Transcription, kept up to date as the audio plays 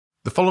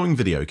The following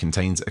video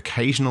contains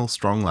occasional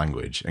strong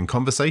language and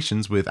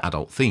conversations with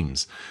adult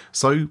themes,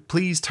 so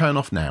please turn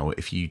off now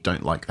if you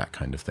don't like that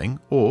kind of thing,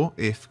 or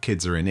if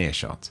kids are in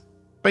earshot.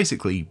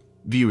 Basically,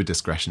 viewer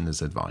discretion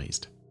is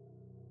advised.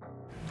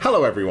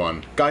 Hello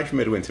everyone, Guy from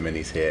Midwinter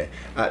Minis here.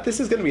 This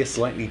is going to be a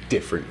slightly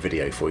different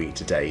video for you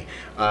today.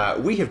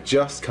 We have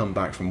just come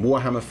back from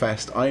Warhammer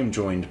Fest. I am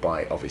joined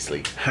by,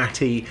 obviously,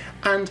 Hatty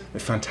and a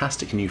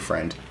fantastic new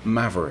friend,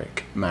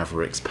 Maverick,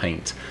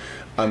 MavericksPaint.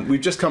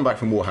 We've just come back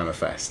from Warhammer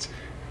Fest.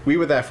 We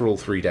were there for all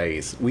 3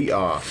 days. We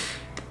are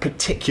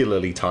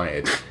particularly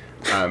tired.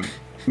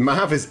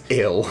 Mav is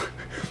ill.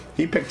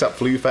 He picked up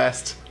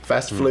FluFest,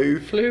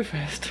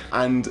 FluFest.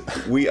 And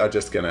we are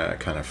just gonna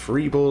kind of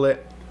freeball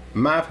it.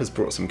 Mav has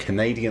brought some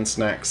Canadian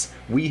snacks.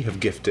 We have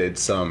gifted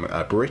some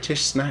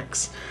British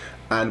snacks.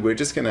 And we're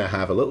just gonna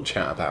have a little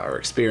chat about our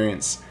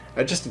experience,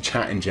 just a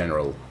chat in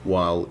general,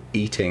 while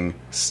eating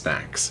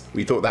snacks.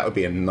 We thought that would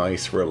be a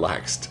nice,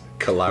 relaxed,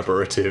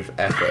 collaborative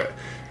effort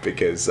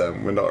because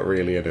we're not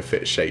really in a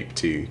fit shape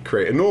to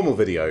create a normal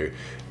video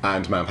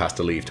and Mav has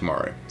to leave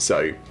tomorrow.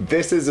 So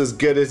this is as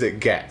good as it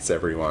gets,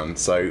 everyone.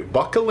 So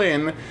buckle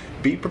in,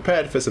 be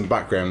prepared for some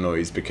background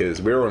noise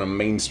because we're on a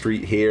main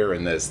street here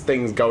and there's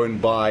things going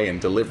by and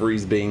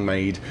deliveries being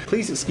made.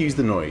 Please excuse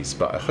the noise,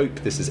 but I hope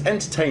this is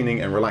entertaining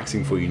and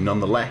relaxing for you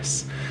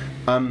nonetheless.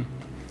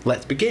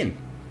 Let's begin.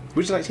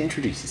 Would you like to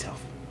introduce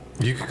yourself?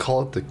 You could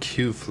call it the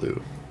Q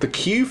flu. The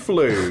Q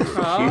flu. Q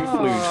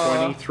flu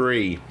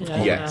 23.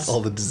 Yeah. Yes. All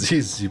the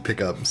diseases you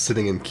pick up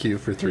sitting in queue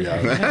for 3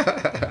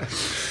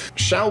 hours.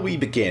 Shall we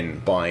begin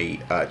by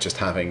just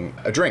having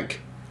a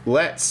drink?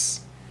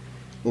 Let's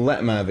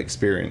let Mav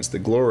experience the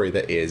glory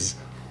that is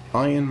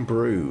Irn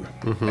Bru,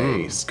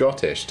 a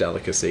Scottish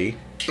delicacy.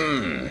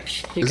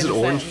 Is it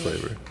orange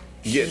flavor?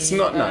 Yeah, it's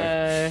not,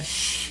 no.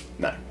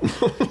 No.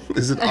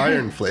 Is it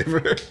iron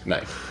flavor?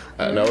 No.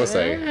 No, I'll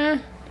say.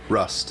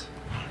 Rust.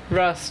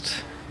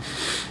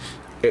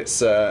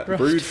 It's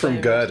brewed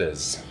from flavoured.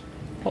 girders.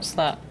 What's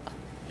that?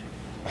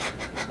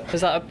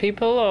 Is that a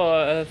people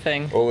or a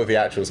thing? All of the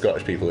actual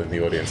Scottish people in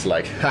the audience are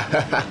like,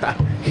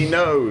 he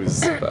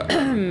knows. But,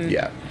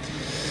 yeah.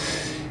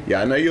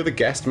 Yeah, I know you're the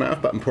guest,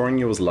 Mav, but I'm pouring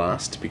yours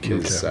last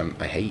because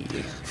I hate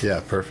you.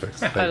 Yeah,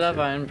 perfect. I love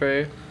Irn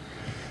Bru.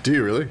 Do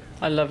you really?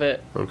 I love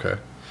it. Okay.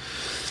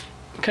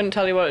 Couldn't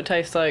tell you what it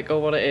tastes like or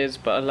what it is,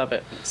 but I love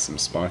it. Some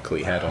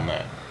sparkly head on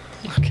that.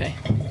 Okay.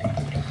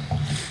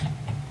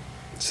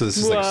 So this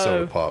is like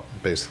soda pop,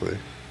 basically.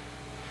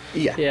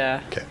 Yeah.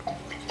 Yeah. Okay.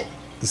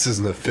 This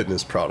isn't a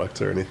fitness product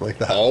or anything like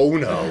that. Oh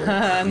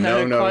no.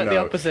 No, quite the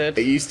opposite.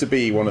 It used to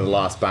be one of the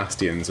last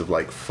bastions of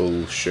like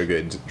full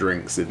sugared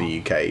drinks in the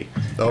UK.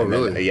 Oh, and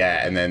really? Then,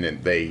 yeah, and then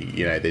they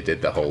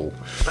did the whole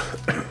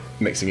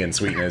mixing in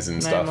sweeteners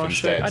and stuff more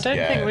sugar. instead. I don't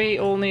yeah. think we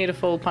all need a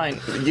full pint.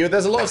 Yeah,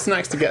 there's a lot of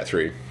snacks to get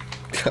through.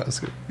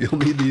 You'll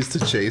need these to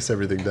chase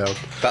everything down.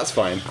 That's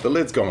fine. The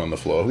lid's gone on the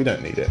floor. We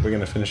don't need it. We're going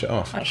to finish it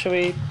off. Shall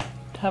we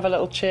have a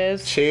little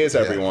cheers? Cheers,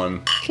 everyone.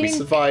 We Clink.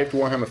 survived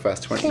Warhammer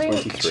Fest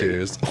 2023.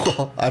 Cheers.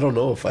 I don't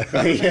know if I have.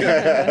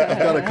 I've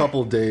got a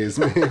couple days,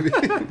 maybe.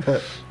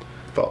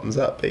 Bottoms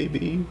up,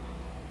 baby.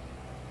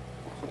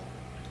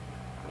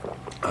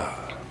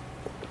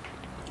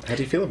 How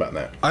do you feel about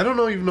that? I don't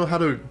even know how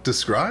to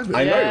describe it.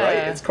 I know, Yeah.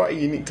 right? It's quite a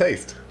unique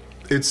taste.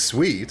 It's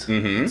sweet.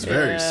 It's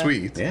very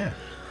sweet. Yeah.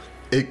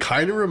 It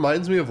kind of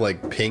reminds me of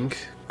like pink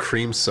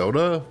cream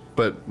soda,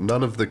 but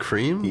none of the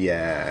cream.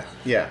 Yeah.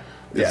 Yeah.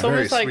 It's Yeah.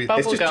 almost like sweet.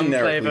 It's just bubblegum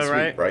generically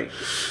flavour, sweet, right?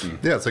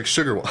 Yeah, it's like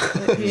sugar water.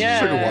 Yeah.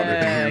 Sugar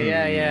water.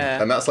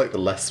 Yeah. And that's like the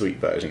less sweet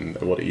version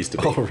of what it used to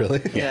be. Oh,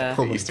 really? Yeah.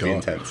 Oh It my used to be God.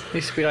 intense. It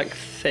used to be like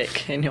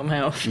thick in your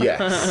mouth.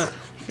 Yes.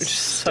 Just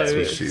so That's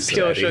what she said,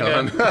 pure Eddie sugar.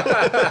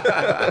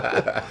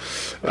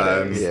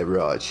 Hahn. Yeah,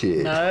 right,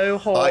 shit. No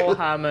whore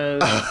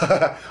hammers.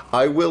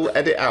 I will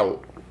edit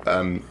out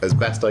as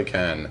best I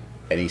can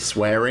any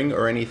swearing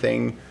or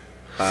anything.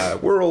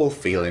 We're all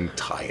feeling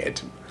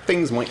tired.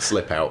 Things might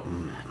slip out.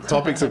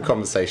 Topics of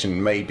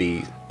conversation may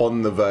be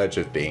on the verge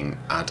of being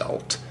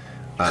adult.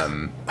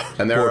 And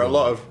there are a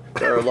lot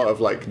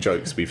of like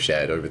jokes we've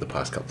shared over the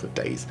past couple of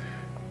days.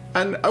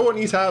 And I want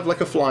you to have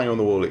like a fly on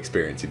the wall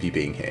experience of you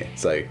being here.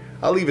 So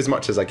I'll leave as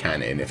much as I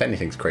can in. If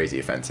anything's crazy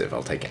offensive,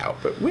 I'll take it out.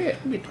 But we're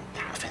not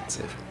that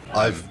offensive.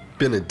 I've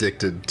been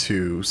addicted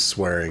to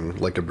swearing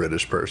like a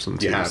British person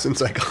too, You have?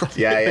 since I got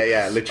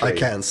Yeah, literally. I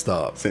can't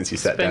stop. Since you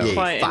sat been down.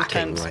 quite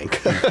Fucking intense.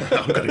 wank.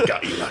 I'm gonna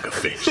gut you like a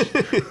fish.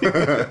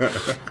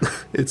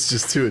 It's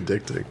just too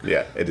addicting.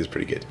 Yeah, it is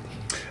pretty good.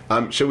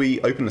 Shall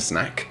we open a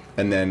snack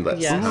and then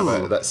let's Yes.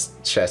 let's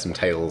share some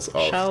tales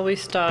of Shall we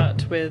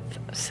start with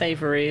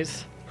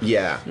savouries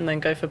yeah. and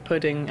then go for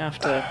pudding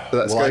after?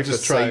 Let's Well, I go for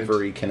just tried-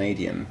 savoury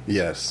Canadian.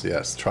 Yes.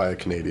 Try a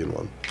Canadian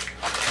one.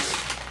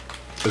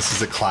 This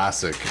is a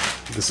classic.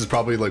 This is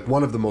probably like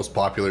one of the most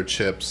popular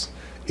chips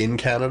in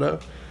Canada,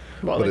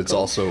 What are but they it's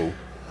called? also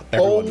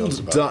everyone knows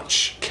Old about.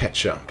 Dutch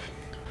Ketchup.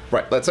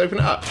 Right, let's open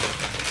it up.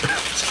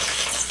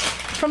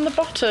 From the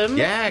bottom?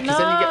 Yeah, because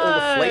then you get all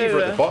the flavour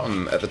at the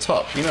bottom, at the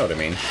top. You know what I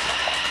mean?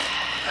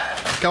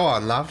 Go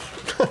on, love.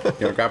 want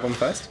to grab one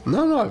first?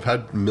 No, I've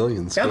had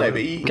millions. Yeah, Go no, ahead.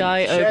 but you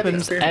Guy share the opens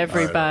experience.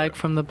 every Alright. bag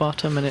from the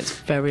bottom, and it's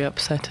very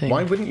upsetting.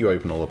 Why wouldn't you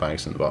open all the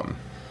bags from the bottom?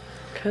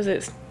 Because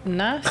it's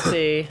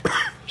nasty.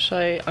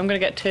 I'm gonna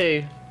get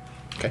 2.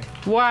 Okay.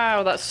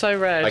 Wow, that's so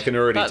red. I can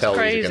already that's tell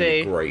crazy. these are going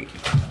to be great.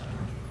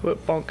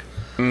 Whoop,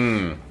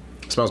 bonk.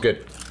 Smells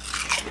good.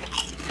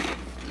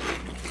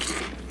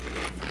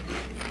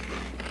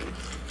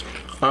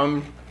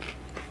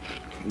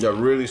 Yeah,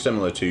 really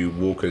similar to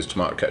Walker's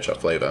tomato ketchup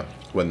flavor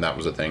when that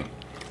was a thing.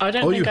 I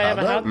don't Oh, think you I have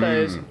ever that? had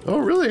those. Oh,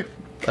 really?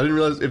 I didn't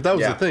realize if that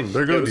was the thing.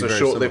 They're going to be very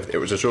short-lived. similar.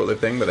 It was a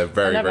short-lived thing, but they're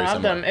very, I never very had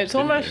similar. them. It's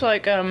almost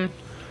like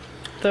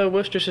the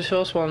Worcestershire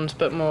sauce ones,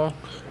 but more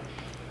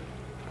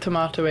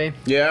tomatoey.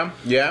 Yeah,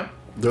 yeah.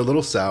 They're a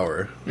little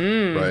sour,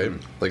 right?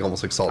 Like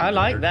almost like salt. I and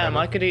like vinegar them. kind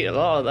I could eat a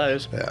lot of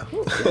those. of.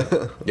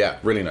 Yeah. Yeah,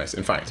 really nice.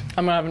 In fact,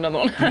 I'm gonna have another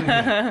one.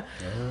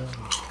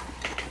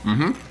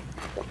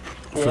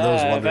 For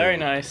those wondering, very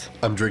nice.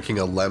 I'm drinking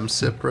a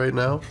Lemsip right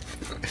now.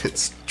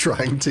 It's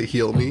trying to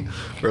heal me,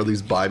 or at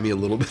least buy me a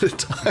little bit of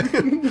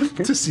time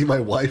to see my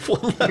wife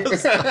one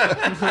last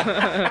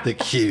time. The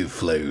Q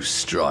flu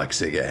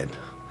strikes again.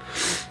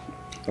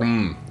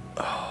 I'm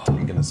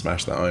gonna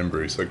smash that Irn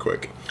Bru so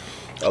quick.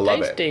 I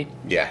love Tasty. it.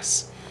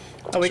 Yes.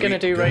 Are we going to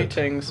do Good.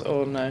 ratings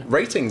or no?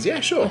 Ratings, yeah,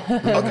 sure.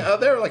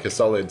 They're like a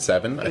solid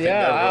 7. I think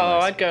Yeah, they're real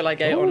nice. I'd go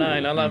like 8 or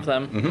 9. I love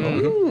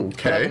them.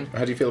 Okay.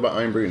 How do you feel about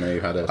Irn Bru now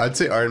you've had it? I'd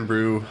say Irn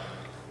Bru. Would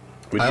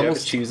you I ever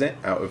almost- choose it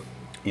out of,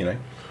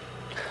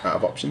 out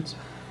of options?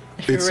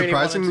 If you It's really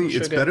wanted surprisingly, some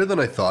it's sugar. better than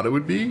I thought it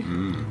would be.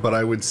 But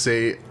I would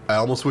say I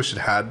almost wish it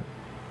had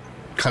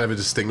kind of a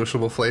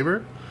distinguishable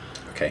flavor.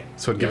 Okay.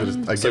 So I'd give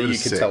it. I'd So give it you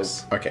a could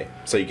 6. tell. Okay.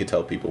 So you could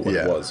tell people what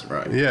Yeah. it was,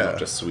 right? Yeah. Not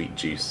just sweet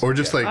juice. Or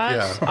just like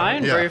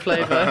Iron yeah. Brew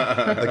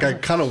flavour. Like I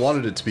kind of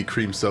wanted it to be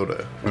cream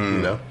soda. You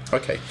know.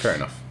 Okay. Fair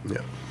enough. Yeah.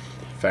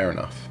 Fair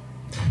enough.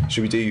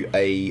 Should we do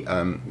a?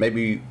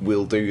 Maybe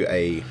we'll do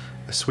a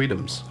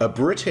Sweetums.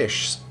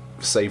 British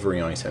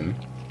savoury item,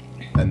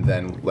 and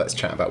then let's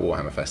chat about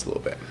Warhammer Fest a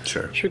little bit.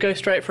 Sure. Should we go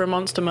straight for a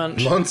Monster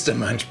Munch? Monster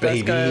Munch,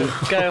 Let's baby.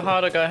 go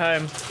hard or go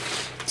home.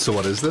 So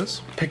what is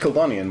this? Pickled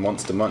onion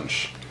Monster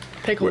Munch.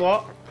 Pickle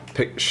what?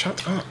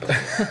 Shut up.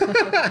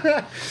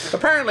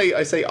 Apparently,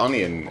 I say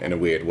onion in a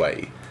weird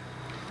way.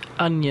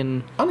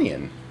 Onion.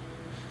 Onion.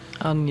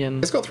 Onion.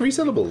 It's got 3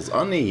 syllables.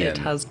 Onion. It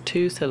has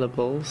 2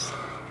 syllables.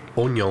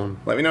 Onion.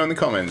 Let me know in the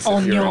comments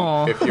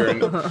Onion. if you're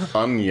an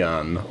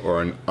onion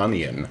or an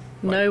onion.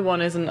 No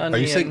one is an onion. Are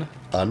you saying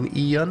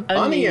onion?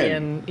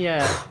 Onion?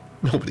 Yeah.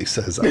 Nobody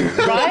says onion.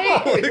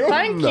 Right?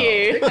 Thank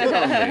you.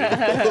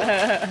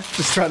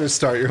 Just trying to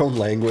start your own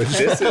language.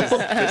 This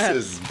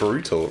is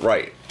brutal.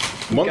 Right.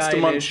 Monster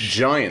Munch Guilish.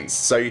 giants.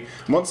 So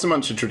Monster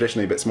Munch are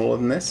traditionally a bit smaller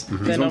than this. These They're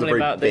ones are normally very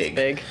about this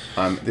big.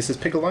 This is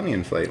pickled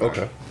onion flavour.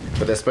 Okay.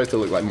 But they're supposed to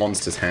look like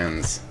monsters'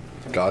 hands.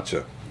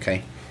 Gotcha.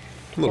 Okay.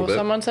 A little Well, bit.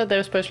 someone said they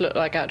were supposed to look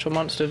like actual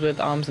monsters with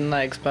arms and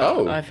legs, but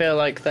Oh. I feel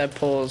like they're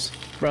paws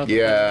rather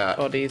Yeah. than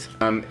bodies.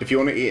 If you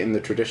want to eat in the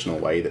traditional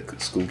way that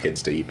school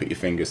kids do, you put your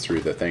fingers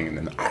through the thing and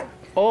then.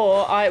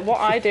 Or what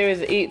I do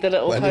is eat the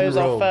little When in toes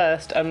off Rome.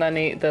 first, and then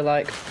eat the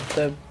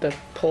the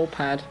paw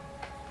pad.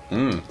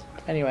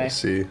 Anyway, Let's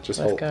see. Just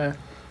let's hold. go.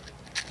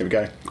 Here we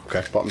go.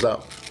 Okay. Bottoms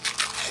up.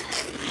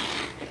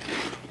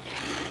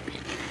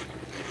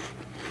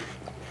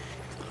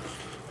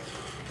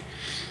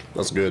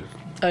 That's good.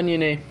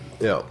 Oniony,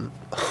 Yeah.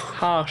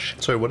 harsh.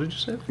 Sorry, what did you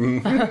say?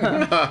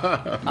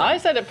 I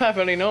said it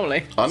perfectly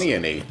normally.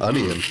 Oniony.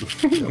 Onion.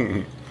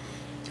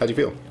 How do you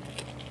feel?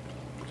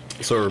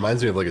 So it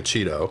reminds me of like a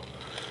Cheeto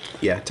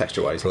Yeah,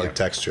 texture-wise. for like yeah.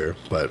 texture,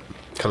 but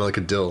kind of like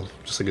a dill,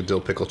 just like a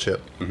dill pickle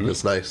chip.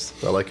 It's nice.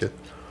 I like it.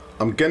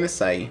 I'm gonna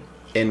say,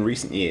 in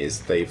recent years,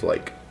 they've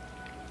like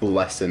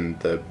lessened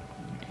the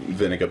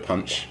vinegar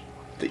punch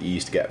that you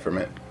used to get from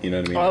it. You know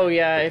what I mean? Oh Like,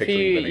 yeah, the if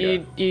pickly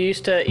vinegar. you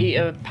used to eat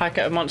a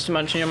packet of Monster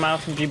Munch in your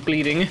mouth and be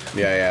bleeding.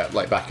 Yeah,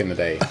 like back in the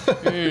day.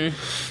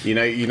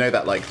 You know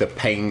that like the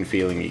pain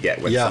feeling you get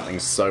when Yeah.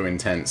 something's so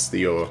intense that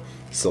your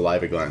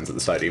saliva glands at the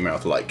side of your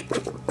mouth are like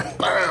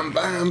bam,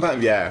 bam,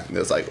 bam. Yeah,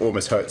 it's like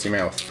almost hurts your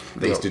mouth.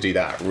 They used to do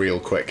that real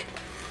quick.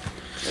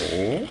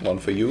 Oh, one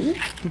for you.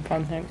 I'm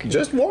fine, thank you.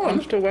 Just I'm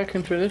one. still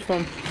working through this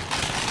one.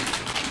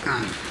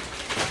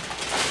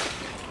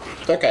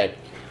 Okay,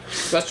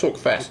 let's talk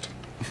fest.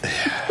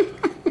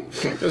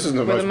 This is the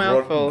With a most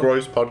mouthful.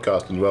 gross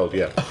podcast in the world.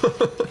 Yeah.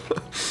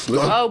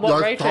 Oh, what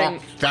Let's rating?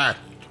 talk that.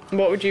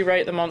 What would you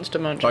rate the Monster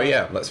Munch? Oh as?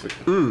 yeah, let's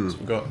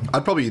forgot.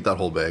 I'd probably eat that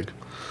whole bag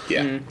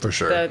Yeah. for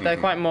sure. They're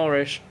quite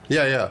Moorish.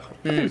 Yeah.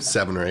 I think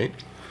 7 or 8.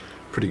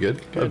 Pretty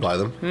good. I'd buy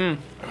them.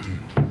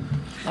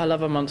 I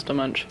love a Monster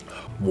Munch.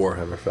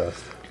 Warhammer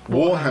Fest.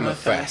 Warhammer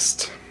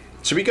Fest.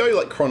 Should we go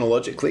like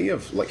chronologically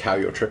of like how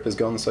your trip has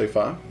gone so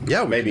far?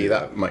 Yeah, we maybe can do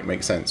that might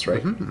make sense,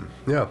 right?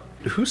 Yeah.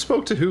 Who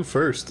spoke to who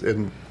first?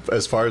 And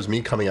as far as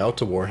me coming out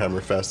to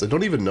Warhammer Fest, I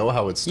don't even know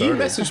how it You started.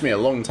 messaged me a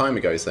long time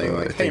ago saying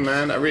like, I "Hey think-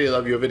 man, I really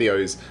love your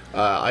videos.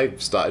 I've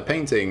started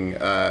painting.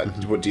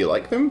 What do you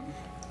like them?"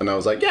 And I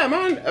was like, "Yeah,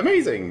 man,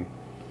 amazing,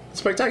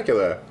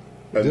 spectacular."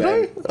 And Did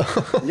then,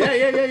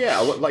 I? yeah.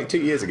 Like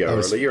 2 years ago, or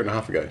a year and a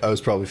half ago. I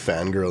was probably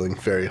fangirling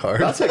very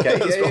hard. That's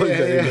okay. I was probably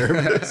very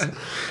nervous.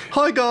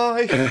 Hi,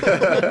 guy.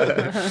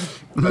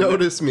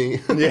 Notice me.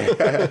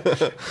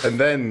 Yeah. And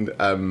then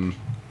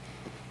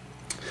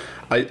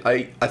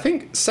I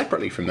think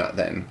separately from that,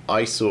 then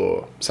I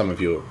saw some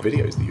of your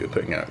videos that you were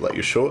putting out, like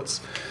your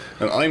shorts,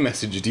 and I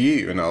messaged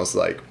you, and I was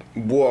like,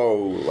 "Whoa!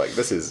 Like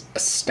this is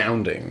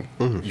astounding.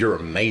 You're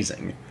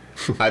amazing."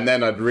 And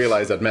then I'd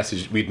realised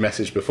we'd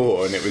messaged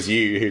before, and it was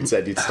you who'd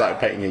said you'd started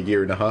painting a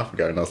year and a half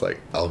ago, and I was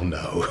like, "Oh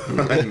no,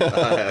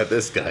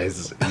 this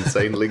guy's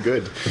insanely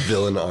good."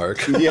 Villain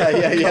arc.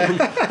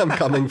 Yeah. I'm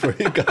coming for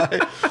you, guy.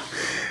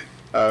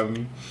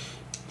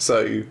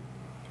 So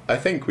I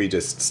think we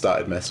just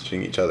started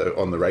messaging each other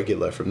on the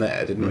regular from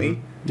there, didn't we?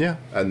 Yeah.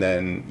 And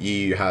then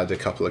you had a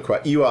couple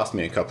of you asked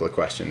me a couple of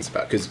questions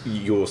about, because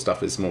your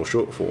stuff is more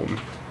short form.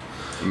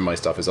 My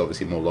stuff is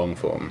obviously more long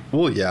form.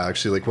 Well, yeah,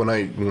 actually, like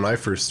when I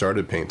first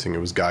started painting, it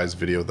was Guy's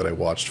video that I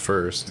watched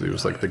first. It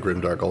was like the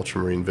Grimdark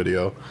Ultramarine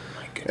video,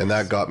 and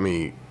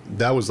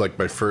that was like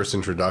my first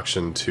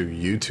introduction to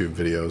YouTube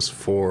videos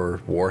for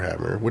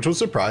Warhammer, which was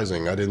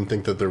surprising. I didn't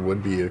think that there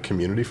would be a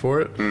community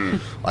for it.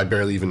 I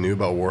barely even knew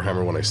about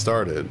Warhammer when I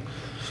started,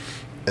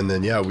 and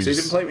then So you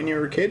didn't play it when you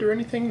were a kid or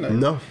anything?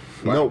 No.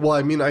 Wow. No, well,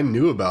 I mean, I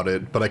knew about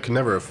it, but I could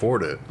never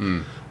afford it.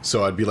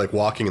 So I'd be like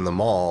walking in the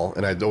mall,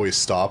 and I'd always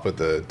stop at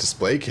the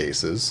display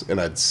cases,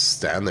 and I'd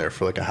stand there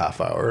for like a half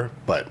hour.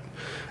 But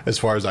as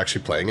far as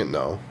actually playing it,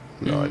 no,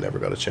 I never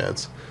got a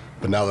chance.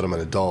 But now that I'm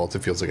an adult, it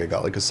feels like I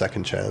got like a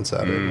second chance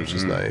at it, which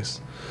is nice.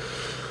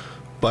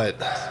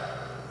 But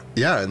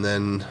yeah, and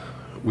then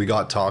we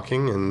got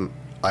talking, and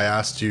I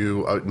asked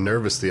you,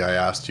 nervously, I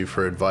asked you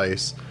for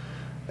advice.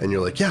 And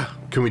you're like, yeah,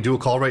 can we do a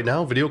call right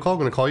now? Video call? I'm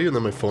going to call you. And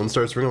then my phone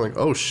starts ringing. I'm like,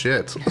 oh,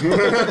 shit.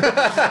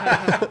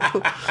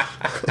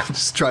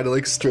 Just try to,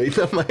 like,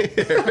 straighten up my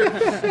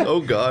hair. Oh,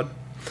 God.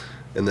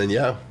 And then,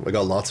 yeah, I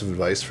got lots of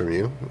advice from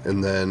you.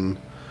 And then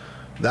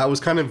that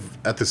was kind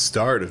of at the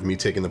start of me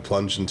taking the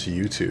plunge into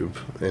YouTube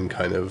and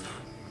kind of,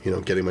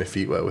 getting my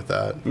feet wet with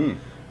that. And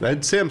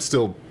I'd say I'm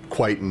still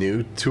quite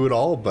new to it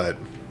all, but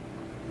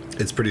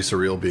it's pretty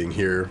surreal being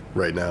here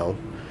right now.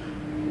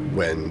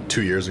 When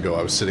 2 years ago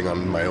I was sitting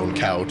on my own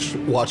couch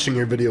watching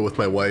your video with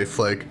my wife,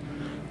 like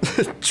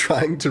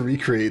trying to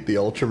recreate the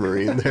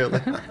Ultramarine there,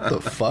 like the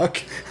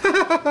fuck.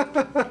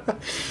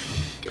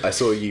 I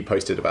saw you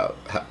posted about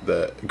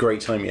the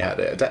great time you had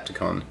at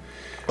Adepticon.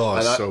 Oh,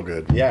 it's so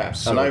good. Yeah,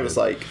 so and I was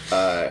like,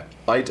 I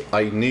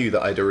knew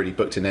that I'd already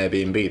booked an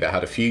Airbnb that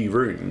had a few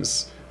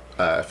rooms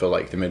for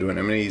like the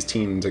Midwinter Minis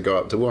team to go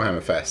up to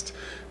Warhammer Fest.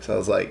 So I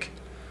was like,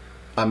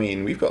 I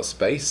mean, we've got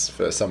space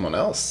for someone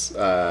else.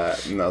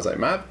 And I was like,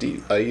 Mav,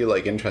 are you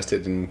like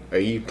interested in, are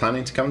you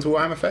planning to come to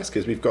Warhammer Fest?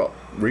 Because we've got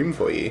room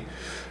for you.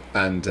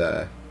 And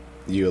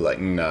you were like,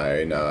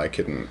 no, I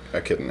couldn't.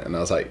 And I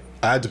was like,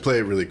 I had to play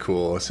it really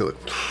cool. I said, like,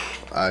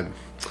 I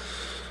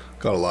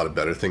got a lot of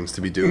better things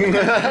to be doing.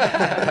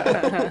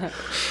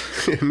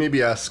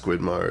 Maybe ask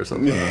Squidmar or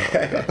something.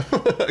 Yeah.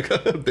 I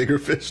got a bigger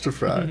fish to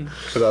fry.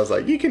 But I was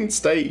like, you can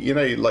stay,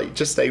 like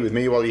just stay with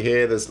me while you're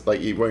here. There's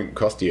like, it won't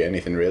cost you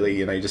anything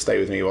really. Just stay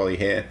with me while you're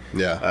here.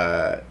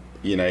 Yeah.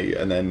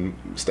 And then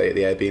stay at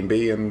the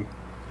Airbnb, and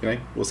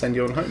we'll send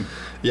you on home.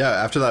 Yeah.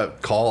 After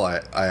that call,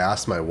 I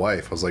asked my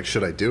wife. I was like,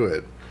 should I do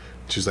it?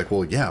 She's like,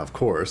 well, yeah, of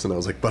course. And I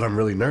was like, but I'm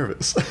really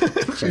nervous.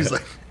 She's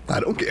like, I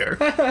don't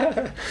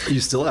care. You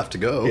still have to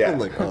go. Yeah. I'm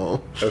like, oh.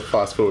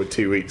 Fast forward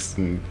 2 weeks,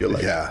 and you're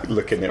like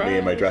looking at me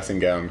in my dressing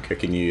gown,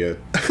 cooking you your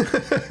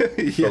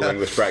full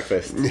English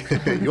breakfast.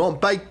 You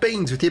want baked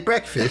beans with your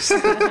breakfast?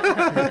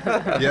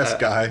 Yes,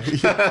 guy.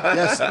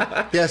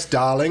 Yes,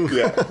 darling.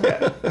 Yeah.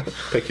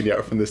 Picking you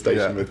up from the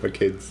station with my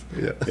kids.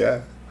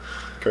 Yeah.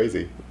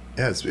 Crazy.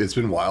 Yeah, it's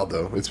been wild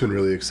though. It's been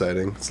really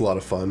exciting. It's a lot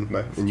of fun.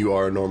 Nice. And you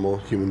are a normal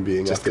human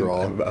being after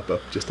all.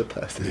 Just a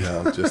person.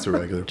 Yeah, just a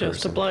regular person.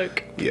 Just a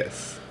bloke.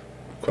 Yes.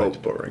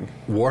 Quite boring.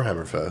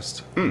 Warhammer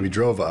Fest. We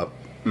drove up.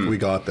 We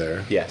got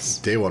there. Yes.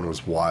 Day one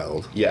was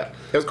wild. Yeah.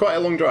 It was quite a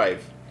long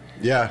drive.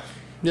 Yeah.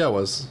 Yeah, it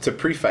was. To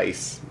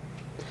preface,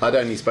 I'd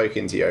only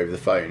spoken to you over the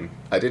phone.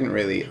 I didn't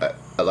really,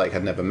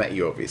 I'd never met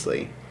you,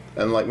 obviously.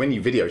 And, like, when you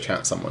video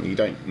chat someone, you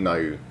don't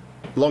know,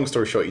 long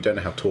story short, you don't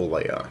know how tall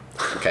they are.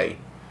 Okay?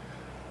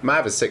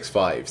 Mav is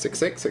 6'5",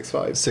 6'6",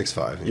 6'5"?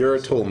 6'5". You're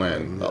a tall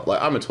man.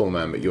 Like, I'm a tall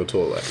man, but you're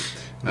taller.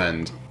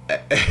 And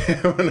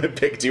when I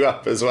picked you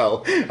up as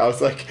well, I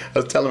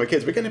was telling my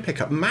kids, we're going to pick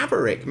up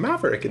Maverick.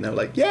 And they're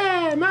like,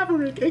 yeah,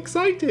 Maverick,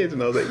 excited.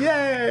 And I was like,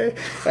 yay.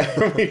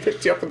 And we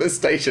picked you up at the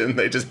station,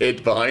 they just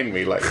hid behind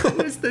me like,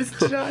 who is this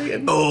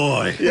giant?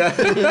 Oi! Yeah.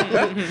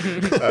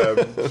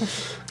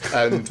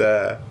 And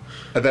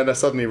then I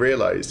suddenly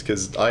realised,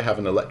 because I have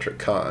an electric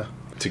car,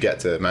 to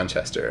get to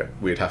Manchester,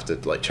 we'd have to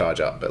like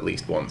charge up at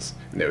least once,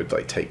 and it would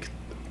like take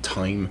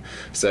time.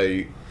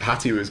 So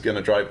Hatty was going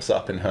to drive us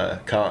up in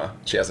her car.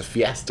 She has a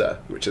Fiesta,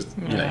 which is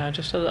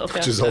just a little Fiesta.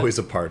 Which is always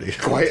a party.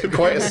 quite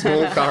a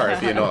small car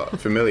if you're not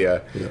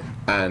familiar. Yeah.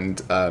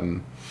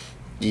 And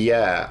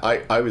Yeah,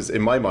 I was,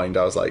 in my mind,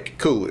 I was like,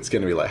 cool, it's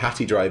going to be like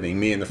Hatty driving,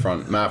 me in the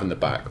front, Mav in the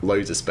back,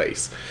 loads of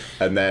space.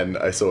 And then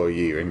I saw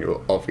you, and you're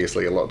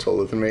obviously a lot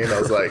taller than me, and I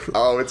was like,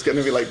 oh, it's going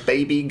to be like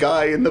baby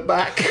guy in the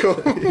back, all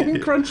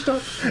crunched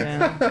up.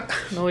 Yeah.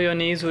 All your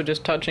knees were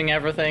just touching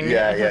everything.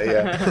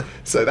 Yeah.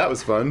 So that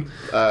was fun,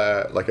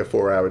 like a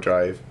 4-hour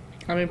drive.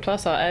 I mean,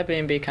 plus our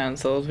Airbnb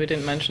cancelled. We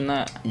didn't mention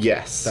that.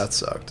 Yes. That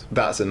sucked.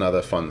 That's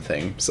another fun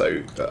thing.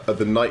 So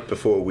the night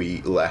before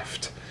we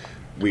left,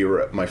 we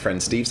were at my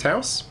friend Steve's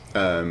house,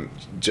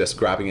 just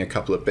grabbing a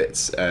couple of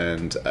bits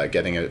and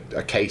getting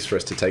a case for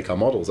us to take our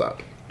models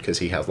up, because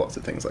he has lots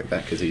of things like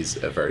that, because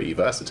he's a very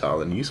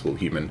versatile and useful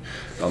human,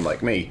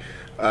 unlike me.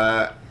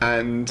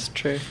 And It's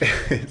true.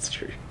 it's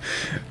true.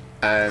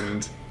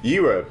 And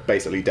you were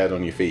basically dead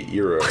on your feet.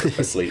 You were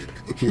asleep.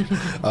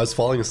 I was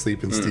falling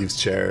asleep in Steve's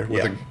chair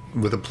Yeah.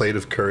 with a plate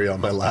of curry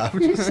on my lap.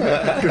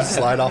 Just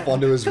slide off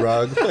onto his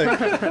rug. Like,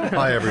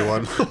 hi,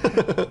 everyone.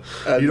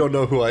 You don't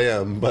know who I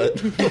am,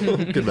 but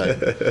good night.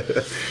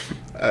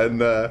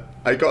 And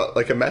I got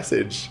like a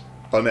message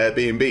on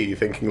Airbnb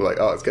thinking like,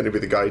 oh, it's going to be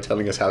the guy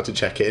telling us how to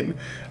check in.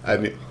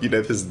 And, you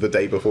know, this is the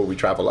day before we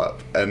travel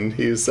up. And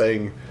he was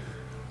saying,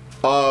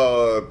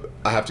 oh,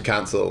 I have to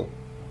cancel.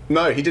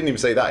 No, he didn't even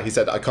say that. He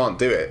said, I can't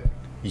do it.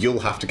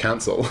 You'll have to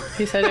cancel.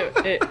 He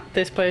said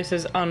this place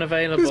is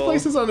unavailable. This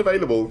place is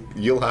unavailable.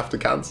 You'll have to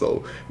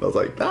cancel. And I was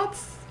like,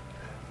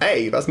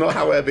 that's not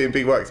how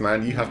Airbnb works,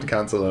 man. You have to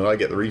cancel and I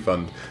get the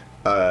refund.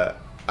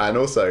 And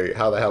also,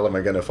 how the hell am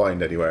I going to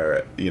find anywhere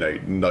at,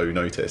 no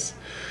notice?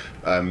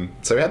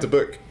 So we had to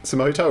book some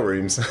hotel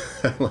rooms,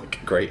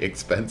 like great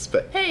expense,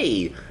 but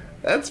hey,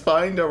 that's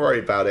fine. Don't worry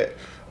about it.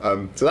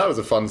 So that was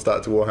a fun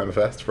start to Warhammer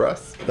Fest for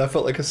us. That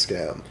felt like a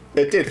scam.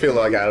 It did feel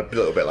like a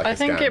little bit like a scam. I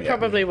think it yeah.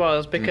 probably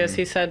was, because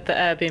he said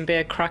that Airbnb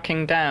are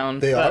cracking down.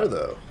 They but are,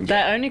 though.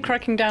 They're only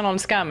cracking down on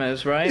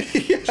scammers, right?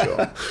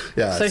 Sure.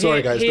 Yeah, So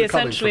sorry, guys. he they're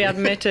coming essentially for me.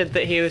 admitted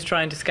that he was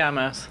trying to scam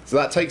us. So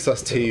that takes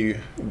us to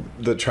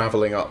the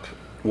travelling up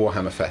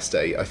Warhammer Fest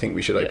day. I think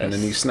we should open a Yes.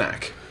 new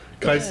snack.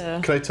 Can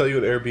I tell you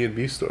an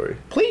Airbnb story?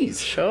 Please.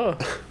 Sure.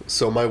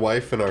 So my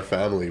wife and our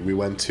family, we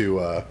went to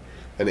an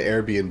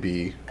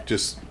Airbnb,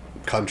 just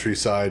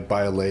countryside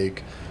by a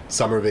lake,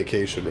 summer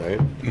vacation, right?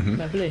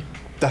 Lovely.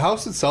 The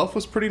house itself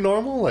was pretty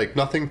normal, like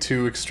nothing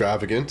too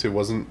extravagant. It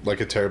wasn't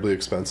like a terribly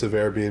expensive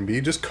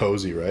Airbnb, just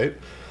cozy, right?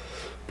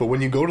 But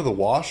when you go to the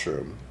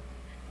washroom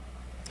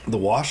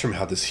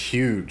had this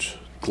huge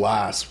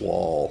glass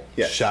wall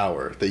Yes.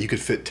 shower that you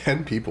could fit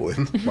 10 people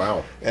in.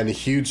 Wow. And a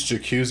huge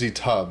jacuzzi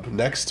tub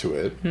next to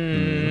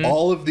it.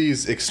 All of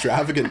these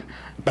extravagant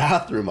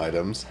bathroom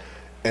items,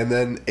 and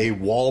then a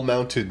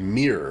wall-mounted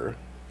mirror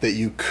that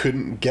you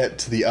couldn't get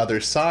to the other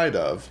side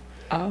of.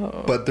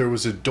 Oh. But there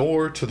was a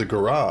door to the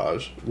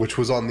garage, which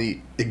was on the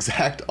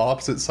exact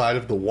opposite side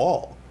of the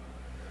wall.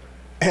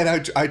 And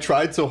I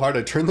tried so hard.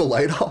 I turned the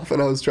light off,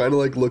 and I was trying to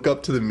like look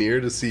up to the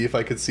mirror to see if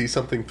I could see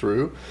something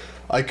through.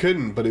 I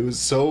couldn't, but it was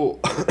so...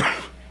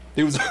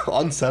 it was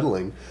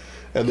unsettling.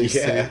 And they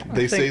say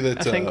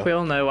that... I think we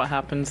all know what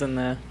happens in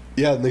there.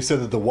 Yeah, and they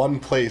said that the one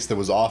place that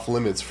was off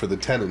limits for the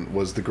tenant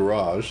was the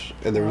garage,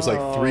 and there was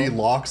like 3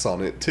 locks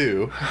on it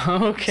too.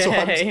 Okay. So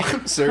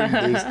I'm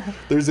certain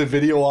there's a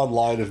video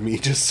online of me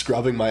just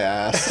scrubbing my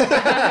ass.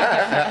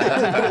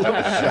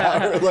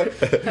 Shower, like,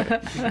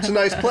 it's a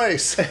nice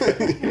place.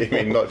 You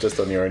mean not just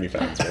on your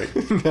OnlyFans,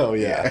 right? No,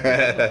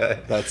 yeah.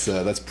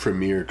 That's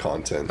premiere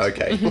content.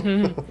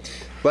 Okay.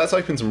 Let's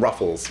open some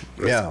Ruffles.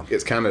 Yeah.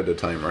 It's Canada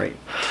time, right?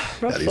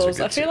 Ruffles.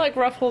 good I feel too. like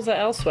Ruffles are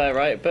elsewhere,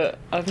 right? But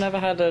I've never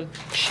had a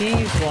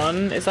cheese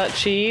one. Is that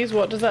cheese?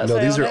 What does that say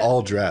No, these on are it?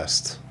 all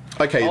dressed.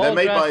 Okay, All they're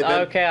made by...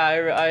 dressed- Okay,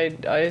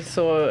 I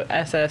saw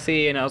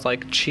SSE and I was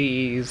like,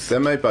 cheese. They're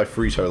made by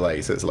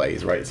Frito-Lay, so it's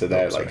Lay's, right? So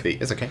they're like the...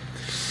 It's okay.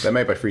 They're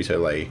made by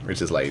Frito-Lay,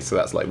 which is Lay's, so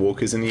that's like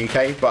Walker's in the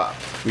UK, but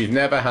we've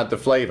never had the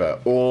flavour.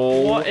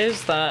 What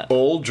is that?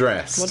 All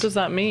dressed. What does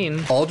that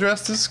mean? All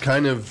dressed is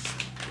kind of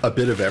a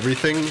bit of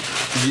everything.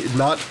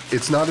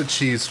 It's not a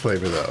cheese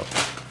flavor though.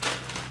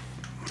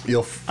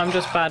 I'm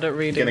just bad at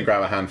reading. Gonna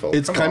grab a handful.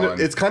 It's Come on.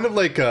 kind of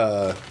like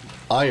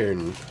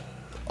Iron.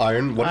 What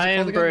is it called Iron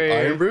again? Brew.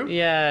 Iron Brew.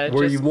 Yeah.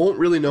 Where just you won't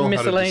really know how to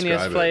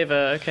miscellaneous describe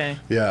flavour. Okay. it.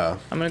 Yeah.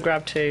 I'm gonna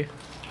grab 2.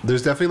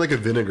 There's definitely like a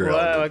vinegar Whoa,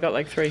 I element. got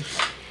like 3.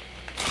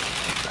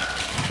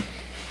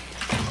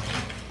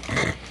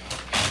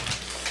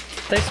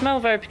 They smell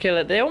very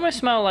peculiar. They almost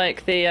smell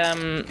like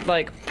the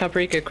like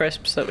paprika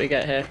crisps that we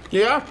get here.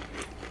 Yeah.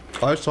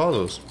 I saw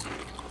those.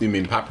 You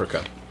mean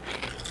paprika?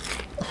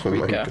 Oh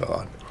my go.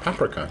 god.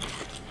 Paprika.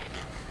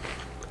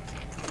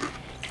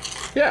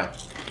 Yeah.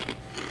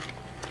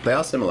 They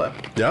are similar.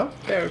 Yeah?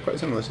 They're quite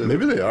similar to...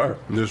 Maybe they are.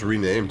 They're just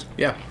renamed.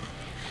 Yeah.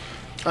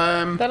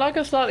 They're like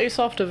a slightly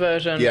softer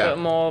version, Yeah. but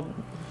more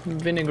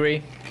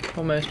vinegary,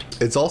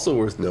 almost. It's also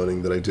worth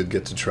noting that I did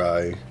get to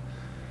try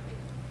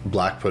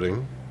black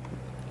pudding.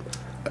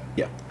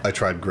 Yeah. I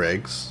tried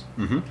Greg's.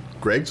 Mm-hmm.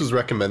 Greg's was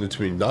recommended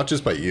to me not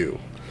just by you.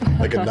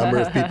 Like a number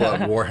of people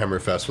at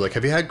Warhammer Fest were like,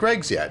 "Have you had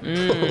Greg's yet?"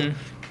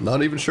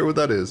 Not even sure what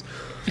that is.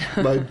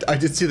 But I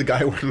did see the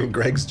guy wearing a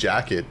Greg's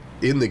jacket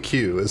in the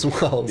queue as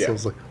well. Yeah. So I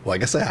was like, well, I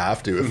guess I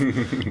have to.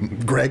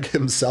 If Greg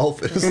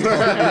himself is telling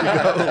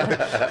me to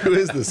go. Who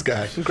is this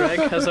guy? Greg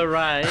has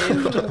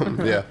arrived.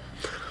 Yeah.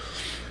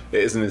 It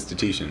is an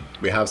institution.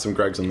 We have some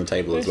Gregs on the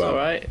table It's as well.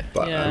 alright.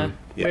 But, Yeah.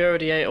 yeah. We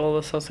already ate all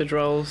the sausage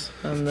rolls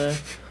and the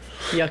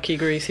yucky,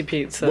 greasy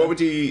pizza. What would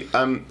you,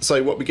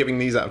 so what are we giving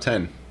these out of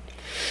 10?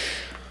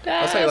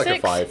 I'll say like 6.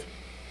 a 5.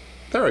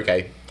 They're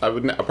okay. I'll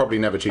probably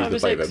never choose 5 the or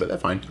flavour, 6. but they're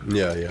fine.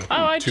 Yeah, yeah. Oh,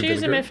 I'd Too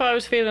choose them vinegar? if I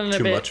was feeling a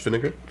Too bit much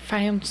vinegar?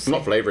 fancy.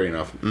 Not flavoury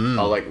enough. I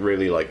like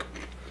really like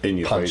in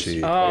your Punchy.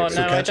 face. Oh,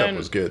 So no, I ketchup don't-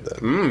 was good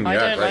then. I yeah,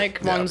 don't great. like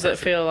Yeah, ones that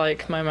perfect. feel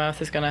like my mouth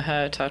is going to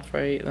hurt after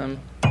I eat them.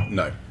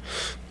 No.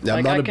 Yeah, I'm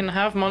Like, not I a- can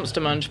have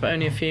Monster Munch, but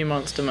only a few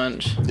Monster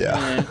Munch.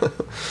 Yeah.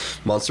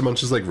 Monster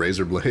Munch is like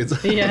razor blades.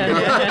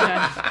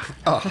 Yeah.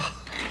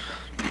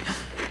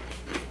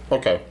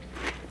 Okay.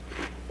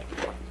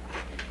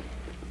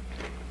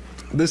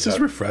 This is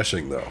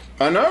refreshing though.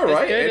 I know,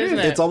 right? good, It isn't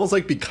is. it? It's almost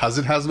like because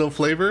it has no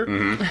flavor,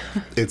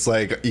 it's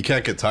like you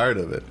can't get tired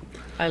of it.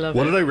 I love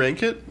What it. did I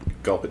rank it?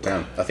 Gulp it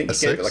down. I think you A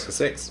gave it 6? like a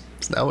 6.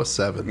 It's now a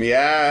 7.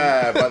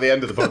 Yeah, by the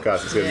end of the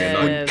podcast, it's going to be a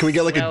 9. Yes, Can we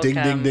get like a ding,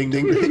 ding, welcome. ding,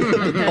 ding, ding at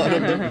the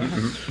bottom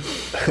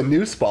there? A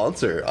new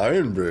sponsor,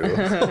 Irn Bru.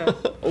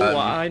 Oh,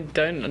 I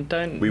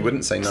don't. We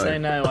wouldn't say no. Say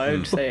no. I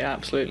would say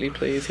absolutely,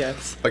 please,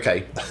 yes.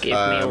 Okay. Give me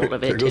all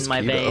of there it goes in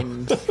my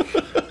keto.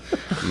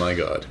 veins. My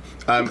God.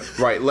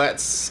 Right,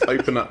 let's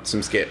open up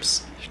some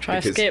skips. Try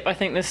a because skip. I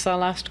think this is our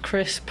last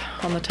crisp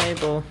on the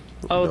table.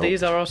 Oh, Nope.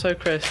 these are also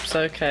crisps.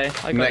 Okay,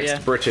 I got Next you.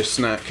 British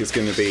snack is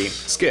going to be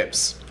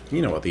skips.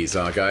 You know what these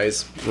are,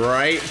 guys,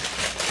 right?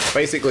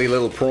 Basically,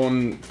 little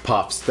prawn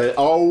puffs.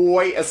 Oh,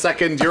 wait a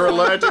second. You're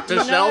allergic to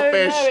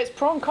shellfish. No, it's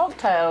prawn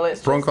cocktail.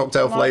 It's Prawn just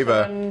cocktail tomato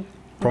flavour. and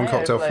Prawn mayo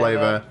cocktail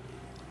flavour.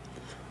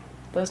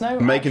 There's no.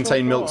 May actual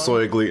contain milk, prawn.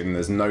 soy, or gluten.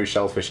 There's no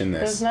shellfish in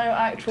There's this. no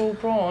actual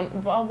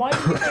prawn. Well, why do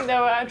you think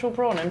there were actual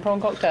prawn in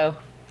prawn cocktail?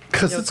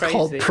 Because You're it's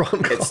called crazy. prawn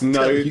cocktail. It's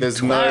no. you There's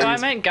twat. no. No, I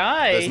meant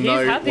Guy. There's He's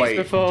no. had these Wait.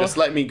 before. Just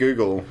let me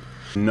Google.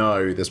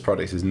 No, this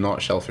product is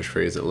not shellfish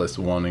free as it lists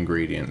one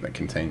ingredient that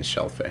contains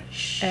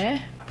shellfish. Eh?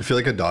 I feel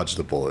like I dodged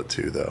a bullet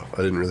too, though. I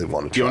didn't really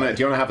want to Do you try. want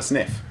to have a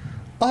sniff?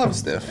 I'll have a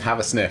sniff. Have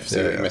a sniff. See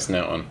Yeah, what yeah. you're missing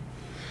out on.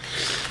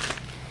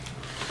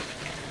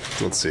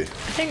 Let's see. I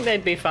think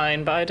they'd be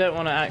fine, but I don't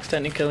want to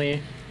accidentally kill you.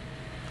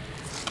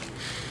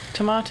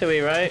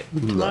 Tomatoey, right?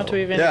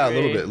 Tomatoey vinegary. Yeah,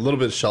 a little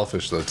bit of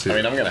shellfish though too. I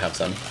mean, I'm gonna have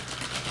some.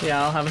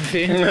 Yeah, I'll have a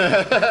few.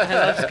 I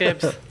love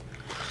skips.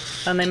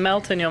 And they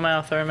melt in your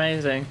mouth, they're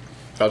amazing.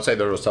 I'd say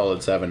they're a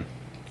solid 7.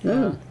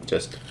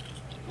 Just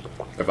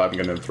if I'm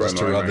gonna throw Just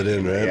to my rub own it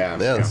in, right?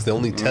 Yeah. It's the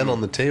only 10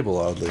 on the table,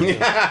 oddly.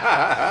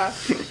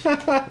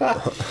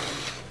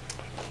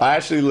 I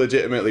actually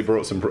legitimately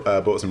bought some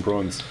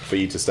prawns for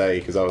you to stay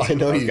because I was I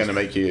know you- gonna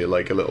make you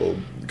like a little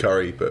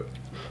curry, but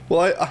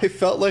Well, I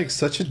felt like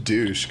such a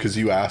douche because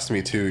you asked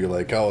me to. You're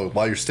like, oh,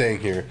 while you're staying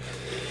here,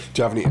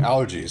 do you have any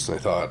allergies? And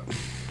I thought,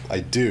 I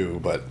do,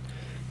 but,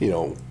 you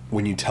know,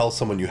 when you tell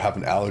someone you have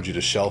an allergy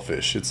to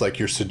shellfish, it's like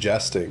you're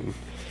suggesting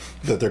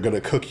that they're going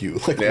to cook you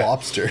like Yeah.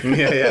 lobster.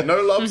 yeah,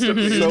 no lobster,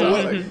 please. So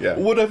darling. Yeah.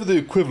 whatever the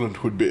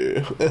equivalent would be.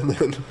 And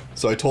then,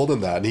 so I told him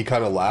that, and he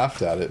kind of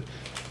laughed at it.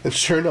 And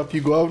sure enough,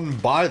 you go out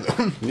and buy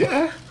them.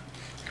 Yeah.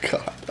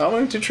 God. I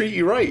wanted to treat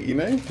you right, you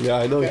know? Yeah,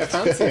 I know. Get a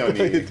fancy on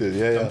you. You did,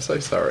 yeah, yeah. I'm so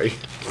sorry.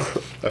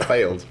 I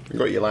failed. I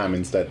got your lamb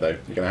instead, though.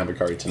 You're going to have a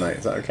curry tonight.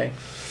 Is that okay?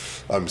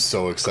 I'm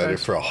so excited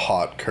for a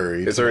hot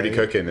curry. It's already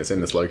tonight. cooking. It's in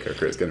the slow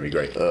cooker. It's going to be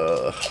great.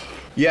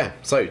 Yeah,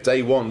 so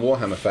day 1,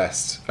 Warhammer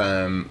Fest.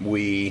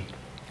 We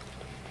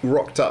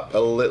rocked up a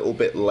little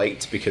bit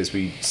late because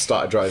we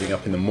started driving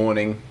up in the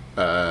morning.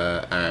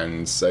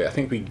 And so I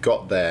think we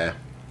got there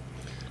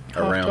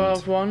around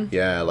 12, 1?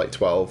 Yeah, like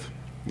 12.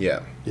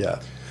 Yeah.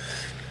 Yeah.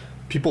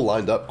 People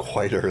lined up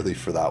quite early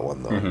for that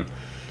one, though.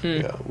 Mm-hmm.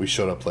 Yeah, we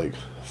showed up like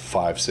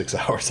 5-6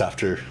 hours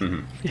after,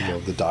 Mm-hmm. you know,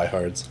 the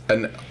diehards.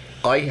 And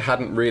I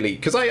hadn't really,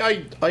 because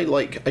I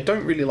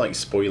don't really like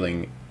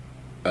spoiling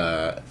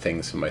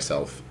things for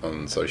myself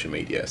on social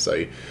media, so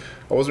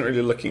I wasn't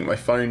really looking at my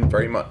phone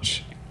very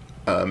much,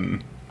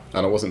 and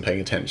I wasn't paying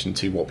attention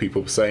to what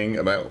people were saying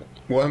about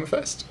Warhammer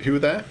Fest, who were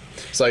there.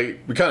 So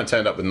we kind of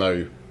turned up with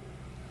no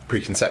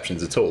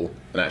preconceptions at all,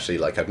 and actually,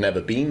 like, I've never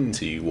been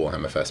to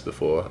Warhammer Fest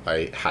before.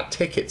 I had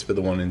tickets for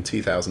the one in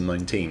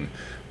 2019,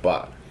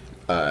 but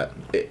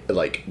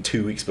like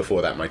 2 weeks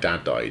before that my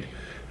dad died,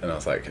 and I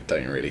was like, I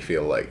don't really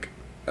feel like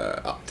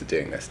up to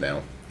doing this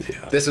now.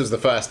 Yeah. This was the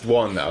first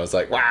one that I was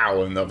like,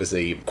 wow, and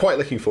obviously quite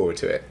looking forward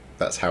to it.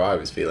 That's how I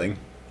was feeling.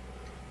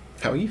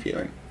 How are you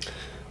feeling?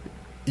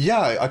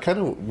 Yeah, I kind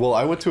of, well,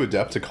 I went to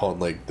Adepticon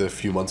like the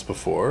few months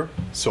before,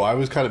 so I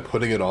was kind of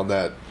putting it on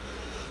that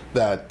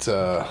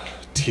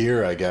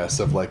tier, I guess,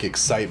 of like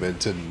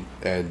excitement,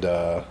 and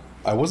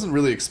I wasn't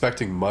really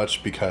expecting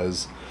much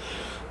because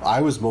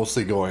I was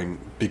mostly going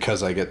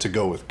because I get to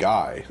go with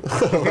Guy.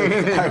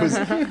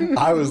 Like,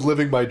 I was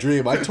living my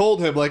dream. I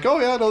told him like, oh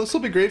yeah, no, this will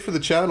be great for the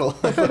channel.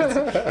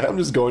 I'm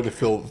just going to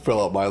fill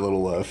out my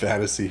little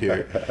fantasy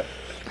here.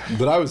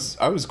 But I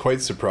was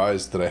quite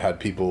surprised that I had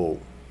people,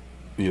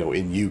 you know,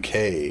 in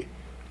UK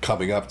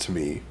coming up to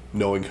me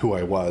knowing who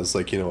I was,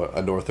 like, you know,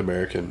 a North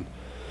American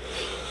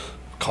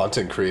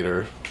content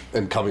creator,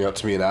 and coming up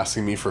to me and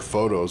asking me for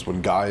photos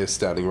when Guy is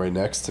standing right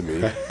next to me.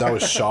 That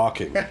was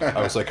shocking.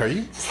 I was like, are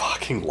you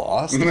fucking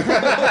lost? Like,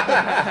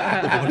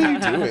 what are you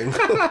doing?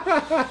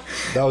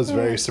 That was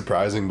very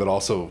surprising, but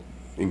also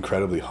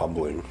incredibly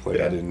humbling. Like,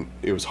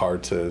 it was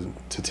hard to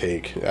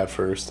take at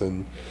first,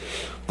 and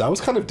that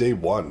was kind of day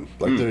one.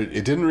 Like,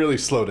 it didn't really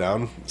slow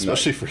down,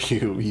 especially for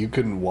you. You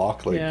couldn't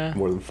walk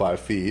more than 5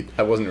 feet.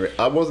 I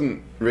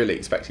wasn't really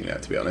expecting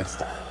that, to be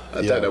honest.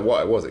 I don't know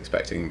what I was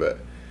expecting, but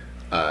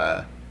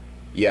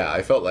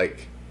I felt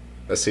like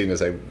as soon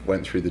as I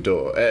went through the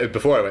door,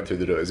 before I went through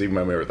the doors, even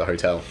when we were at the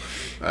hotel,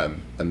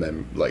 and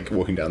then like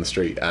walking down the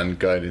street and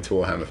going into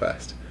Warhammer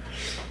Fest,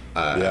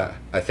 I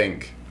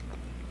think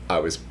I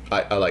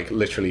like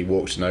literally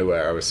walked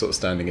nowhere. I was sort of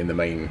standing in the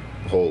main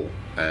hall,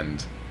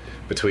 and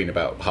between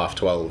about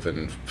 12:30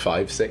 and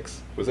 5-6,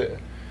 was it?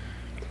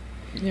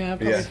 Yeah,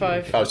 probably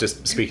 5. I was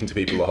just speaking to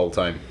people the whole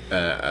time.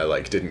 I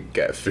like didn't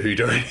get food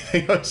or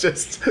anything. I was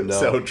just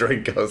sell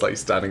drink. I was like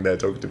standing there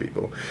talking to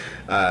people.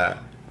 I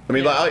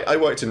mean, like I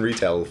worked in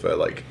retail for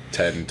like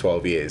 10,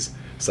 12 years.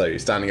 So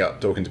standing up,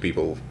 talking to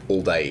people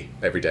all day,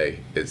 every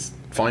day is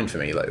fine for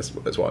me. Like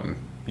that's what I'm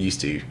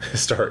used to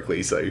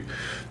historically. So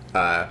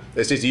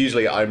it's just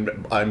usually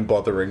I'm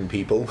bothering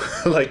people,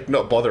 like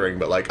not bothering,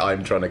 but like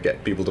I'm trying to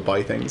get people to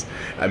buy things,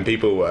 and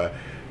people were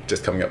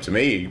just coming up to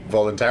me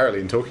voluntarily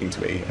and talking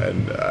to me,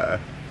 and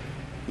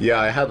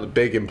I had a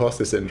big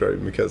imposter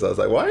syndrome because I was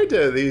like, why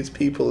do these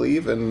people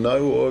even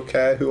know or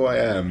care who I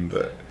am?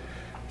 But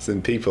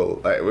some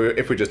people, like,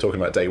 if we're just talking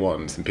about day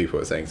one, some people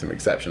were saying some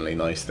exceptionally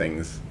nice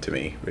things to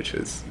me, which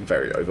was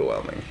very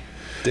overwhelming.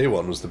 Day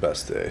one was the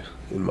best day,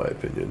 in my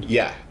opinion.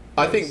 Yeah,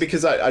 I think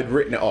because I'd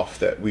written it off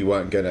that we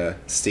weren't gonna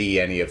see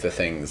any of the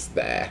things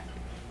there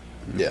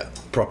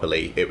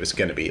properly. It was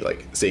gonna be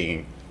like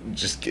seeing,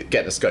 just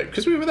get a scope,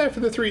 because we were there for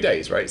the 3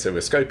 days, right? So we're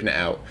scoping it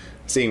out,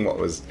 seeing what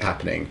was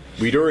happening.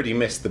 We'd already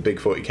missed the big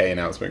 40k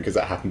announcement because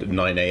that happened at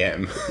 9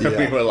 a.m.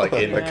 We were like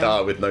in the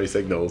car with no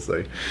signal.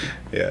 So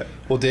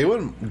well, day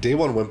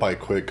one went by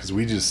quick because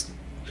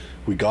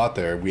we got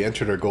there, we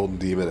entered our Golden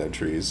Demon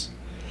entries,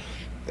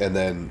 and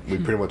then we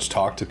pretty much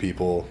talked to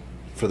people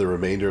for the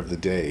remainder of the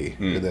day,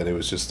 and then it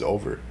was just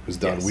over. It was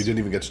done. We didn't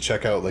even get to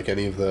check out like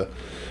any of the.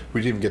 We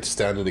didn't even get to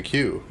stand in a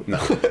queue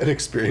and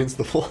experience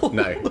the full.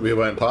 No, we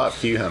weren't part of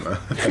QHammer.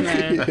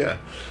 No.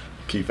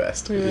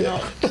 QueueFest. We were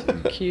not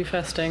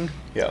QueueFesting.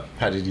 Yeah.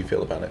 How did you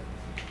feel about it?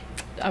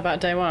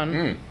 About day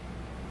one?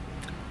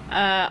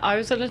 I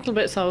was a little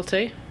bit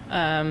salty.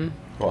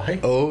 Why?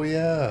 Oh,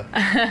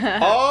 yeah.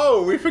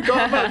 Oh, we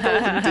forgot about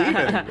Golden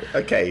Demon.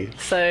 Okay.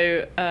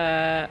 So,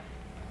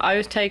 I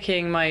was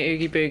taking my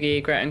Oogie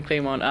Boogie Gret and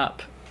Clermont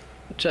up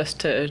just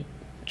to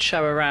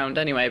show around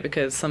anyway,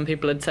 because some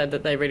people had said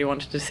that they really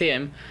wanted to see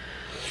him.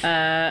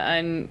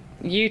 And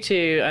you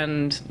two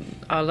and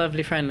our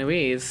lovely friend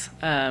Louise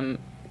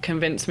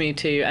convinced me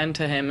to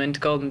enter him into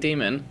Golden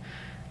Demon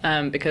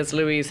because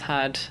Louise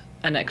had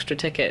an extra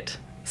ticket.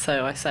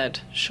 So I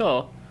said,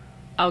 sure,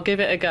 I'll give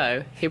it a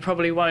go. He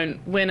probably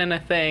won't win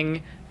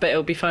anything, but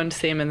it'll be fun to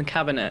see him in the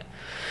cabinet.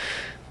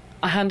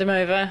 I hand him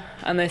over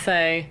and they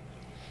say,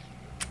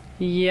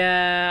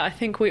 yeah, I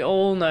think we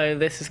all know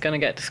this is going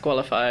to get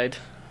disqualified.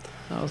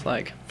 I was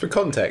like... For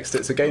context,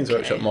 it's a Games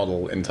Workshop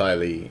model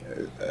entirely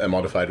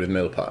modified with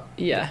Milliput.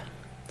 Yeah.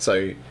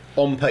 So,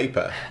 on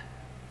paper,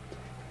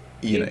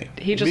 you know...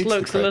 He just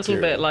looks a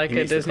little bit like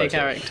a Disney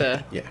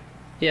character.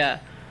 Yeah.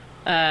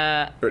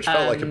 Which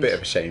felt like a bit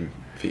of a shame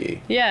for you.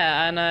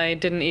 Yeah, and I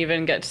didn't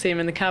even get to see him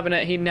in the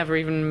cabinet. He never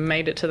even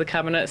made it to the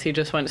cabinets. He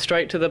just went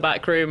straight to the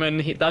back room,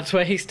 and that's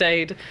where he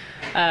stayed.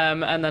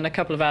 And then a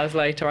couple of hours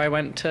later, I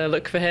went to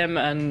look for him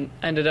and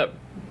ended up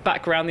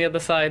back around the other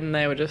side, and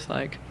they were just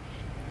like...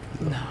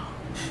 No.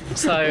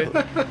 So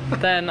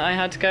then I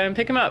had to go and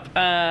pick him up.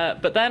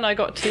 But then I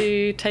got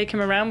to take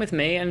him around with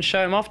me and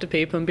show him off to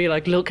people and be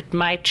like, look at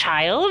my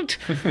child.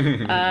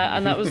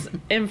 And that was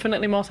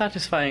infinitely more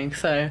satisfying.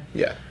 So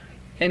yeah,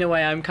 in a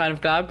way I'm kind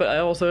of glad, but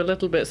I'm also a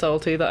little bit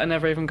salty that I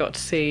never even got to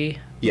see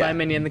my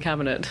mini in the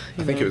cabinet.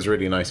 I think it was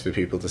really nice for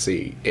people to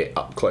see it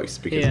up close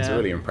because it's a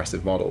really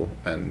impressive model,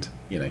 and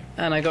you know.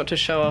 And I got to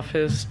show off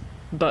his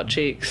butt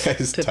cheeks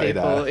his to tight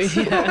people. Ass.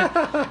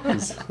 Yeah.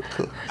 His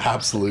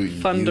absolute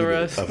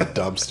Thunderous unit of a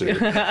dumpster.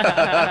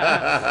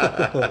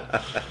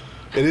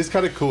 It is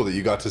kind of cool that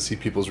you got to see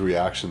people's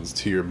reactions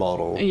to your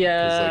model.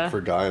 Yeah. Because like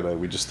for Guy and I,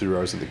 we just threw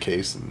ours in the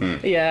case.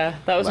 And yeah,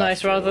 that was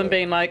nice. Rather than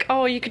being like,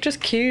 oh, you could just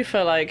queue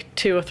for like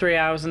 2 or 3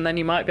 hours and then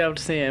you might be able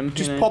to see him.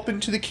 Just pop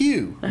into the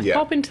queue.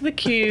 Pop into the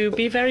queue.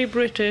 Be very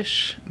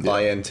British.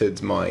 I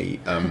entered my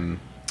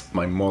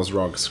my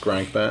Mosrog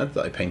Scragbird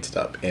that I painted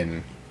up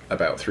in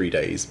about 3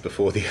 days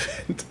before the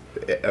event.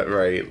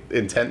 Very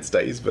intense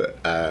days, but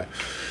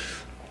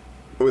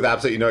with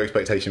absolutely no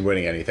expectation of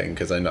winning anything,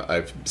 because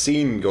I've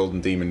seen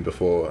Golden Demon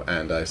before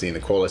and I've seen the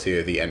quality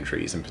of the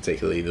entries and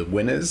particularly the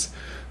winners,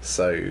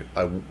 so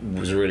I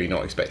was really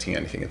not expecting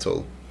anything at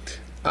all.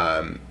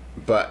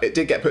 But it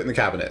did get put in the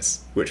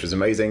cabinets, which was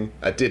amazing.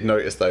 I did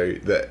notice though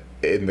that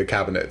in the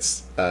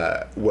cabinets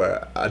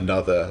were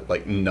another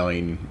like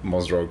 9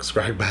 Mozrog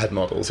Scragbad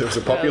models. It was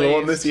a popular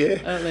one this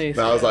year. At least,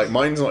 and I was yes. like,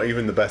 mine's not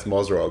even the best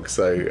Mozrog,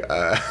 so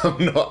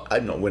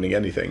I'm not winning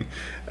anything.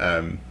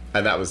 And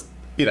that was,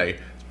 you know,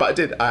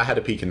 but I had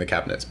a peek in the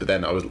cabinets, but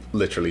then I was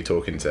literally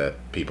talking to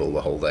people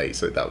the whole day,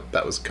 so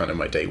that was kind of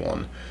my day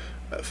one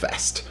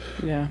fest.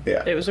 Yeah.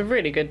 Yeah. It was a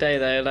really good day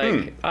though.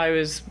 Like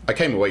I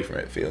came away from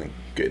it feeling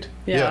good.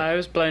 Yeah, I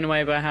was blown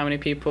away by how many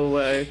people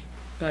were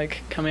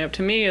like coming up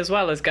to me as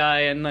well as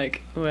Guy, and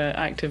like were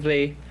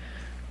actively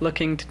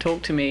looking to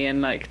talk to me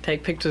and like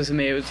take pictures of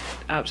me. It was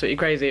absolutely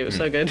crazy. It was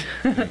so good.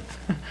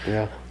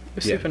 Yeah. It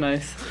was super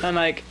nice. And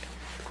like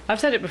I've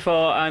said it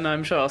before and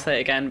I'm sure I'll say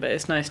it again, but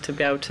it's nice to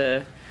be able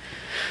to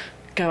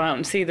go out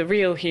and see the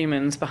real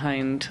humans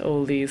behind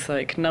all these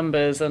like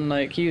numbers and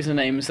like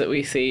usernames that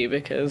we see,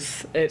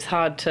 because it's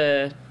hard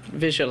to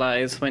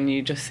visualize when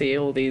you just see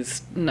all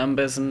these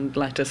numbers and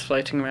letters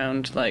floating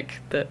around,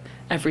 like that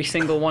every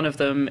single one of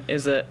them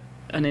is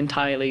an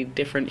entirely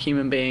different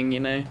human being, you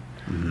know.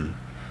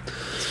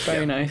 It's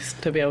very nice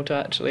to be able to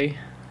actually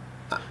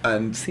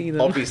see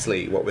them.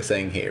 Obviously what we're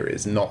saying here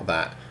is not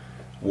that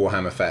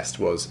Warhammer Fest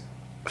was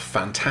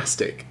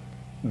fantastic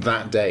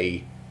that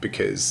day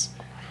because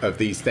of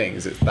these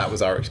things. That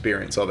was our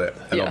experience of it,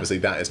 and obviously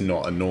that is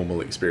not a normal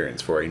experience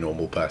for a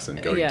normal person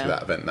going to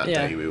that event that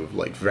day. We were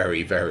like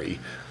very, very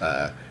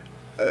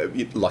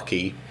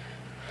lucky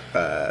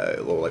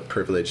or like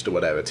privileged or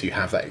whatever to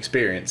have that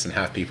experience and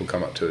have people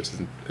come up to us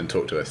and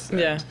talk to us.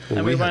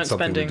 And we weren't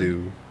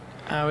spending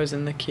hours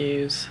in the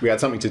queues. We had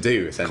something to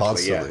do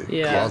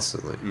essentially.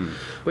 Constantly.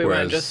 We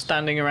weren't just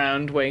standing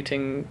around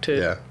waiting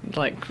to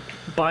like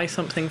buy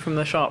something from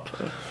the shop.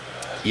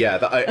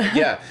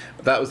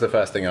 That was the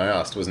first thing I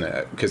asked, wasn't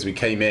it? Because we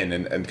came in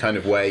and kind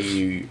of where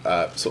you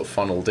sort of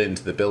funneled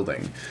into the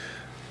building,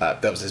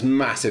 there was this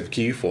massive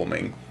queue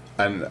forming,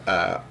 and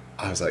I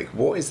was like,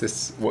 what is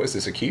this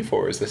a queue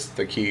for? Is this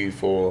the queue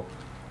for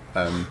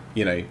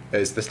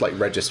is this like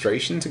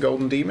registration to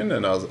Golden Demon?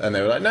 And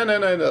they were like,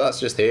 no, that's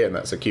just here, and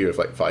that's a queue of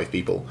like 5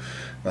 people.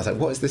 And I was like,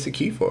 what is this a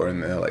queue for?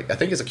 And they're like, I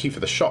think it's a queue for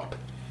the shop.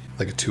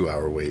 Like a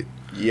 2-hour wait.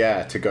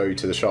 Yeah, to go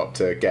to the shop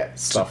to get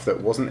stuff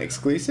that wasn't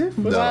exclusive.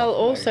 Well,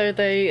 also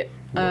they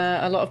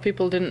a lot of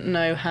people didn't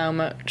know how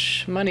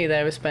much money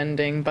they were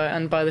spending,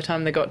 and by the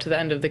time they got to the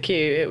end of the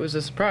queue, it was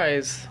a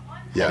surprise.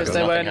 Yeah, because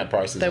there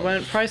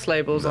weren't price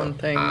labels on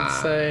things.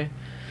 So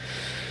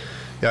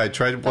yeah, I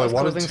tried. Well, I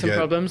wanted to get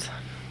problems.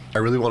 I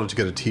really wanted to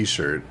get a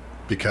T-shirt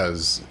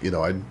because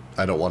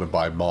I don't want to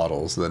buy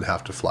models and then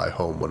have to fly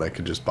home when I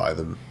could just buy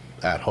them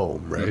at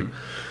home, right?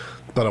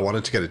 But I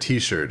wanted to get a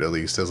T-shirt at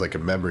least as like a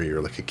memory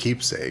or like a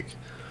keepsake.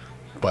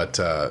 But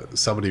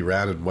somebody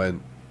ran and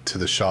went to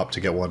the shop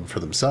to get one for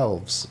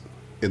themselves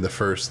in the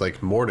first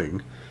like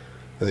morning,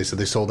 and they said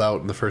they sold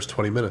out in the first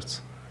 20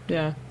 minutes.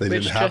 Yeah, they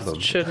didn't have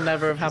them. Should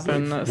never have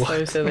happened. That's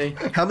so silly.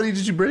 How many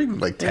did you bring?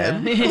 Like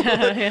 10?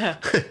 Yeah.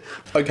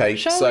 Okay,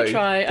 Shall we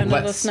try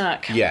another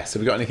snack? Yes.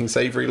 Have we got anything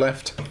savoury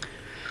left?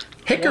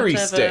 Hickory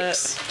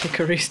sticks.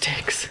 Hickory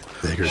sticks.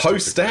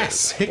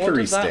 Hostess.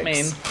 Hickory sticks. What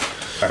does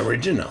that mean?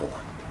 Original.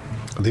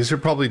 These are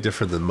probably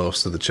different than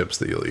most of the chips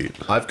that you'll eat.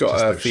 I've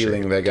got a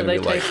feeling they're going to be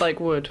like... Do they taste like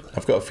wood?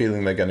 I've got a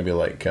feeling they're going to be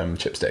like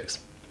chipsticks.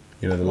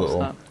 You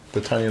know,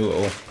 the tiny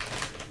little...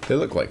 They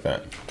look like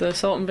that. The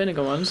salt and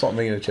vinegar ones? Salt and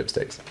vinegar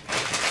chipsticks.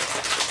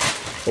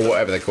 Or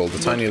whatever they're called.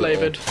 The tiny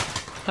flavoured. little...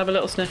 Have a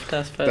little sniff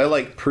test first. They're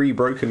like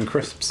pre-broken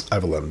crisps. I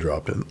have a lemon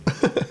drop in.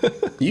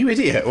 You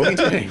idiot. What are you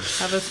doing?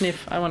 Have a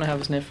sniff. I want to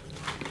have a sniff.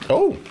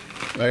 Oh.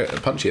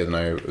 Punchier than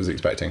I was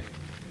expecting.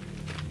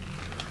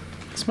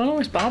 Smell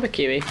almost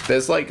barbecuey.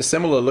 There's like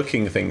similar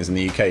looking things in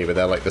the UK, but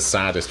they're like the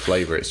saddest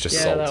flavour. It's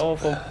just salt. Yeah, they're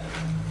awful.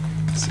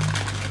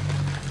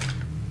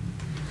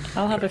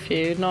 I'll have a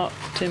few, not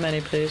too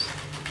many, please.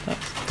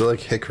 That's They're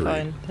like hickory.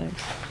 fine,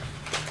 thanks.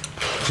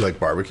 Do you like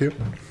barbecue?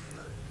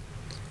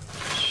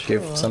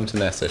 Give some to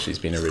Nessa. She's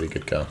been a really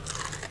good girl.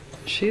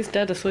 She's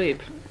dead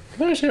asleep.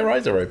 No, her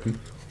eyes are open.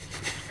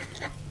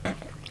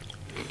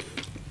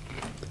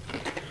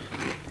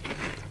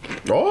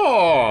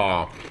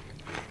 Oh!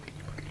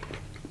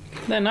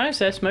 They're nice,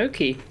 they're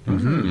smoky.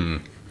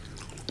 They're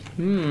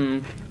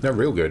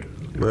real good.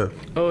 Yeah.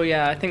 Oh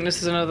yeah, I think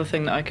this is another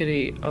thing that I could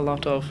eat a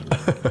lot of.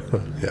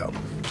 Yeah.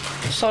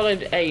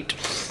 Solid 8.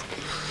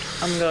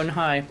 I'm going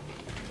high.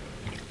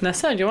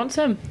 Nessa, do you want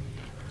some?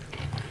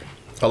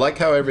 I like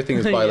how everything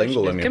is Yes,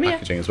 bilingual yes. in your Come here.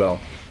 packaging as well.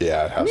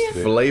 Yeah, it has to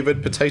be.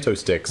 Flavoured potato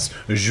sticks.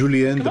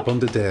 Julien de pomme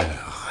de terre.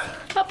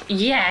 Up.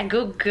 Yeah,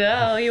 good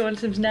girl. You want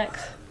some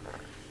snacks?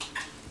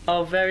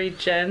 Oh, very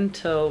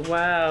gentle.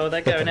 Wow,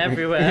 they're going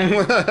everywhere.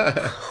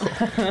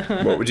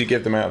 What would you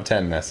give them out of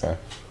 10, Nessa?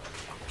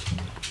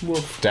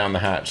 Woof. Down the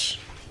hatch.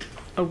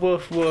 A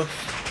woof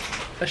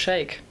woof. A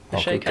shake. A Oh,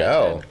 shake good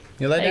out of girl. 10.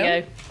 You lay down? There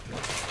you go.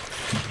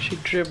 She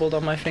dribbled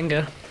on my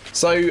finger.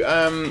 So,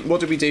 what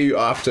did we do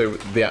after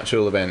the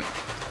actual event,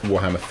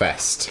 Warhammer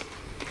Fest?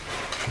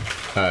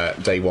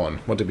 Day one.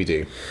 What did we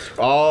do?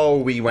 Oh,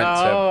 we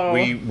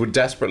would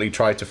desperately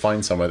try to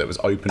find somewhere that was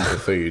open for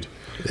food.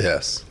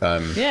 Yes.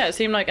 Yeah, it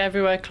seemed like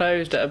everywhere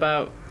closed at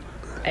about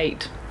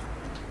 8.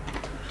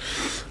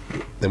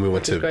 Then we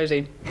went It's to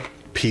crazy.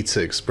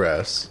 Pizza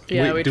Express.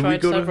 Yeah, Wait, we did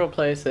tried go to- several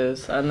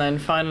places, and then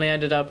finally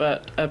ended up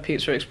at a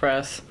Pizza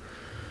Express,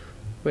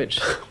 which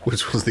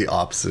Which was the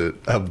opposite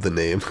of the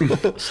name.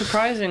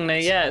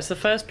 surprisingly, yeah, it's the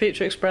first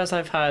Pizza Express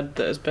I've had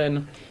that has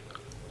been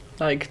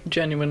like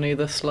genuinely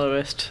the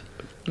slowest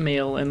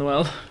meal in the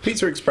world.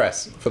 Pizza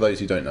Express, for those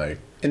who don't know,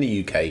 in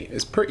the UK,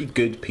 is pretty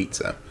good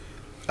pizza.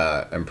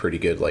 And pretty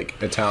good,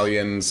 like,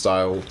 Italian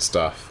style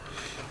stuff.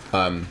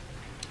 And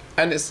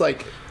it's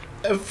like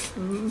a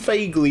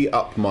vaguely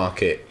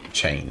upmarket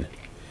chain.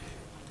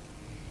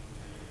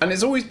 And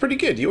it's always pretty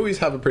good. You always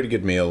have a pretty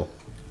good meal.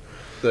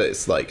 That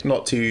it's like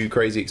not too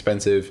crazy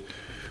expensive.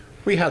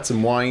 We had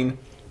some wine.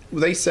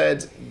 They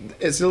said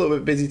it's a little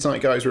bit busy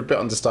tonight, guys. We're a bit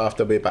understaffed.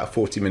 There'll be about a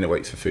 40-minute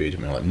wait for food.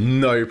 And we're like,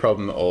 no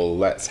problem at all.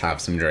 Let's have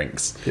some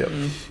drinks. Yep.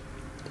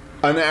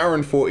 An hour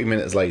and 40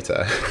 minutes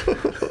later,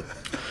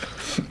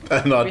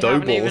 and our dough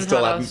ball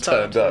still hadn't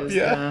turned up.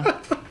 Yeah.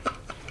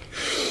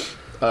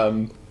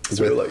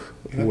 So we're like,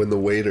 When the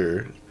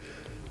waiter,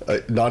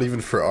 not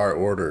even for our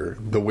order,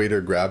 the waiter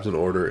grabs an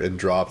order and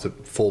drops a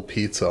full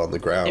pizza on the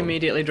ground.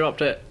 Immediately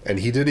dropped it. And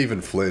he didn't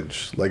even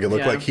flinch. Like, it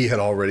looked Yeah. like he had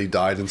already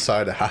died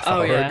inside a half Oh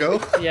hour yeah, ago.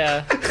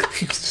 yeah.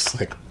 He was just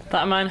like,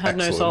 That man had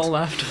no Excellent. soul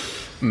left.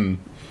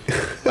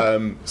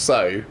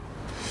 so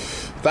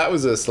that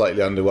was a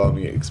slightly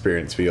underwhelming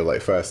experience for your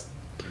like first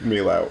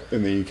meal out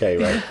in the UK,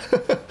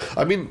 right?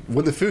 I mean,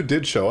 when the food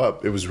did show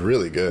up, it was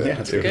really good. Yeah,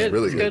 it's it was Good,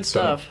 really good So,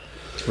 stuff.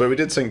 But we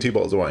did sing 2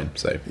 bottles of wine,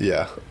 so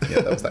yeah.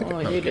 yeah, that was that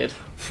Oh, good. you did.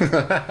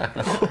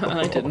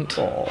 I didn't.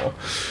 Aw.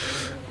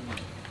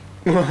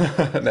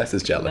 Ness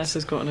is jealous. Ness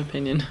has got an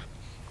opinion.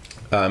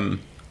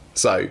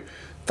 So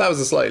that was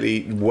a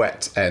slightly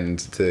wet end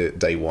to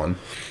day 1.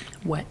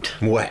 Wet.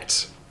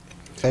 Wet.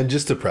 And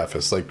just to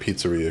preface, like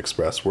Pizzeria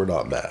Express, we're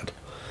not mad.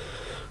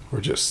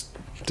 We're just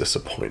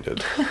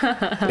disappointed.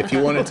 If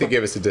you wanted to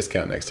give us a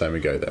discount next time we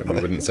go there, we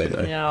wouldn't say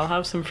no. Yeah, I'll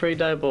have some free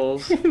dough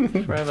balls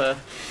forever.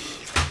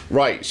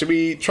 Right, should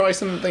we try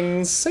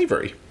something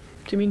savoury?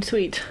 Do you mean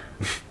sweet?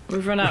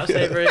 We've run out of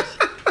savouries.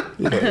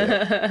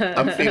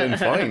 I'm feeling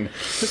fine.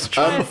 Let's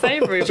try a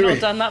savoury. We've should not we-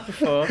 done that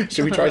before.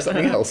 Should we try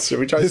something else? Should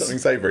we try something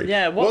savoury?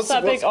 Yeah, what's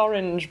that big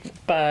orange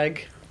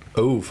bag?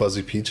 Oh,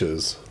 fuzzy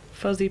peaches.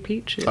 Fuzzy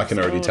peaches. I can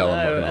already tell I'm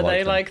not no. gonna Are like they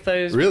them. like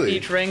those Really?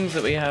 peach rings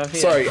that we have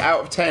here? Sorry, out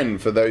of 10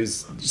 for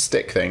those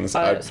stick things,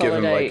 I'd give solid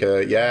them like 8.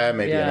 maybe Yeah, an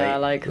 8. I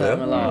like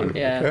them a lot.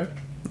 Yeah. Okay.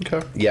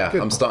 Okay. Yeah,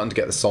 Good. I'm starting to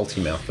get the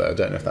salty mouth though. I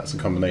don't know if that's a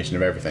combination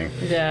of everything.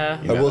 Yeah.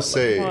 You know, I will like-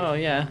 say, Oh,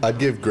 yeah. I'd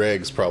give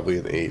Greg's probably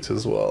an 8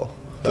 as well.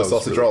 That The was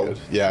sausage really roll? good.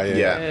 Yeah.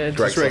 Yeah, Good.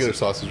 Greg's Just regular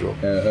sausage roll.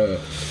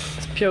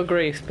 It's pure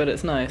grease, but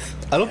it's nice.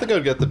 I don't think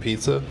I'd get the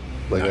pizza.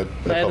 Like, I'd No,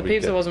 the probably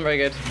pizza get- wasn't very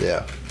good.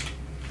 Yeah.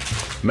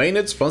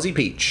 Maynard's Fuzzy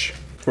Peach.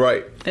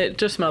 Right. It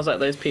just smells like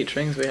those peach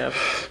rings we have.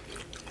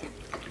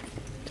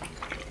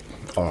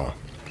 Oh.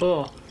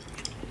 Oh,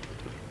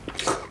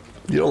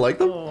 You don't like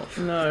them? oh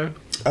no.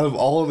 Out of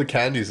all of the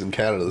candies in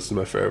Canada, this is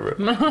my favorite.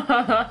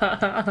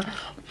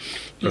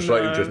 It's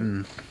like you just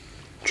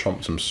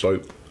chomp some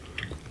soap.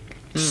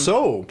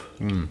 Soap.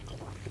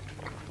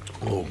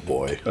 Oh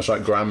boy. That's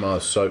like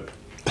grandma's soap.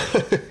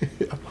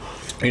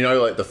 You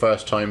know, like the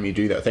first time you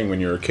do that thing when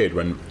you're a kid,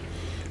 when...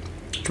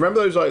 Do you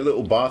remember those like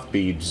little bath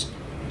beads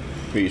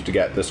we used to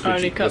get? The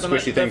Only squishy, cut the them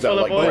squishy out- things that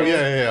they're are full like... of oil.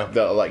 Yeah.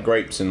 That are like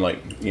grapes and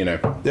like, you know...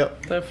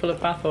 Yep. They're full of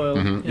bath oil.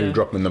 You Yeah.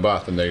 drop them in the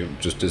bath and they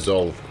just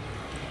dissolve.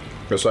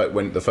 It's like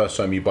when the first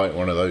time you bite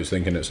one of those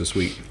thinking it's a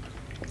sweet.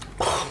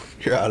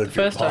 You're out of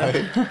First your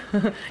time.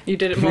 mind. You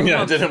did it more than Yeah, I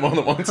once. did it more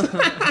than once.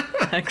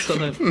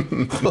 Excellent.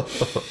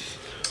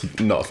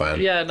 Not a fan.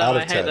 Yeah, no, Out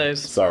I of hate 10.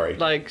 those. Sorry.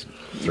 Like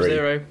 3.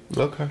 0.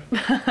 Okay.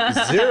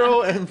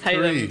 0 and Hate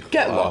 3. them.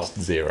 Get Wow. lost.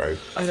 0.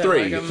 I don't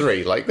 3. like 'em.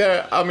 3. Like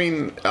there. I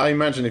mean, I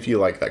imagine if you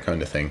like that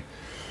kind of thing.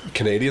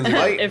 Canadians.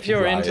 If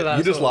you're into that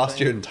You just sort of lost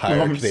thing. your entire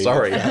I'm Canadian.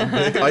 sorry.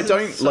 I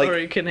don't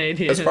Sorry, like.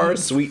 Canadian. As far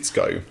as sweets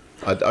go,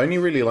 I only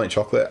really like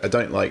chocolate. I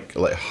don't like I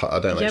don't like yeah,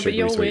 but sugary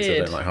you're sweets.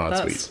 weird. I don't like hard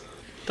That's, sweets.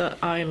 That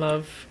I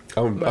love.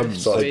 I'm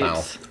most sorry,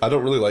 sweets. pal. I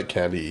don't really like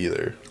candy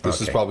either.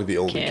 This is Okay. probably the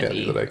only Candy.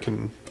 candy that I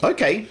can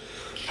Okay.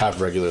 have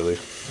regularly.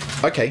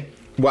 Okay.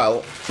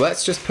 Well,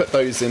 let's just put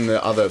those in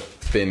the other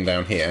bin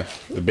down here.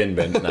 The bin.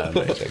 No, I'm not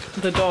joking.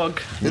 The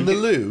dog. In the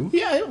loo?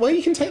 Yeah, well,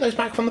 you can take those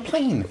back from the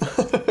plane.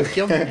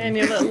 In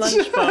your little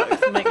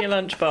lunchbox. Make your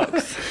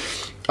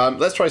lunchbox.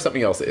 Let's try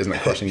something else that isn't a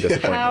crushing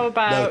disappointment. How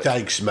about...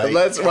 thanks, mate.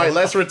 Let's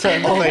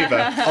return the favour.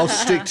 I'll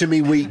stick to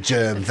me wheat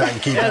germ,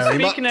 thank you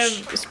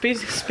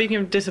Speaking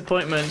of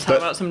disappointments, how But-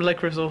 about some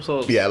Licourice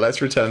Allsorts? Yeah,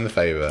 let's return the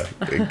favour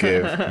and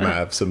give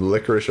Mav some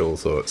Licourice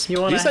Allsorts.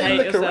 You want to say hate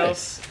licorice?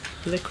 yourself?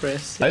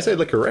 Licorice. I say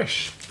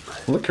licorice.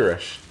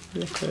 Licorice.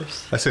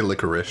 Licorice. I say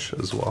licorice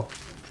as well.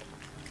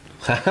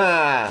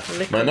 Haha.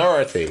 Licorice.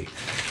 Minority.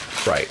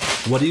 Right.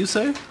 What do you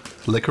say?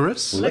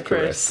 Licorice?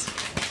 Licorice.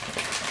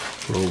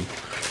 Oh,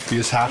 you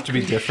just have to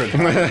be different.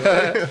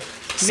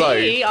 So,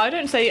 Me? I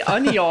don't say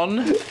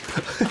onion.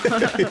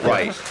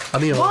 right.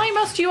 Onion. Why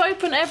must you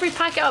open every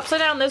packet upside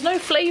down? There's no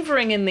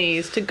flavouring in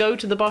these to go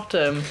to the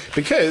bottom.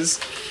 Because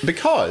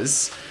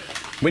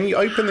When you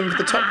open them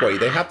the top way,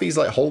 they have these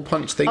like hole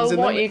punch things Oh, in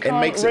what? them. You It can't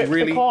makes rip it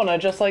really. the corner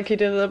just like you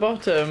did at the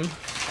bottom.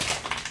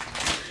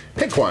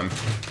 Pick one.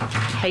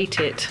 Hate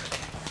it.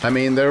 I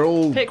mean, they're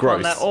all Pick gross.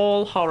 one. They're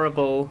all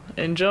horrible.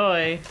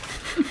 Enjoy.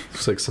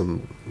 It's like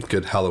some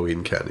good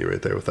Halloween candy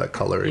right there with that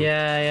coloring.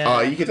 Yeah, Oh,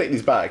 yeah. you could take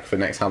these back for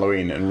next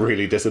Halloween and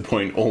really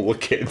disappoint all the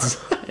kids.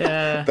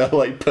 Yeah. They'll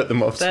like put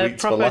them off They're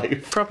sweets for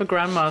life. proper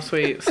grandma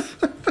sweets.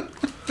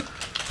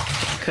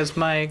 Because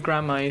my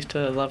grandma used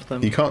to love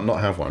them. You can't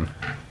not have one.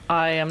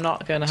 I am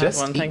not going to have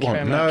Just one. eat Thank you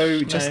one. very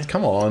much. No, just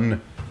come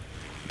on.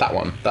 That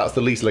one. That's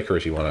the least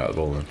licorice one out of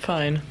all of them.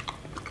 Fine.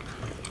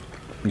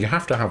 You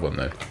have to have one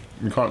though.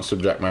 You can't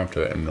subject Mav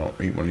to it and not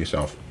eat one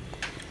yourself.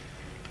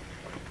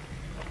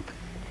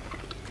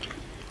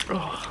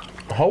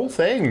 The whole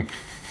thing.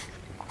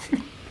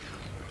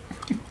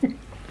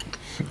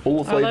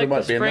 All the I flavour like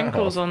might the be in that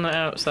sprinkles half. on the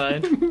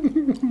outside.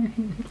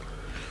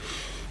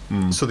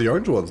 So the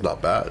orange one's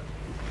not bad.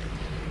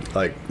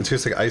 Like, it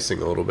tastes like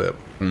icing a little bit.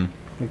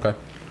 Okay.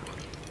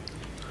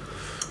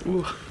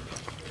 Ooh,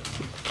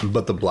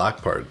 But the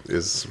black part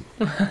is...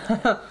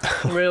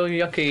 real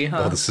yucky,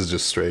 huh? Oh, this is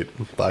just straight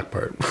black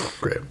part.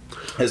 Great.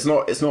 It's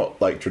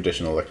not like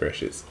traditional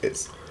licorice.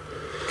 It's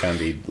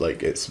candied,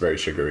 like it's very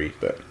sugary,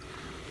 but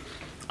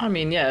I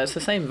mean, yeah, it's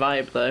the same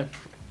vibe though.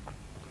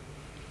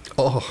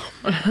 Oh,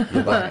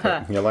 you like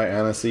it. You like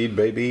aniseed,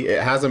 baby.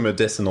 It has a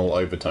medicinal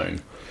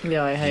overtone.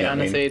 Yeah, I hate You know what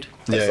I mean? aniseed.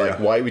 It's Yeah, like,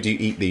 yeah. why would you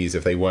eat these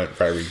if they weren't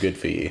very good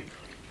for you?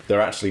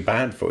 They're actually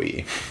bad for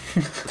you.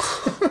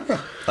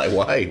 Like,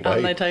 why?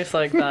 And they taste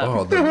like that.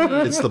 oh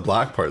it's the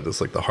black part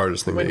that's like the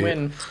hardest thing to eat.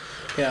 Win-win.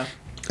 Yeah.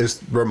 It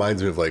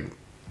reminds me of like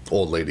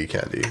old lady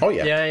candy. Oh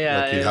yeah. Yeah,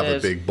 yeah. Like you it have a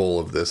is. big bowl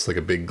of this, like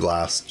a big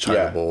glass china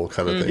Yeah. bowl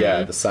kind of thing.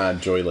 Yeah, the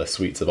sad, joyless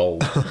sweets of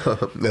old.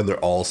 And they're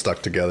all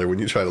stuck together when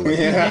you try to lick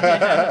them.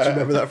 Do you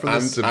remember that from The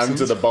and Simpsons?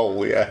 to the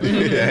bowl, yeah.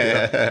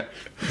 The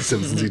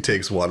Simpsons, he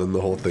takes one and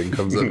the whole thing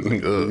comes out.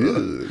 Like,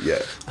 ugh.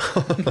 Yeah.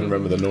 I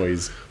remember the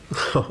noise.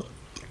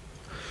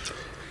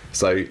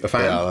 So, a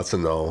fan? Yeah, that's a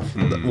no.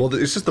 Well,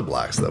 it's just the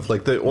black stuff.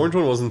 Like the orange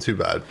one wasn't too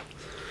bad.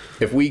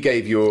 If we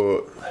gave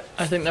your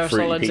I think they're a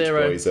Fruity solid Peach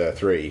 0. Boys a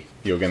 3,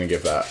 you're going to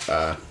give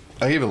that...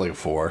 I gave it like a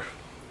 4.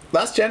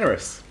 That's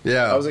generous.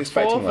 Yeah. I was 4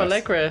 expecting for less.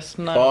 licorice.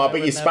 No, Oh, I but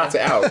you would spat never.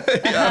 it out.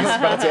 You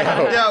spat it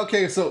out. Yeah.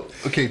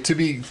 Okay. To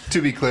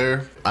be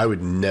clear, I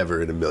would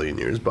never in a million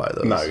years buy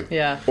those. No.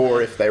 Yeah.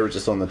 Or if they were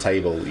just on the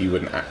table, you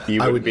wouldn't.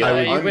 You would be I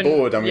like, would- I'm wouldn't-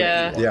 bored. I'm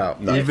yeah. gonna eat one. Yeah.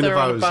 No. If Even they're if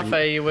I on a was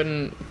buffet, you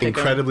wouldn't pick 'em.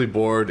 incredibly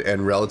bored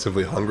and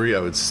relatively hungry, I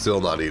would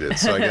still not eat it.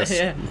 So I guess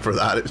Yeah. for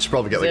that, it should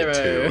probably get like a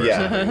 0. 2.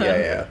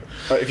 Yeah.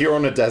 If you're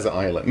on a desert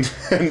island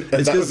and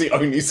that was the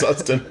only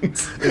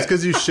sustenance. It's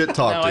because you shit No,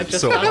 talked I it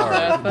just so found hard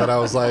that. that I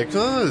was like,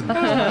 oh,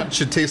 it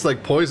should taste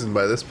like poison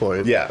by this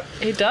point. Yeah.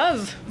 He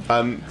does.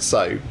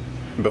 So,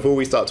 before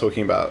we start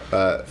talking about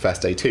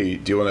Fest Day 2,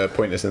 do you want to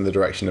point us in the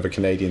direction of a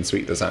Canadian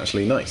sweet that's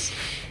actually nice?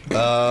 Been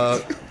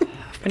eyeing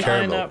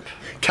Caramilk. up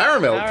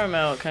Caramilk.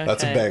 Caramilk. Okay.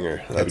 That's a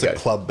banger. That's we a go.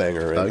 club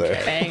banger right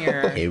there.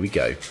 Banger. Here we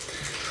go.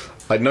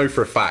 I know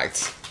for a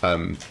fact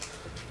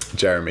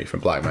Jeremy from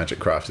Black Magic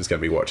Craft is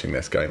going to be watching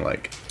this going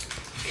like,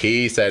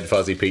 he said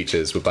fuzzy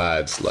peaches were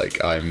bad,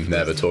 like I'm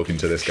never talking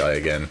to this guy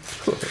again.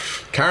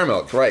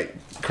 Caramilk, right,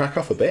 crack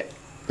off a bit,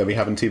 then we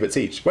have them 2 bits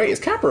each. Wait, it's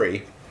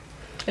Cadbury.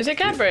 Is it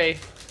Cadbury?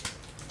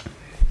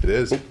 It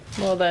is.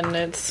 Well, then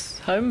it's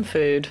home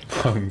food.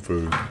 Home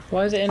food.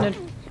 Why is it in a...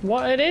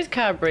 What? It is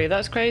Cadbury.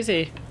 That's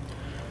crazy.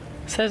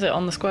 Says it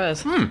on the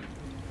squares.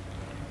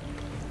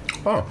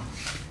 Oh,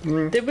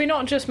 Did we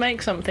not just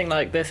make something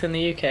like this in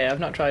the UK? I've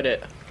not tried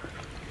it.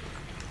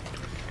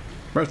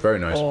 that's very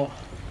nice. Or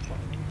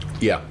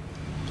Yeah.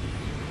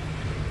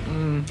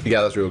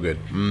 Yeah, that's real good.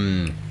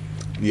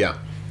 Yeah,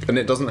 and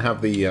it doesn't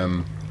have the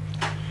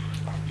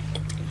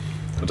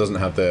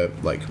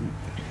like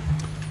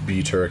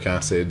butyric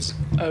acids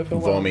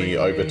overwhelmingly. vommy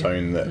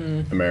overtone that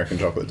American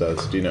chocolate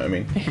does. Do you know what I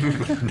mean?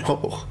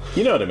 No.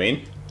 You know what I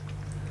mean?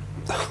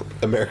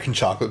 American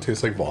chocolate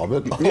tastes like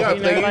vomit. Yeah,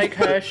 You know, like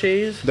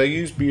Hershey's. They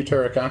use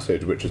butyric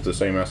acid, which is the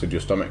same acid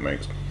your stomach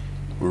makes,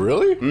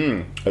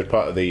 Really? as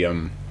part of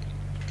the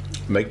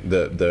make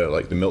the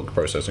like the milk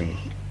processing.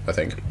 I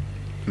think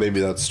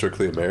Maybe that's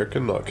strictly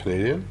American, not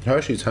Canadian.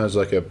 Hershey's has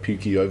like a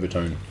pukey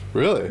overtone,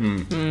 Really?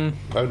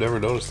 I've never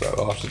noticed that.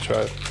 I'll have to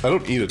try it. I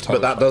don't eat a ton.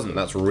 but that of doesn't.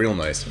 That's real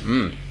nice.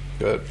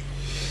 Good.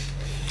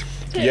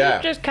 Yeah.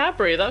 It's just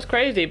Cadbury. That's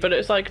crazy, but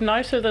it's like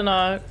nicer than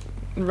our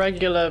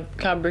regular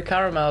Cadbury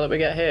caramel that we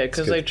get here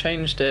because good. they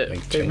changed it. They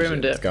Changed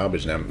ruined It's it.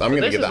 garbage now. I'm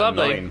gonna This give is that a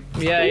lovely. 9.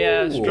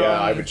 Yeah, Ooh. strong. Yeah,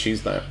 I would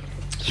choose that.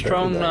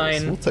 Strong Very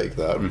nice. 9. We'll take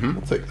that.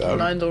 We'll take that.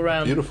 9's all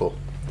round. Beautiful.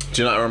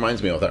 Do you know what that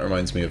reminds me of? That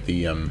reminds me of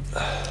the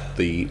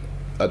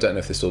I don't know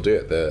if they still do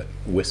it. The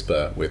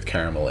Whisper with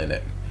caramel in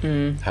it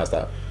has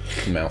that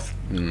mouth.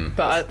 But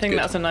I think good.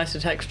 that's a nicer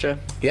texture.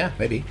 Yeah,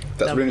 maybe.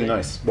 That's Lovely. really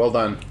nice. Well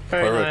done.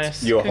 Very Perfect.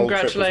 nice. Your whole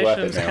trip was worth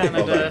it Congratulations, now.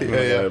 Well Canada. done.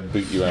 Yeah, yeah.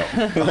 Boot you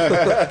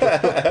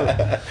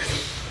out.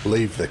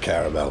 Leave the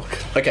caramel.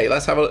 Okay,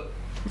 let's have a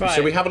Right.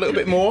 Should we have a little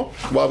bit more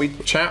while we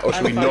chat, or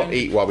should we not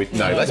eat while we?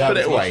 No, let's put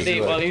it away.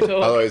 Eat while you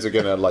talk. Otherwise, we're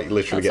gonna like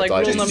literally That's get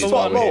like rule digested. number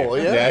one. More,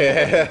 yeah.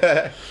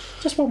 Yeah.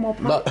 Just one more,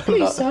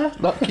 please, sir.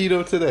 Not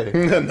keto today.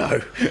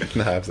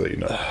 No, absolutely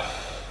not.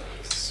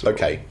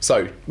 Okay,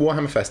 so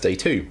Warhammer Fest Day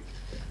 2.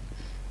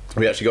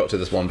 We actually got to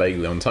this one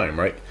vaguely on time,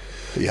 right?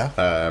 Yeah.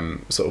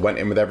 Sort of went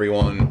in with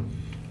everyone.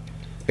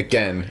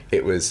 Again,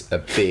 it was a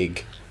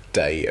big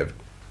day of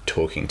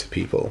talking to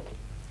people.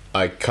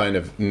 I kind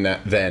of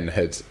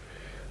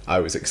I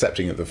was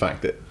accepting of the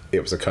fact that it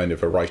was a kind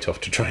of a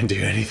write-off to try and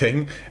do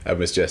anything. I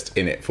was just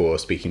in it for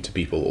speaking to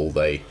people all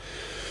day.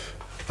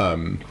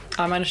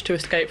 I managed to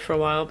escape for a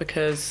while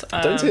because...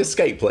 Don't say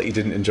escape like you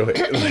didn't enjoy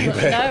it.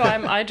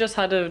 No, I just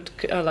had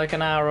like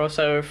an hour or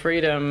so of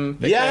freedom.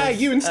 Because, yeah,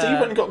 you and Steve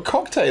went and got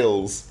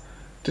cocktails,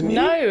 didn't you?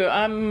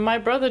 No, my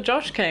brother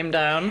Josh came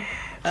down,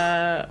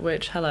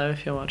 which, hello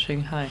if you're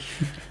watching, hi.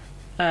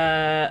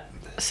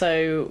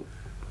 So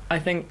I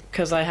think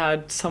because I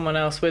had someone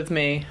else with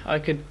me, I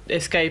could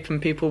escape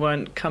and people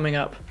weren't coming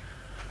up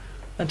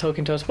and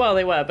talking to us. Well,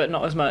 they were, but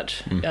not as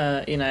much, you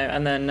know.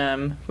 And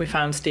then we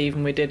found Steve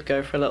and we did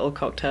go for a little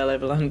cocktail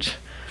over lunch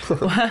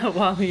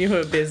while you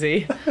were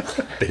busy.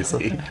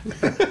 Busy.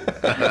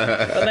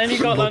 But then you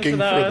got lunch Looking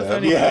with us. for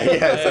them. And you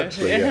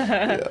Essentially,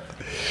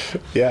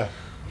 yeah.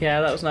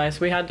 Yeah, that was nice.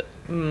 We had,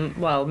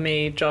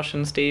 me, Josh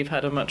and Steve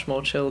had a much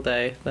more chill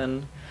day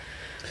than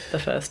the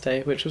first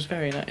day, which was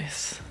very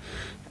nice.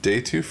 Day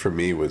 2 for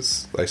me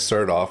was, I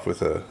started off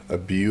with a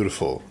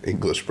beautiful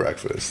English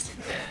breakfast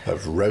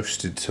of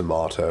roasted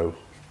tomato,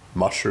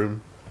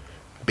 mushroom,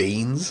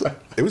 beans.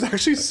 It was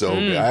actually so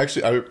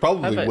good. I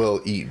probably will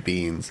eat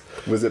beans.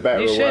 Was it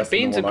better You or should. worse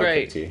Beans than the are one I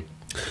great. cooked you?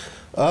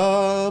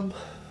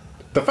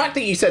 The fact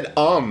that you said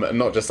and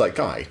not just like,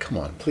 guy, come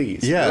on,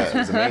 please. Yeah. That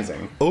was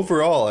amazing.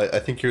 Overall, I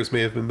think yours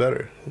may have been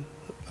better.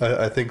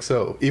 I think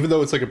so. Even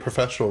though it's like a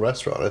professional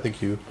restaurant, I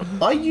think you...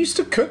 I used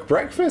to cook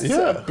breakfast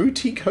at a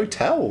boutique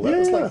hotel. That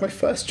was like my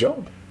first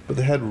job. But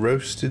they had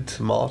roasted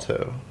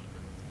tomato.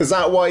 Is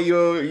that why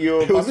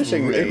you're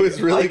punishing me? It was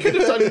really I could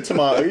have done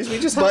tomatoes. We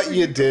just had But to...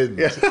 you didn't.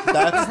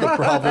 That's the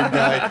problem,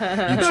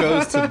 guy. You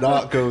chose to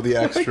not go the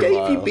I extra gave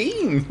mile. you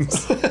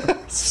beans.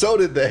 So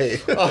did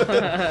they.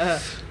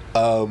 But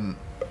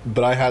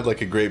I had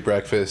like a great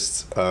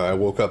breakfast. I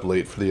woke up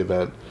late for the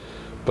event.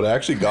 But I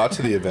actually got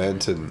to the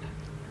event, and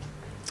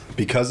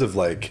because of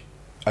like,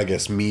 I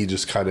guess me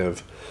just kind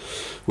of,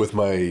 with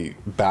my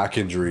back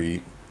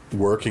injury,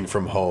 working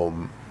from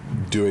home,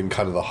 doing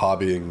kind of the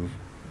hobbying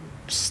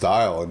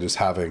style and just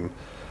having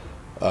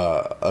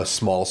a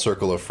small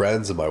circle of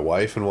friends and my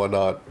wife and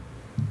whatnot,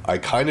 I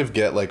kind of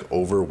get like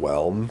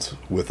overwhelmed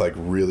with like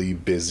really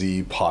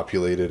busy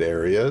populated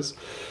areas.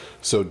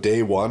 So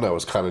day 1 I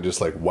was kind of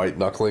just like white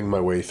knuckling my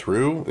way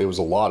through. It was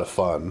a lot of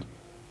fun.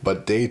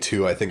 But day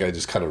 2 I think I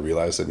just kind of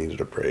realized I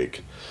needed a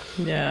break.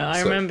 Yeah,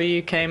 I remember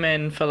you came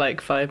in for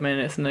like 5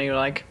 minutes and then you were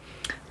like,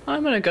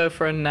 I'm going to go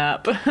for a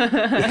nap. And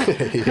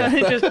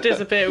it just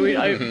disappeared.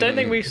 I don't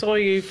think we saw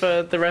you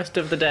for the rest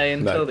of the day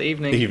until the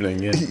evening.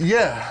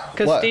 Yeah.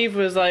 Because Steve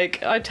was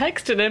like, I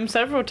texted him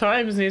several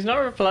times and he's not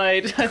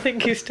replied. I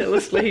think he's still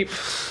asleep.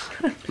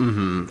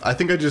 I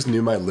think I just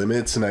knew my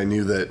limits, and I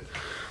knew that,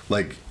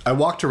 like, I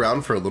walked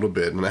around for a little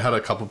bit and I had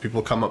a couple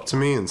people come up to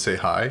me and say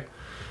hi.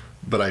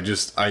 But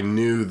I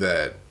knew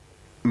that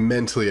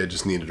mentally I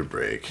just needed a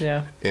break.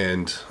 Yeah.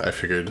 And I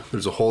figured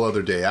there's a whole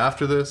other day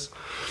after this.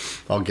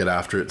 I'll get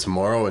after it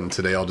tomorrow, and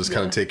today I'll just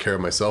kind of take care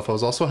of myself. I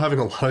was also having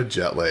a lot of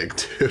jet lag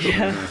too.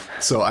 Yeah.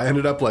 So I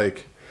ended up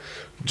like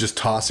just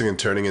tossing and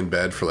turning in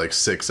bed for like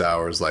 6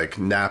 hours, like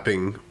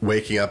napping,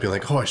 waking up, being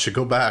like, oh, I should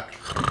go back.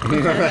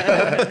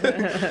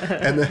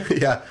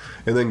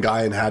 And then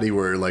Guy and Hatty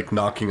were like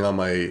knocking on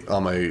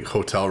my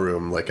hotel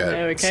room like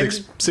at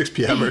 6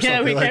 p.m. or something.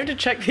 Yeah, we came to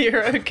check that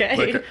you're okay.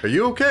 Like, are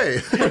you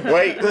okay?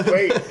 Wait.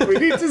 We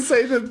need to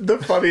say the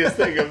funniest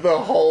thing of the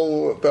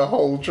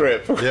whole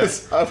trip.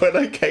 Was when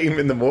I came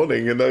in the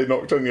morning and I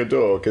knocked on your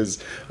door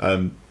because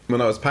when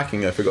I was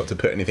packing, I forgot to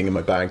put anything in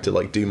my bag to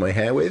like do my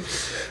hair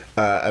with,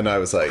 and I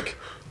was like,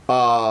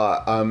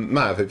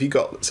 Mav, have you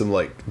got some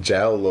like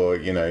gel or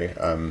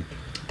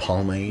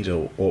pomade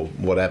or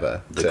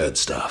whatever good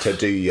stuff to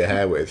do your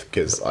hair with,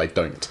 because I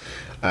don't.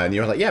 And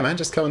you were like, yeah, man,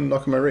 just come and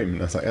knock on my room.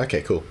 And I was like,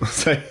 okay, cool.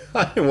 So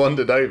I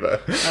wandered over.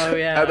 Oh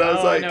yeah. And I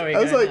was like,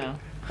 I was like,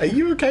 are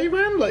you okay,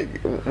 man? Like,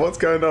 what's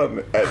going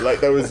on?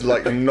 Like, there was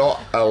like not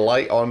a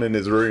light on in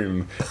his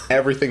room.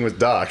 Everything was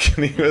dark,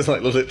 and he was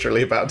like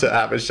literally about to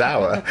have a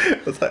shower. I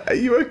was like, are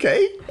you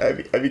okay?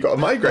 Have you got a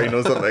migraine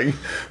or something?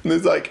 And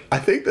he's like, I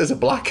think there's a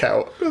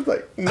blackout. I was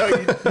like, no,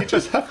 you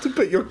just have to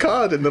put your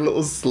card in the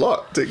little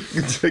slot to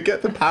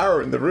get the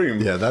power in the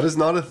room. Yeah, that is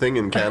not a thing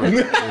in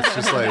Canada. It's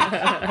just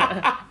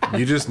like,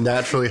 you just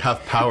naturally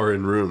have power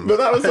in rooms. But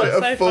that was like That's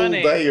a so full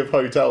funny. day of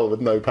hotel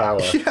with no power.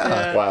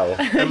 Yeah. Wow.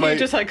 And you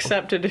just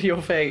accepted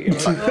your fate. You're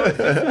like, oh,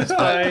 this is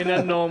fine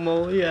and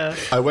normal. Yeah.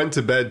 I went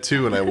to bed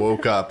too, and I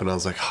woke up and I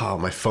was like, oh,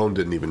 my phone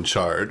didn't even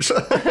charge.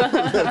 and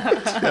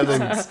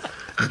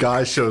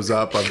Guy shows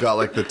up. I've got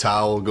like the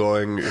towel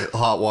going,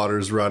 hot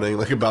water's running,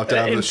 like about to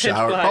have In the pitch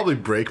shower. black. Probably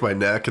break my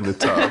neck in the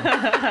tub.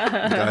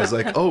 The guy's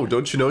like, "Oh,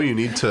 don't you know you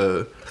need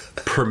to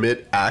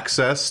permit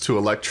access to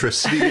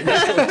electricity in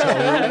this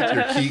hotel room with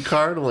your key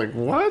card?" I'm like,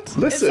 "What?" It's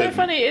Listen, so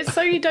funny. It's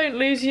so you don't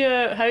lose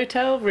your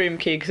hotel room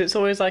key because it's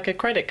always like a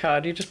credit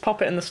card. You just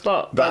pop it in the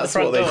slot. by the that's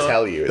front what they door.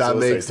 tell you. It's That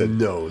also makes to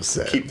no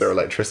sense. keep their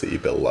electricity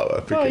bill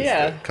lower because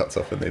yeah. it cuts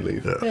off when they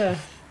leave. Yeah,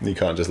 You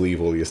can't just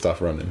leave all your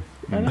stuff running.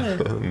 I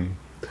know.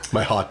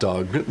 My hot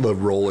dog, the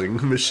rolling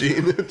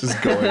machine,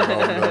 just going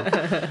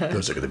on.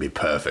 Those are going to be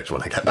perfect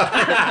when I get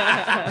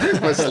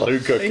back. My slow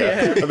cooker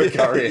Yeah. and the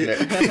curry in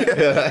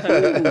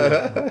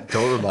it.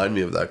 Don't remind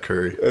me of that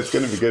curry. It's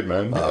going to be good,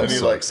 man. I'm Only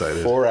so like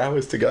excited. 4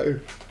 hours to go.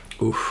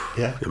 Oof.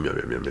 Yeah. Yum, yum,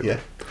 yum, yum, yum. Yeah.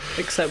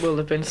 Except we'll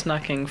have been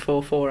snacking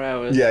for 4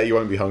 hours. Yeah, you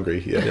won't be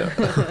hungry. Yeah.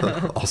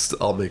 Yeah.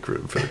 I'll make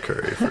room for the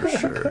curry for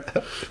sure.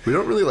 We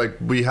don't really like,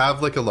 we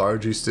have like a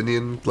large East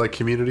Indian like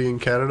community in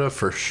Canada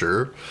for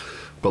sure,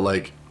 but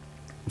like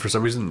for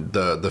some reason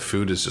the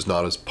food is just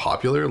not as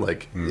popular.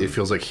 Like it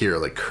feels like here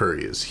like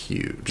curry is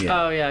huge.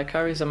 Yeah. Oh yeah,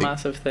 curry's a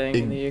massive thing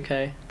in the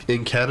UK.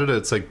 In Canada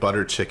it's like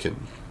butter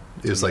chicken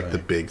is like the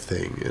Right. big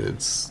thing, and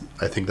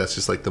I think that's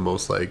just like the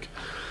most like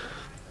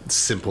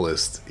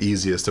simplest,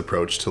 easiest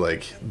approach to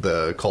like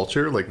the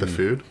culture, like the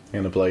food. I'm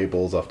going to blow your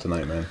balls off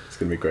tonight, man. It's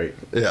going to be great.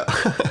 Yeah.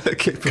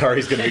 Okay.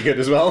 Curry's going to be good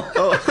as well.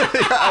 Oh,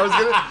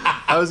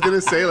 yeah, I was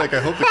gonna say like I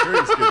hope the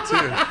curry's good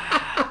too.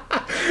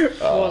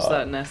 Was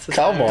that necessary?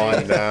 Come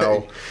on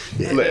now.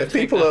 Look, if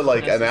people are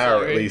like an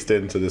hour at Necessary. least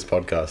into this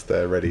podcast,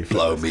 they're ready for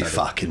Blow this me kind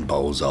fucking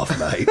balls off,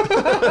 mate.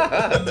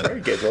 of- Very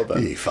good, well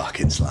done. You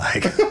fucking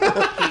slag.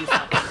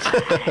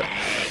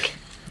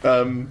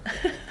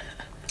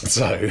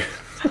 So,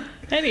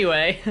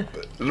 Anyway,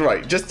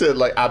 right, just to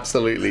like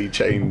absolutely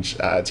change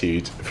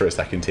attitude for a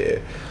second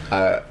here.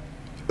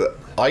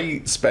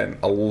 I spent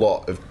a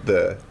lot of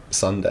the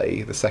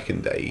Sunday, the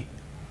second day,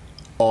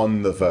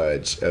 on the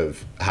verge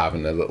of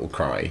having a little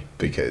cry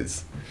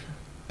because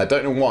I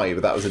don't know why,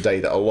 but that was a day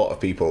that a lot of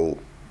people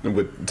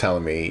were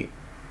telling me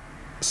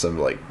some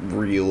like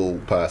real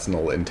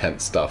personal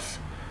intense stuff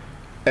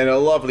in a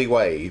lovely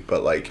way,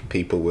 but like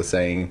people were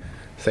saying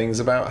things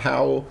about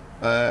how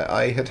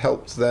I had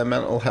helped their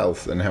mental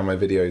health and how my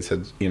videos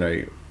had, you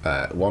know,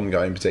 one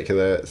guy in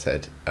particular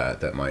said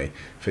that my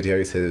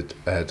videos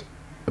had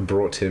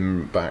brought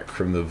him back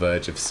from the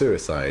verge of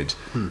suicide.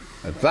 And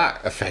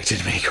that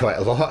affected me quite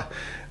a lot.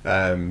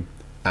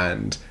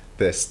 And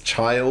this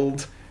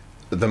child,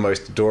 the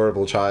most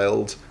adorable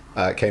child,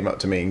 came up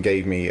to me and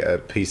gave me a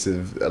piece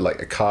of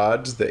like a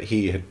card that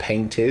he had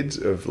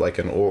painted of like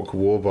an orc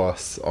war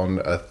boss on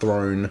a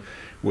throne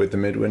with the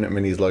Midwinter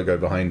Minis logo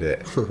behind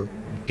it.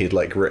 He'd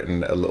like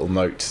written a little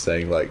note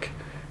saying like,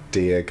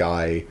 "Dear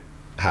Guy,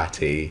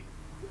 Hatty,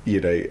 you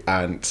know,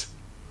 and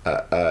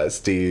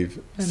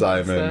Steve, And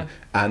Simon, Nessa.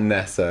 and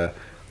Nessa,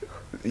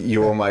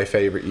 you're my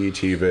favorite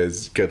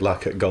YouTubers. Good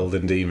luck at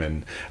Golden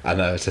Demon."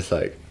 And I was just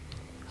like,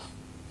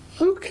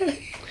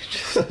 okay.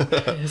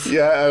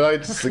 Yeah, and I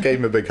just gave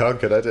him a big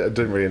hug, and I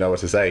didn't really know what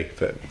to say,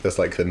 but that's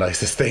like the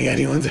nicest thing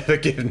anyone's ever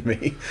given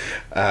me.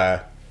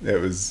 It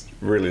was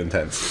really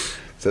intense.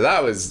 So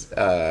that was,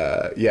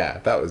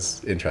 that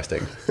was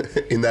interesting.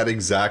 In that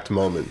exact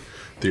moment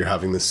that you're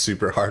having this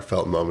super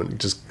heartfelt moment,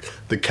 just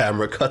the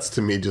camera cuts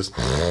to me just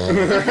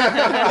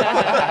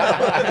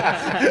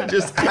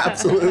just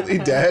absolutely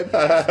dead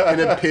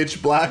in a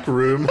pitch black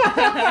room.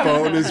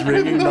 Phone is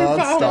ringing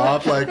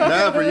nonstop. Like,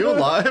 Mav, are you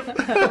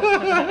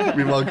alive?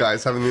 Meanwhile,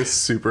 guys having this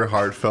super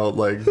heartfelt,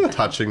 like,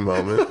 touching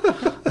moment.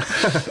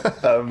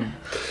 And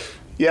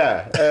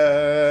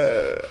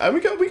we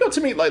got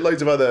to meet like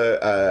loads of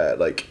other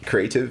like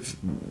creative,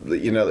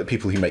 you know, like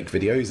people who make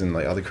videos and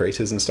like other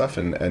creators and stuff,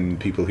 and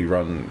people who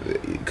run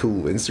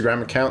cool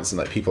Instagram accounts, and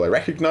like people I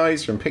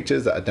recognise from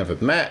pictures that I'd never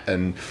met,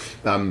 and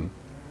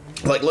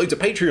like loads of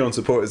Patreon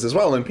supporters as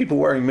well, and people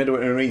wearing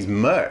Midwinter Minis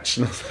merch,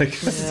 and I was like,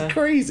 this is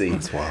crazy.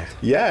 That's wild.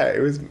 Yeah, it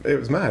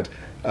was mad.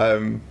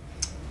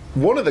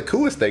 One of the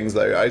coolest things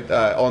though,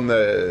 on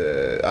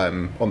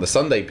the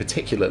Sunday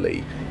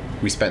particularly,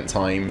 we spent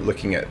time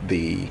looking at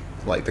the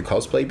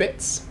cosplay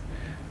bits,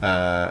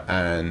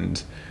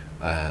 and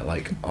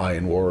like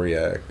Iron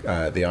Warrior,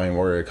 the Iron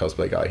Warrior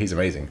cosplay guy, he's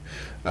amazing,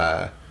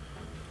 and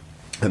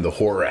the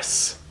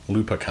Horus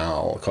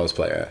Lupercal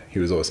cosplayer, he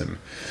was awesome,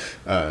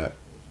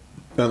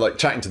 and like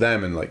chatting to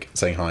them and like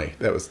saying hi,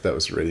 that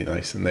was really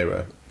nice, and they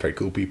were very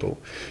cool people.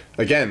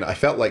 Again, I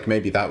felt like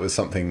maybe that was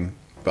something,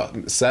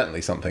 but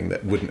certainly something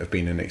that wouldn't have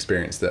been an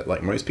experience that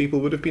like most people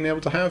would have been able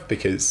to have,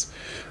 because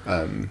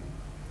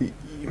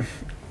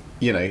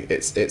you know,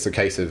 it's a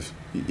case of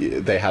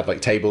they had like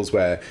tables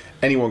where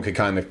anyone could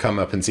kind of come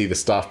up and see the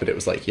stuff, but it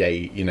was like,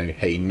 yay, you know,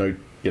 hey, no,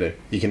 you know,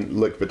 you can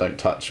look but don't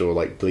touch, or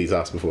like please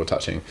ask before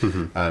touching.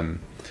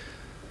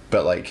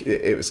 But like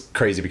it was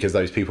crazy because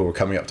those people were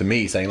coming up to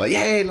me saying like,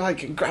 yay,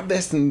 like grab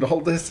this and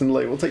hold this and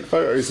like we'll take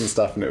photos and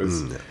stuff, and it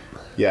was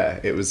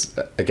it was,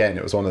 again,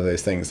 it was one of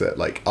those things that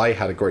like I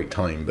had a great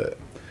time, but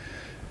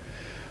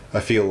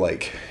I feel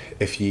like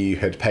if you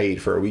had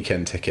paid for a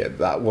weekend ticket,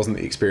 that wasn't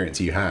the experience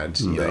you had.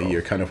 You know,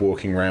 you're kind of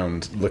walking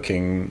around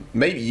looking,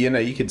 maybe, you know,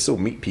 you could still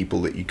meet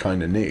people that you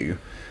kind of knew,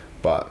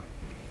 but...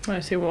 I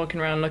see you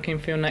walking around looking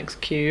for your next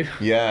queue.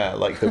 Yeah,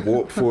 like the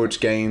Warp Forge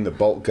game, the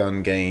Bolt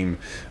Gun game,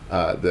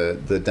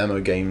 the demo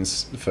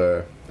games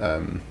for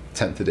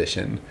 10th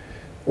edition,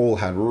 all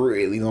had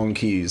really long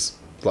queues,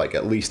 like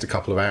at least a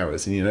couple of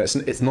hours. And, you know,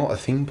 it's not a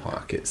theme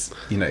park, it's,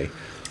 you know...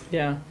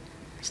 Yeah,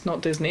 it's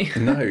not Disney.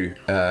 No,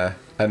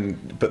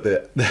 but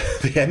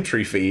the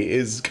entry fee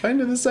is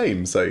kind of the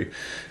same, so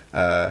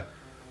yeah,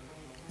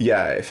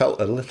 it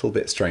felt a little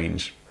bit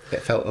strange.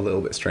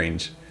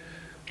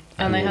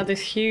 And they had this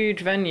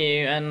huge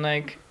venue and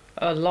like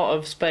a lot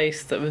of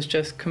space that was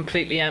just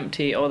completely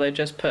empty, or they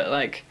just put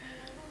like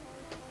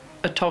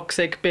a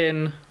toxic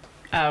bin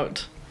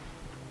out,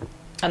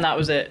 and that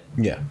was it.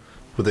 Yeah.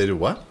 But they did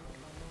what?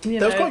 You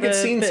There was know, quite a good the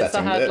scene bits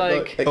setting. that had,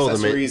 like,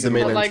 accessories the and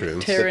main like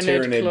entrance. the Tyranid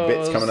Tyranid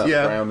bits coming up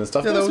Yeah. around and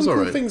stuff. Yeah, There that was was some cool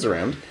alright. things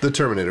around. The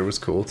Terminator was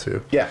cool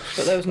too. Yeah.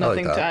 But there was I like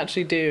nothing to that.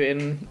 actually do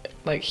in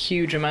like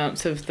huge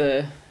amounts of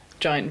the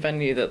giant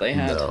venue that they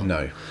had.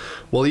 No.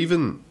 Well,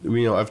 even,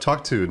 you know, I've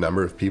talked to a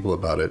number of people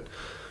about it,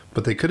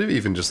 but they could have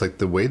even just like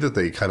the way that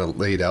they kind of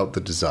laid out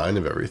the design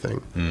of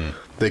everything.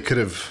 They could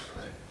have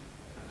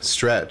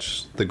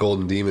stretched the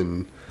Golden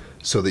Demon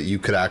so that you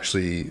could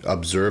actually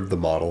observe the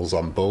models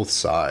on both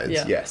sides.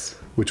 Yeah. Yes.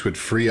 Which would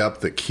free up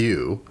the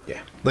queue.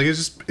 Yeah. Like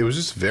it was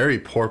just very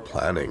poor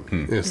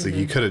planning. It's like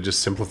you could have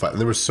just simplified.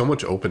 And there was so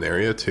much open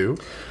area too.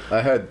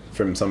 I heard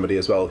from somebody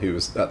as well who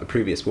was at the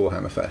previous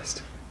Warhammer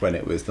Fest when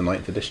it was the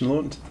 9th edition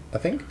launch, I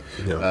think.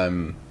 Yeah.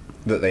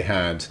 That they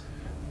had,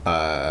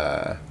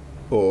 the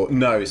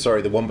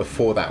one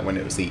before that when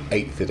it was the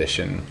 8th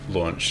edition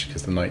launch,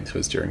 because the 9th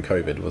was during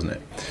COVID, wasn't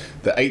it?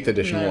 The 8th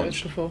edition No, it was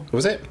launch. before.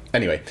 Was it?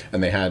 Anyway,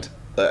 and they had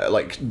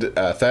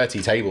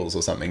 30 tables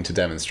or something to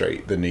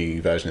demonstrate the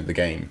new version of the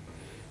game.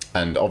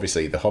 And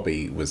obviously the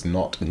hobby was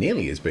not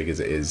nearly as big as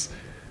it is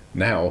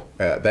now,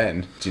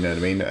 then, do you know what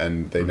I mean?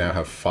 And they now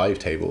have 5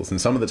 tables,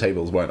 and some of the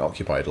tables weren't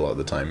occupied a lot of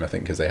the time, I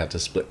think, because they had to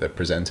split the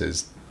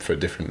presenters for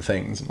different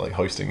things, like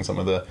hosting some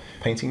of the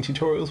painting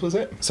tutorials, was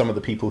it? Some of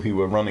the people who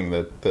were running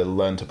the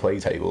learn to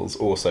play tables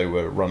also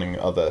were running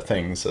other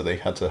things, so they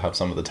had to have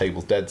some of the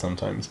tables dead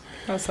sometimes.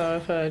 That's how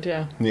I've heard,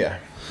 yeah. Yeah,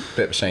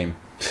 bit of a shame.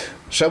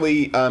 Shall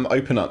we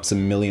open up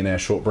some Millionaire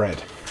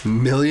shortbread?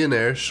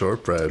 Millionaire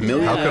shortbread.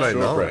 Millionaire How could I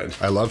shortbread.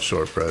 not? I love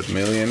shortbread.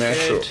 Millionaire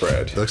Good.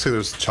 shortbread. It looks like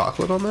there's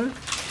chocolate on there.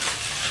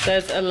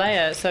 There's a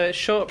layer, so it's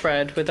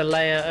shortbread with a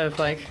layer of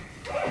like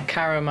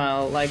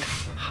caramel, like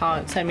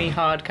hard,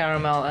 semi-hard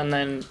caramel, and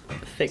then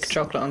thick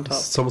chocolate on top.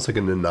 It's almost like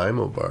a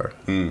Nanaimo bar.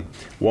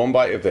 One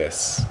bite of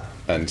this,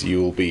 and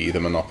you'll be the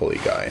Monopoly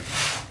guy.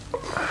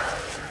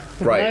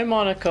 Right. No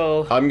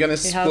monocle. I'm going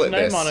to He split has no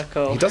this.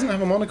 monocle. He doesn't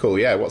have a monocle,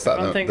 yeah. What's that?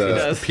 Everyone thinks he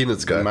does.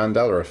 Peanuts The guy.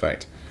 Mandela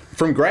effect.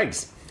 From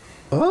Greg's.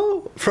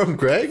 Oh, from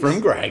Greg? From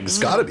Greg's. It's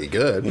gotta be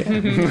good.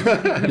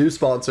 New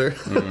sponsor.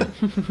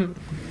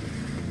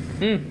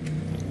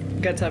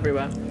 Gets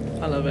everywhere.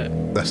 I love it.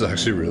 That's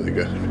actually really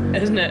good.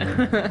 Isn't it?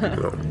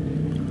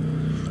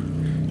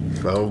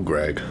 Oh,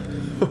 Greg.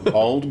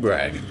 Old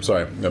Greg.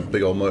 Sorry, a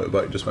big old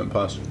motorbike just went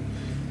past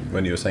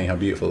when you were saying how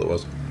beautiful it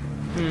was.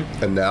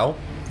 And now,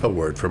 a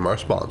word from our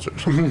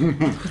sponsors. Are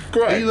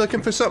Greg. you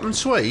looking for something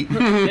sweet?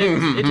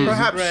 It is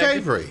Perhaps Greg.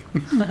 savory?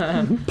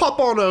 Pop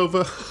on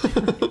over.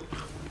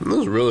 That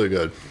was really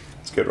good.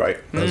 It's good, right?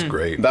 That's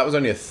great. That was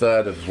only a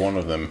third of one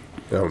of them,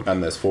 Yeah.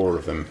 and there's 4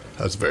 of them.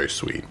 That's very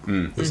sweet.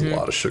 There's a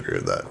lot of sugar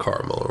in that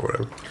caramel or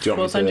whatever. Do you want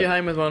We'll me send to- you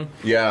home with one,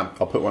 Yeah,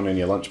 I'll put one in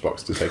your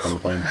lunchbox to take on the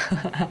plane.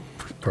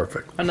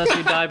 Perfect. unless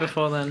you die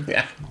before then.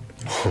 Yeah.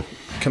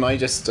 Can I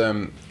just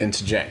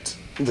interject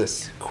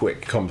this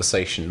quick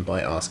conversation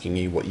by asking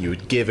you what you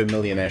would give a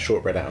Millionaire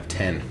shortbread out of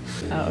 10?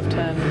 Out of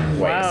 10. Wait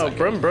a Wow, second.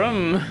 brum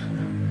brum.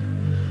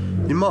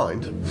 You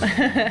mind?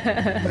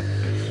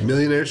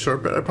 Millionaire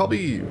shortbread. I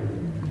probably.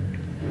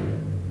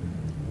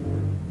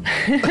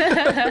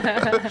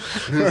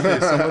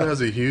 Someone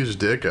has a huge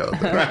dick out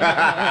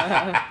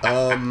there.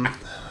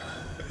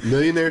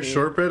 Millionaire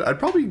shortbread. I'd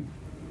probably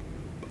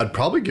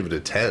give it a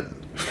 10.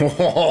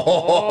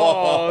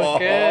 Oh,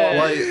 good.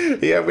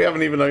 Like, Yeah, we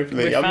haven't even opened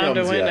the We yum found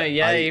a yums winner. yet.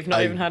 Yeah, you've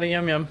not even had a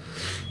yum yum.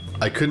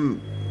 I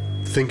couldn't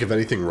think of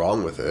anything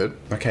wrong with it.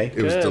 Okay.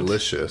 It was Good.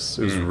 delicious.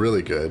 It was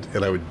really good,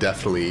 and I would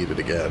definitely eat it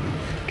again.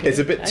 It's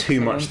a bit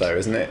too much Excellent. though,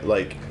 isn't it?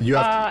 Like, You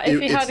have to,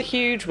 If you had a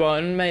huge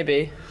one,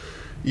 maybe.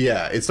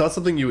 yeah, it's not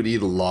something you would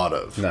eat a lot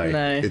of. no.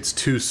 No. It's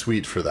too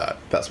sweet for that.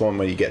 That's one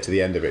where you get to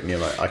the end of it and you're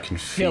like, I can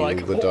feel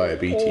like, the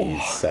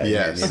diabetes setting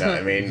Yes. in, you know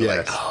what I mean?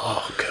 Yes. Like,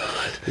 oh,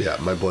 God. Yeah,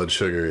 my blood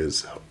sugar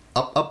is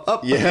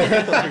up.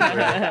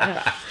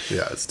 Yeah.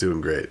 Yeah, it's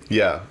doing great.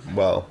 Yeah,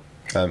 well,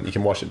 you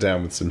can wash it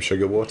down with some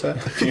sugar water.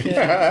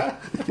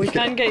 We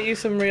can get you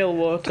some real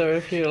water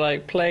if you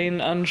like plain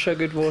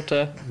unsugared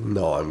water.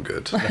 No, I'm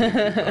good.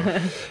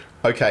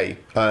 Okay,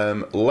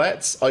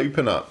 let's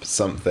open up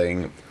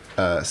something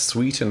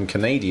sweet and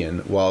Canadian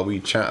while we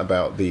chat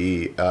about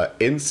the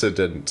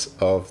incident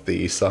of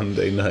the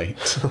Sunday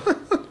night.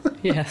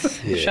 Yes.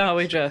 Shall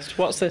we just?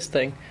 What's this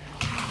thing?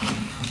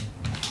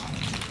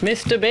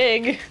 Mr.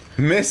 Big.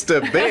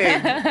 Mr.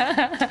 Big.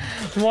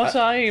 What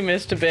are you,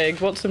 Mr. Big?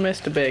 What's a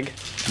Mr. Big?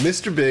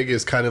 Mr. Big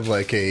is kind of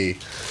like a...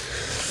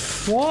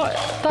 What?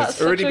 That's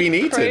It's already such a been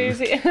eaten.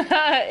 crazy...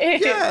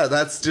 Yeah,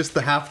 that's just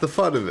half the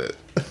fun of it.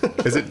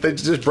 Is it? They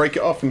just break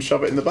it off and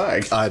shove it in the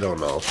bag? I don't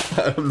know.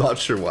 I'm not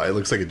sure why. It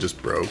looks like it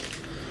just broke.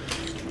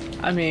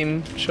 I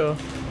mean, sure.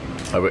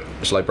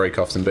 Shall I break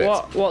off some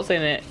bits? What's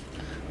in it?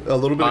 A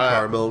little bit of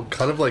caramel,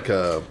 kind of like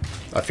a...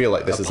 I feel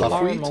like this is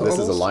puff wheat? this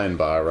is a Lion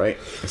Bar, right?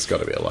 It's got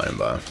to be a Lion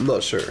Bar. I'm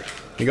not sure.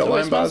 You got Oh, it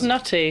Lion smells Bars?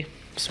 nutty.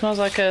 Smells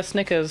like a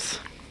Snickers.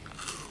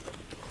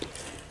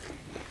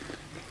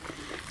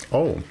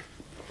 Oh.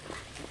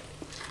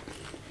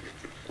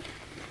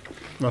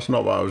 That's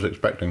not what I was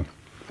expecting.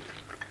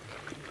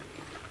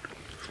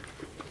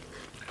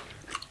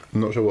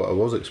 I'm not sure what I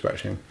was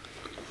expecting.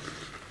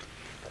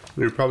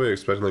 You're probably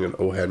expecting like an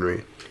O.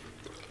 Henry.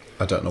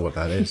 I don't know what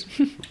that is.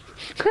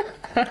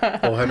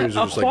 O. Henry's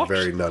are just like what?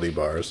 very nutty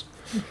bars.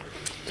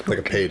 Like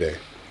a payday.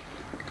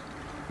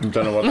 I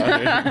don't know what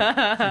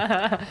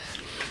that is.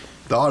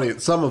 The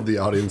audience, some of the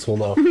audience will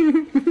know.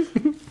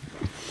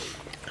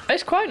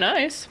 It's quite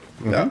nice.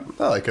 Yeah,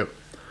 I like it.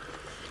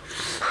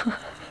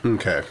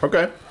 Okay.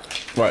 Okay.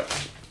 Right.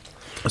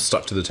 Let's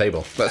stuck to the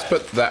table. Let's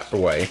put that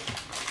away.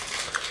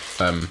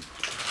 Now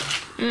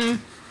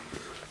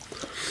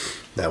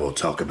we'll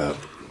talk about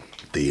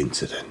the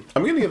incident.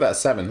 I'm going to give that a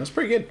 7. That's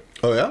pretty good.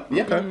 Oh yeah?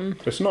 Yeah. Okay.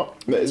 It's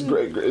not.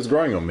 It's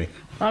growing on me.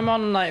 I'm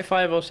on like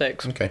 5 or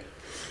 6. Okay.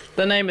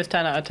 The name is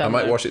 10 out of 10. I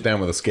might though. wash it down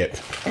with a skip.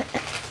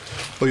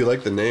 Oh, you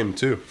like the name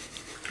too.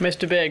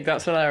 Mr. Big,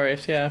 that's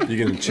hilarious, yeah.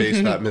 You're gonna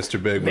chase that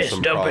Mr. Big with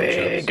some Mr. prawn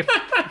Big. chips.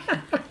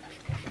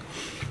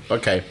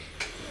 Okay.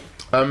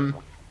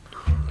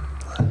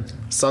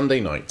 Sunday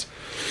night.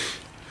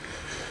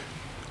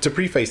 To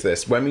preface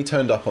this, when we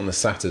turned up on the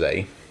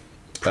Saturday...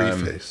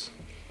 Preface.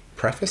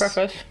 Preface?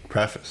 Preface.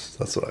 Preface.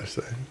 That's what I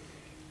say.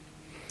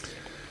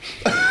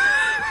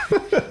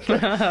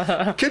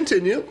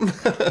 Continue.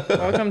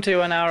 Welcome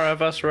to an hour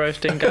of us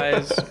roasting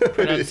guys'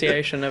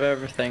 pronunciation of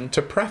everything.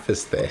 To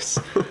preface this,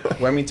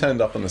 when we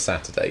turned up on the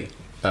Saturday...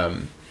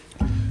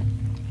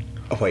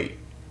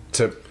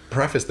 To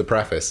preface the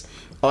preface,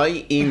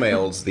 I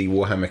emailed the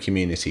Warhammer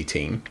community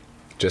team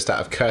just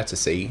out of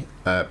courtesy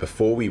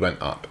before we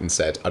went up and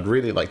said, I'd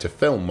really like to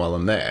film while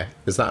I'm there.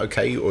 Is that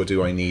okay, or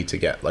do I need to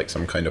get like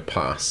some kind of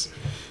pass?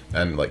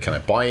 And like, can I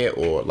buy it,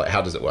 or like,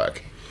 how does it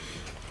work?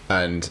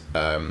 And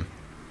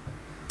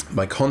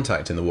my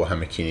contact in the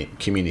Warhammer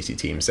community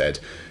team said,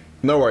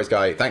 no worries,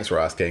 guy, thanks for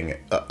asking.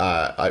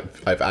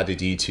 I've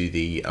added you to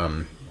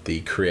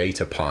the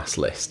creator pass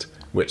list,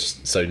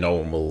 which so no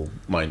one will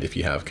mind if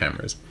you have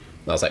cameras.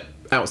 And I was like,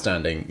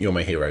 outstanding, you're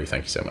my hero,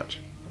 thank you so much.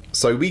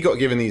 So we got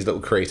given these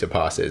little creator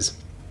passes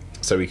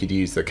so we could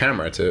use the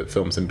camera to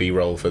film some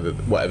B-roll for the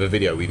whatever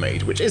video we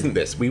made, which isn't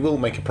this. We will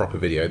make a proper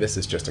video. This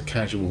is just a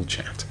casual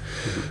chat.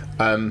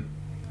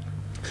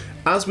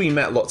 As we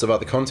met lots of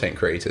other content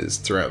creators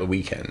throughout the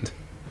weekend,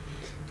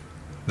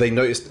 they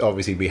noticed,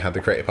 obviously, we had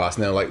the creator pass,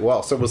 and they were like,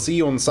 well, so we'll see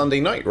you on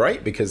Sunday night,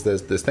 right? Because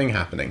there's this thing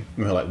happening.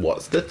 And we're like,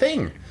 what's the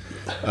thing?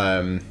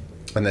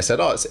 And they said,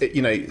 oh, it's,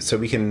 so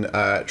we can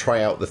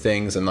try out the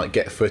things and like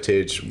get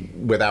footage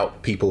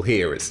without people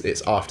here.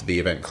 It's after the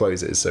event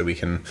closes, so we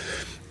can,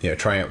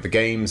 try out the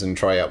games and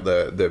try out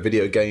the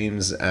video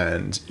games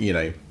and,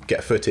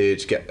 get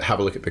footage, have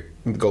a look at the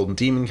Golden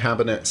Demon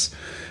cabinets.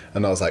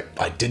 And I was like,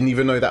 I didn't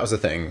even know that was a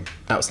thing.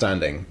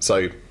 Outstanding.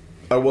 So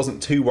I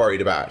wasn't too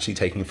worried about actually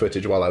taking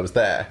footage while I was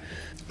there.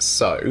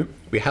 So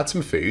we had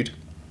some food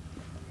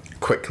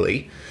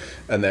quickly,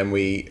 and then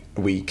we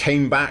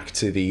came back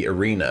to the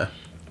arena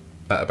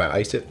at about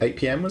 8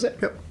 p.m. was it?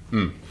 Yep.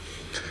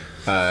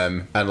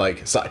 And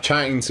like started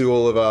chatting to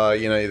all of our,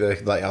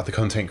 the other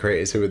content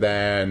creators who were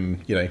there, and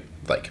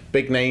like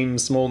big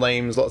names, small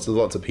names, lots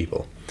of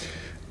people.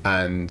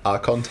 And our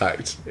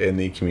contact in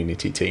the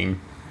community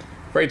team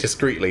very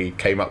discreetly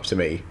came up to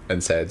me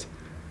and said,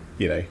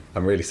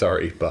 I'm really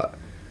sorry, but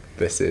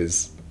this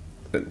is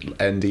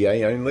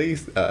NDA only.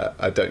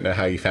 I don't know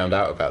how you found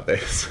out about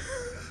this.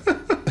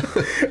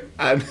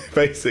 And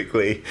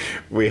basically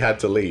we had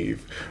to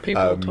leave.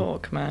 People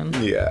talk, man.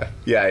 Yeah.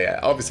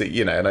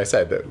 Obviously, and I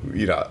said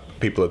that,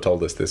 people had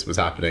told us this was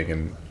happening,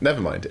 and never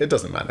mind, it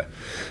doesn't matter.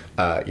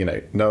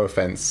 No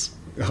offense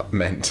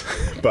meant,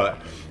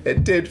 but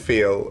it did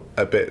feel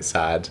a bit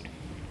sad,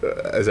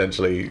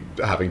 essentially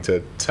having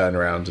to turn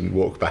around and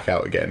walk back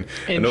out again.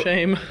 In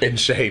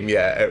shame,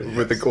 yeah,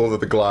 with all of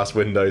the glass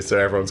windows, so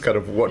everyone's kind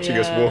of watching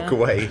us walk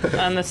away.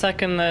 And the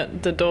second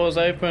that the doors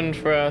opened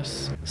for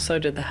us, so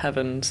did the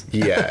heavens.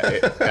 Yeah. We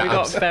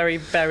got very,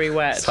 very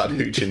wet. Started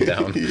hooching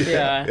down.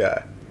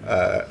 Yeah.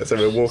 So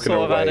we're walking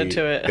Sort of away added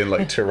to it. in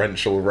like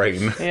torrential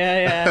rain.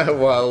 Yeah.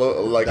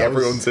 While like That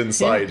everyone's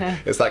inside. Yeah.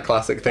 It's that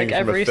classic thing Like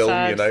from every a film,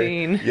 sad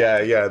scene.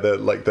 Yeah.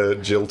 The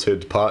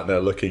jilted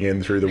partner looking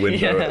in through the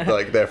window at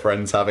like their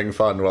friends having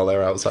fun while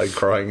they're outside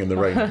crying in the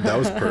rain. That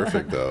was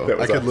perfect, though. That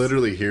was I could us.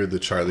 literally hear the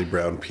Charlie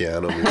Brown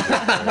piano music.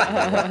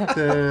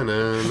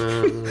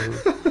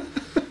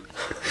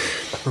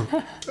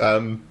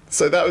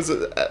 So that was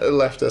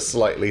left a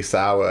slightly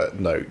sour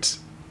note.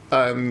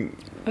 A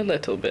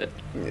little bit.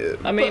 Yeah,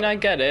 I mean, I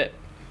get it.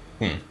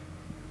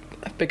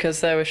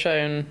 Because they were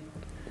shown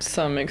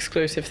some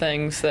exclusive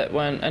things that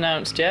weren't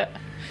announced yet.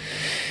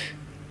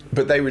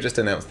 but they were just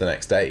announced the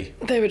next day.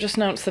 They were just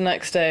announced the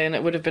next day, and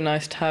it would have been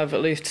nice to have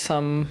at least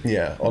some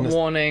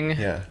warning.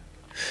 Yeah.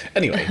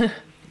 Anyway,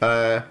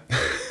 I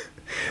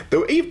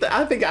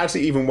think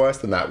actually even worse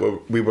than that,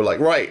 we were like,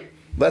 right,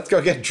 let's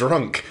go get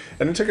drunk,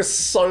 and it took us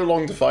so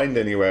long to find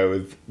anywhere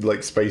with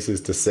like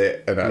spaces to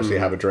sit and actually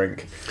have a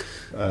drink.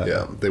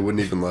 Yeah, they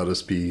wouldn't even let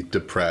us be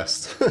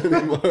depressed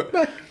anymore.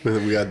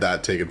 We had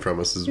that taken from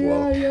us as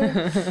well.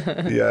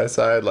 Yeah,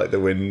 so I had like the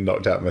wind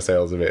knocked out my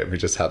sails a bit, and we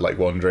just had like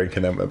one drink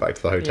and then went back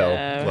to the hotel.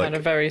 Yeah, like, had a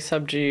very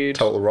subdued,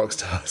 total rock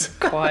stars.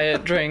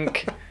 quiet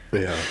drink.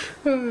 Yeah.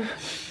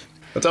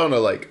 I don't want to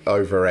like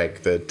over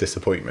egg the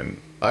disappointment.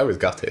 I was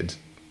gutted,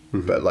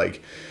 but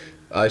like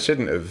I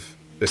shouldn't have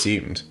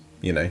assumed.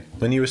 You know,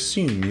 when you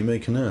assume, you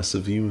make an ass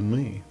of you and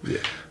me. Yeah.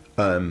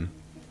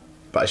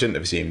 But I shouldn't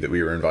have assumed that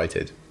we were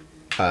invited.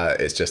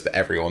 It's just that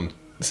everyone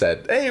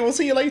said, "Hey, we'll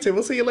see you later.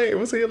 We'll see you later.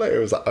 We'll see you later." It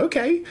was like,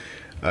 okay,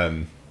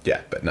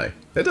 yeah, but no,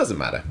 it doesn't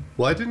matter.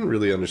 Well, I didn't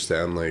really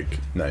understand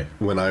No.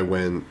 when I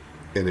went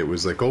and it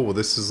was like, oh, well,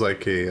 this is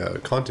like a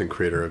content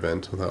creator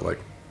event. I thought like,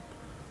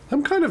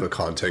 I'm kind of a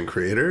content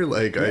creator.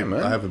 Like I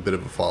have a bit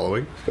of a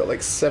following. Got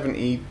like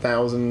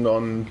 70,000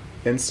 on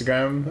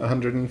Instagram,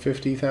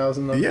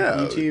 150,000 on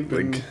YouTube.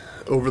 Like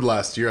over the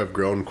last year, I've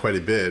grown quite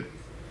a bit.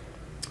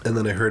 And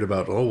then I heard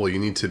about, oh, well, you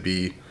need to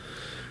be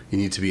an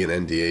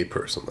NDA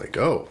person. Like,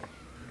 oh,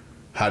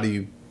 how do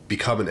you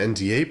become an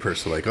NDA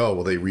person? Like, oh,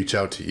 well, they reach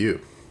out to you.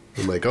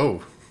 I'm like,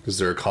 oh, is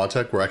there a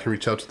contact where I can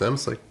reach out to them?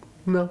 It's like,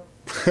 no.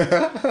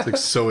 It's like,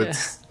 so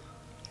it's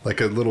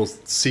like a little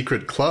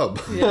secret club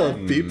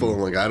of people. I'm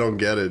like, I don't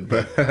get it,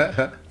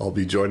 but I'll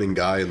be joining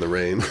Guy in the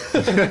rain.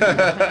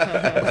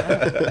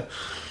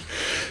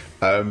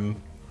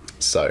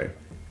 So,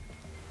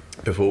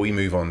 before we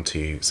move on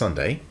to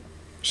Sunday,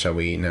 shall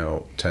we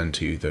now turn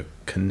to the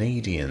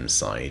Canadian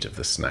side of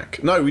the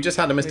snack? No, we just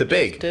had a Mr.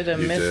 Big. Did a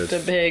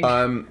Mr. Big.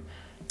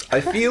 I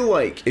feel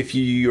like if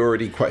you're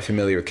already quite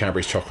familiar with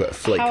Cadbury's chocolate, a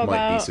flake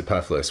might be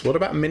superfluous. What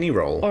about a mini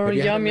roll? Or a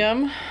yum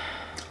yum?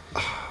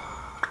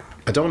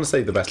 I don't want to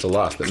say the best will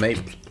last, but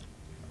maybe.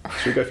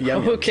 Should we go for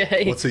yum yum?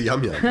 Okay. What's a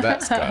yum yum?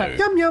 Let's go.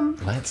 Yum yum.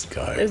 Let's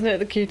go. Isn't it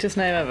the cutest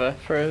name ever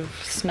for a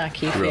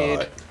snacky food?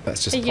 Right.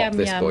 Let's just A pop yum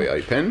this yum. boy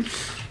open.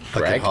 I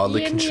can Greg,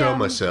 hardly Yum control yum.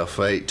 myself.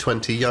 I ate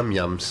 20 yum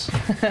yums.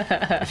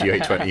 if you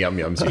ate 20 yum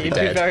yums, you'd be You'd be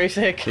dead. very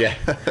sick.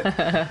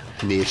 Yeah.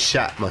 Near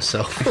shat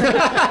myself.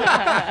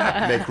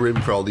 Make room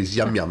for all these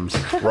yum yums.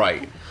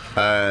 Right.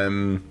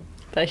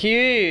 They're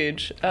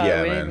huge. Oh,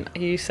 Yeah, man.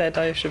 You said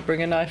I should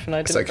bring a knife, and I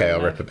didn't. It's okay, bring a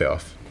I'll knife. rip a bit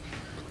off.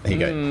 Here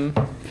you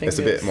go. It's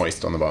a bit Fingers.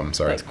 moist on the bottom,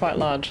 sorry. That's quite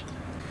large.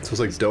 So it's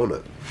like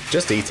donut.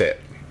 Just eat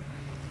it.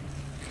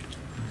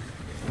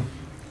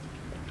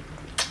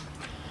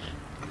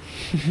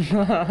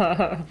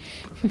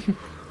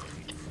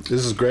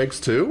 This is Greg's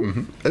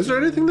too? Is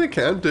there anything they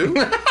can't do?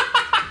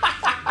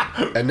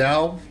 And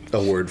now,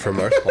 a word from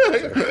our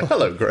sponsor.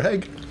 Hello,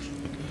 Greg.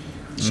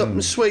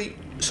 Something sweet,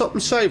 something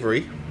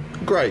savoury.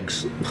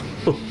 Greg's.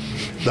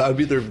 that'd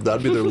be their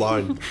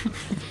line.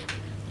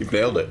 You've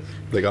nailed it.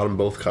 They got them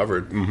both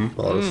covered,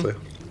 honestly.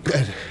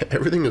 And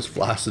everything is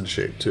flaccid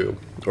shaped too,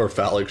 or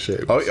phallic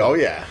shaped. Oh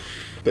yeah.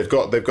 They've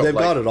got They've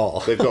got it all.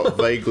 They've got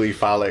vaguely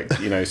phallic,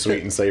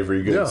 sweet and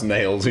savoury goods, Yeah.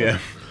 nails, yeah.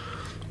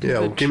 Yeah,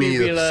 well, give me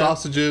the tubular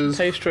sausages.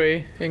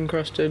 Pastry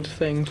encrusted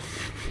thing.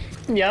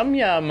 Yum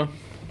yum.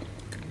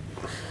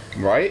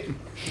 Right?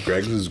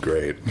 Greg's is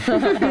great. I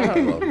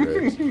love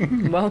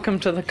Greg's. Welcome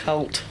to the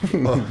cult.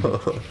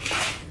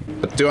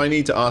 But do I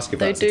need to ask if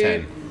They that's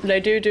a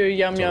 10? do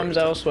yum yums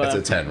elsewhere, It's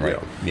a 10, right?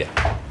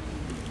 Yeah.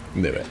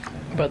 Knew it.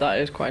 but that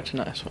is quite a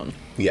nice one.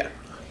 Yeah.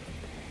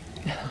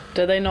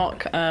 Did they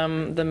knock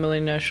the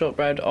Millionaire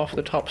shortbread off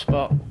the top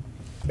spot?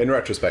 In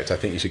retrospect, I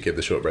think you should give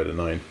the shortbread a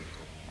 9.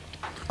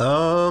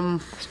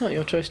 It's not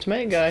your choice to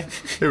make, Guy.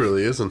 It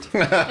really isn't.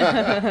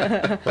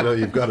 I know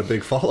you've got a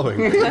big following.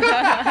 You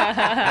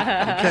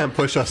can't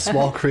push us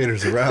small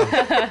creators around.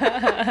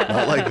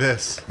 Not like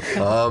this.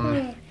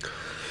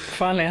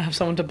 Finally, I have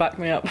someone to back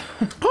me up.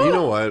 You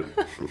know what?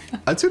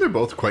 I'd say they're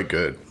both quite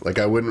good. Like,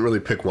 I wouldn't really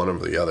pick one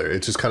over the other.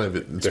 It's just kind of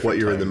it's Different what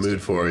you're in the times,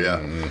 mood for, yeah.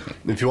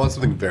 If you want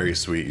something very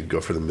sweet, you'd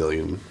go for the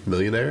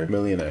Millionaire?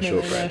 Millionaire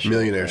shortbread.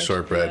 Millionaire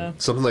shortbread. Yeah.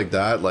 Something like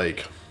that,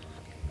 like,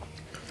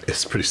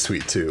 it's pretty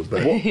sweet too,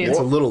 but What- it's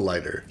a what- little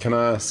lighter. Can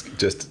I ask,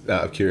 just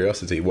out of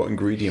curiosity, what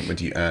ingredient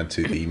would you add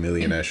to the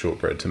Millionaire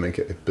shortbread to make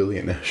it a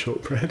billionaire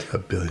shortbread? A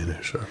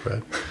billionaire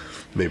shortbread.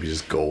 Maybe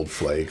just gold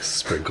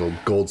flakes,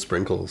 gold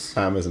sprinkles.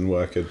 Amazon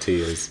worker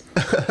tears.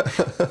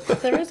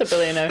 There is a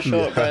billionaire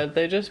shortbread.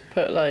 They just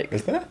put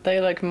Is there?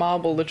 they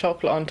marble the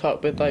chocolate on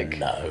top with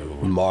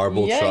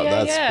Marble Yeah, chocolate. yeah,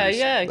 That's yeah, pretty-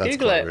 yeah. that's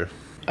Google clever. it.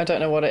 I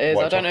don't know what it is.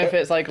 White I don't know if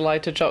chocolate? it's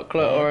lighter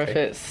chocolate or if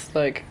okay. it's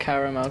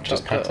caramel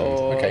Just chocolate patterns.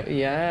 or Okay.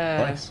 yeah.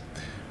 Nice.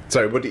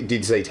 Sorry, what did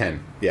you say?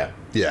 10? Yeah.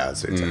 Yeah,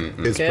 it's it's Good.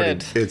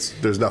 pretty.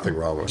 There's nothing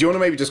wrong with Do you want to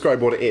maybe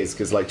describe what it is?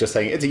 Because like just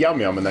saying it's a yum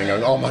yum and then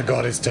going, oh my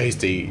god, it's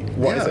tasty.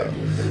 What is it?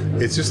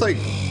 It's just like,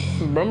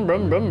 Brum,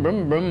 brum, brum,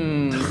 brum,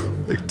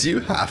 brum. like, do you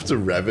have to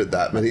rev it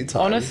that many times?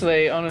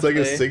 Honestly. It's like a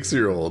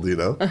 6-year-old, you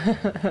know?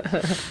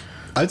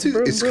 I'd say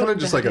it's kind of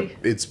just like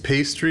it's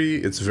pastry.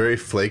 It's very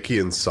flaky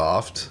and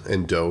soft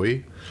and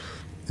doughy.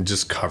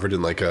 Just covered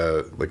in like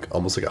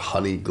almost like a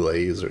honey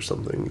glaze or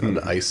something, an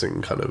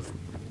icing kind of.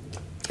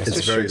 It's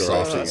just very sugar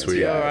soft icing. and sweet.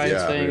 Pure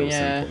Yeah, icing. Real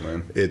Yeah. simple,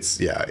 man. it's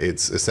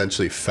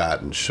essentially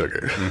fat and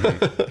sugar,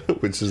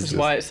 which is That's just,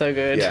 why it's so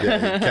good. Yeah.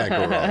 yeah, you can't go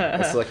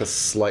wrong. It's like a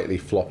slightly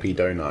floppy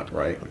donut,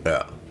 right?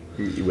 Yeah,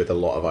 With a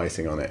lot of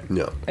icing on it.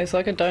 yeah. It's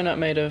like a donut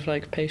made of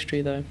like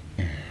pastry though.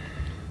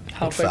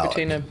 Halfway Phallic.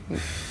 between a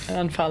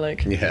and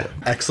phallic. Yeah.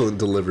 Excellent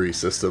delivery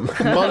system.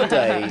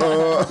 Monday.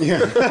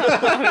 Okay.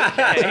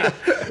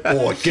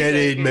 Oh, get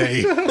in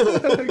me!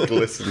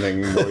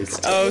 Glistening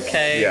moist.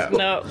 Okay. Yeah.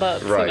 No,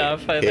 that's Right.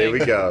 enough. I Here think.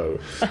 we go.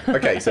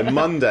 Okay, so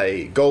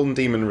Monday, Golden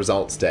Demon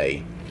Results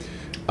Day.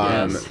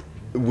 Yes.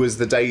 Was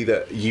the day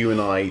that you and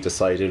I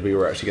decided we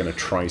were actually going to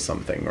try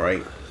something,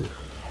 right?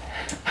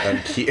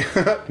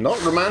 Not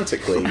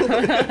romantically. What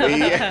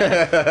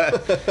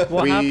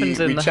happens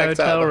in the checked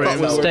hotel out room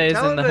hotel stays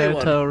in the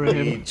hotel We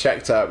room.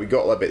 checked out, we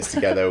got our bits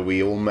together,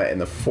 we all met in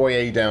the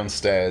foyer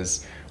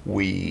downstairs,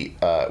 we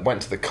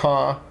went to the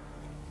car,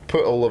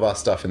 put all of our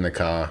stuff in the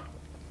car,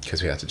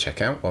 because we had to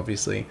check out,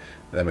 obviously.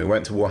 Then we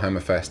went to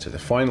Warhammer Fest for the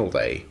final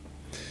day.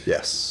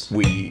 Yes.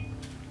 We...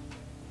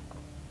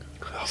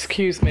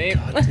 Excuse me.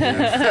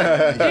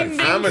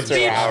 Amateur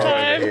speech hour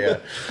time.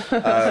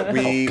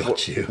 over here.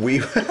 got you.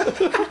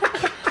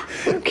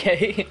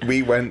 Okay.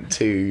 We went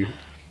to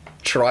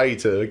try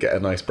to get a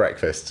nice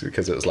breakfast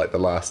because it was like the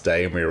last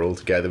day and we were all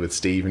together with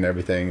Steve and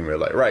everything, and we were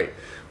like, right,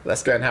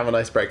 let's go and have a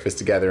nice breakfast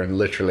together, and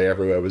literally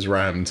everywhere was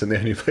rammed and the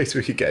only place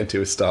we could get into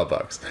was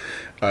Starbucks.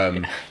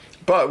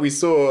 But we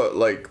saw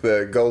like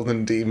the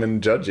Golden Demon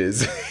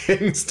judges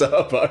in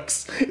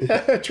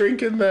Starbucks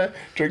drinking their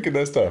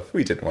stuff.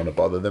 We didn't want to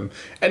bother them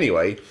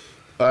anyway.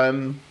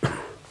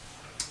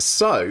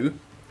 So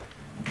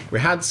we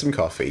had some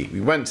coffee.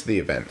 We went to the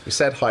event. We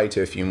said hi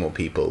to a few more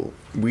people.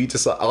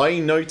 I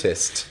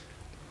noticed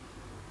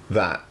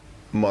that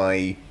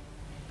my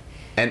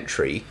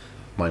entry,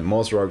 my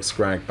Mosrog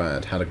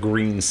Scragbad, had a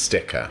green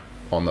sticker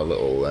on the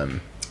little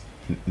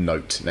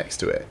note next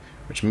to it,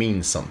 which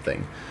means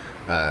something.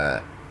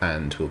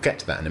 And we'll get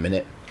to that in a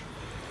minute.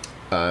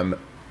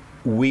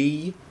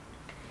 We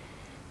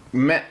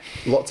met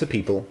lots of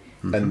people,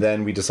 and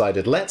then we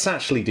decided, let's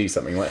actually do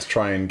something. Let's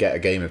try and get a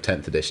game of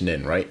 10th edition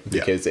in, right?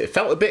 Because it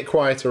felt a bit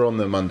quieter on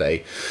the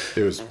Monday.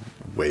 It was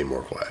way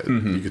more quiet.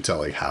 You could tell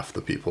like half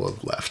the people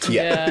have left.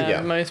 Yeah.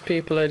 Yeah, most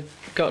people had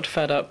got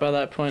fed up by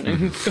that point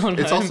and gone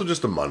It's home. also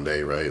just a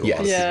Monday, right? A Yes.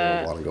 lot of Yeah,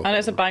 people want to go and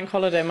it's a home. bank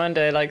holiday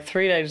Monday. Like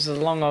 3 days is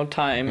a long old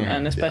time,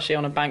 and especially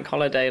on a bank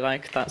holiday,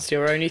 like that's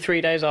your only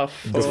 3 days off.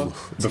 For,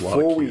 It's a lot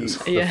of queues.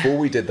 Yeah. Before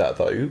we did that,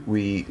 though,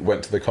 we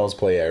went to the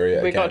cosplay area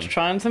we again. got to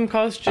try on some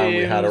costumes. And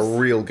we had a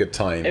real good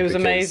time. It was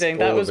because amazing.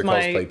 That all was of the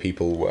my- cosplay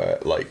people were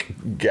like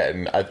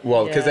getting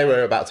because they Yeah.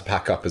 were about to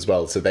pack up as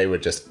well, so they were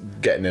just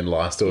getting in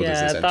last orders. Yeah,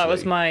 essentially. that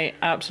was my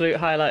absolute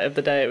highlight of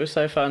the day. It was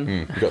so fun.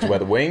 You got to wear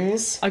the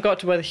wings. I got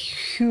to wear the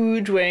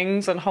huge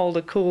wings and hold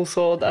a cool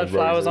sword that had With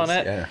flowers on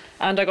roses, it. yeah.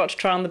 And I got to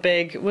try on the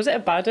big, was it a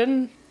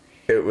Baden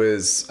It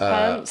was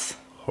pants?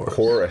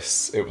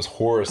 Horus. It was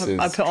Horus's.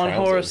 I put on trousers.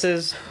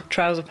 Horus's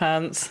trouser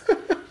pants.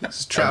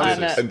 His trousers.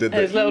 And And did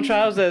his the- little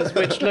trousers,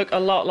 which look a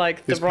lot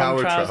like the His wrong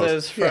power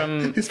trousers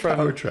from... His from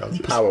power trousers.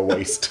 power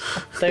waist.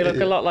 They look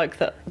a lot like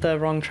the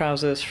wrong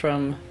trousers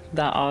from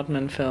that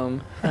Aardman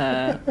film.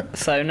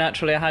 So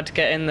naturally I had to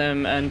get in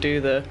them and do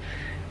the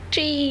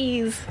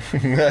cheese,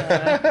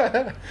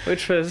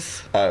 which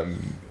was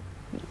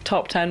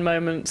top 10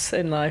 moments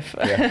in life.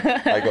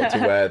 Yeah, I got to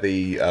wear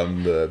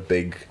the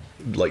big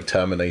like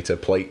Terminator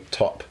plate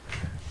top,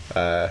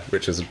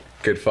 which was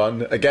good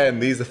fun. Again,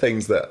 these are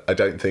things that I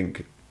don't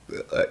think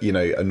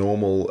a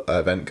normal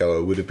event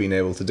goer would have been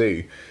able to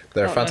do.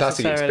 They're a Not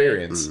fantastic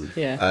necessarily. experience.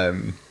 Yeah.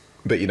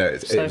 But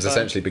it So was fun.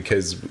 essentially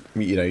because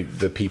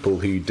the people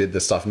who did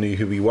the stuff knew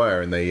who we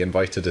were and they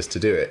invited us to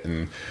do it,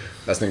 and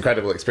that's an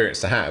incredible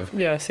experience to have.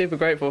 Yeah, super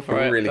grateful for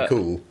it. Really but-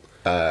 cool.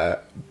 I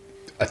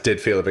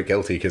did feel a bit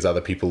guilty because other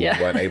people Yeah.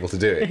 weren't able to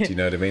do it. Do you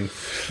know what I mean?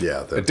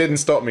 Yeah. It didn't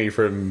stop me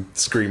from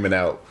screaming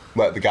out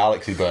like the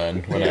galaxy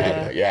burn when I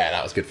had it. Yeah,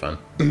 that was good fun.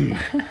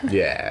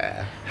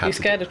 Yeah. You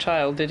scared a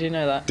child, did you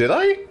know that? Did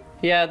I?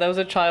 Yeah, there was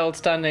a child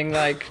standing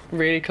like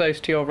really close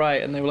to your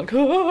right and they were like,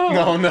 oh,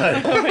 Oh no.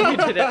 when you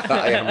did it.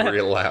 I am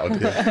real loud, to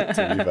be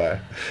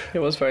fair. It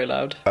was very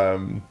loud.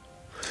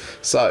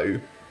 So,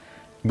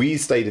 we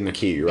stayed in the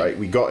queue, right?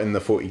 We got in the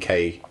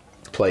 40k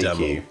play Demo.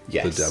 queue.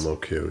 Yes. The demo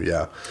queue,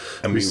 yeah.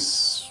 And It we...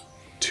 was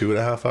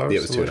 2.5 hours? Yeah,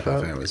 it was something 2.5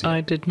 like that? hours.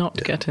 I did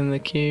not get in the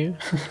queue.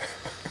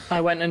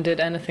 I went and did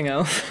anything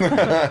else.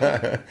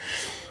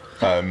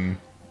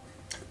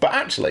 But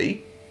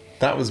actually,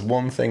 that was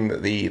one thing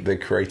that the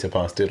creator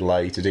pass did allow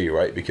you to do,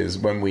 right? Because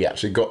when we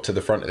actually got to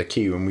the front of the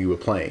queue and we were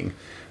playing,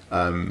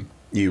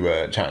 you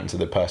were chatting to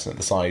the person at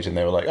the side, and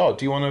they were like, "Oh,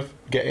 do you want to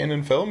get in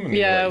and film?" And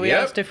you were Yeah, like, we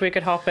 "Yep." asked if we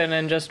could hop in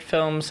and just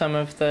film some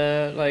of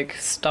the like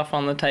stuff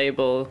on the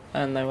table,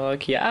 and they were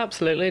like, "Yeah,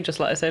 absolutely, just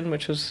let us in,"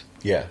 which was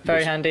Yeah,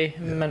 very handy.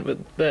 It meant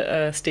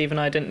that Steve and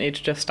I didn't need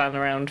to just stand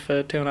around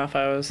for 2.5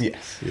 hours.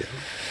 Yes, Yeah.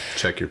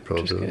 Check your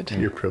privilege. good.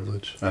 Your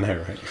privilege. I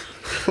know,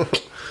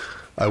 right?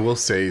 I will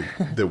say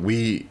that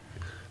we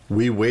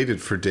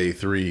waited for day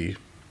 3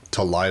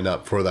 to line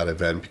up for that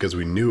event because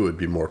we knew it would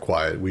be more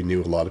quiet. We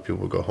knew a lot of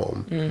people would go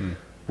home.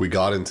 We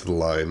got into the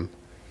line,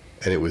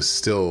 and it was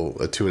still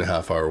a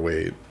 2.5 hour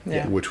wait,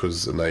 Yeah. which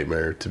was a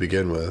nightmare to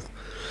begin with.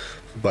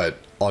 But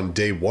on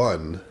day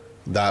 1,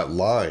 that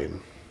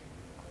line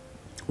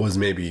was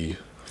maybe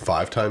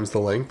 5 times the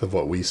length of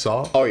what we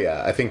saw. Oh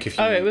yeah, I think if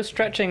you... Oh, it was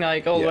stretching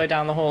like all the Yeah. way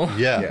down the hall.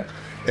 Yeah.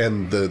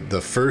 And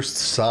the first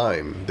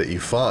sign that you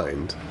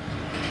find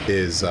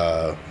is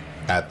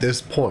at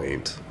this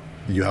point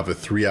you have a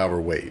 3-hour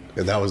wait,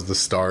 and that was the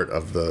start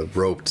of the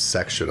roped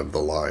section of the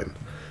line.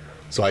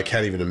 So I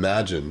can't even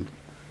imagine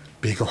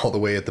being all the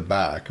way at the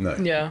back, No.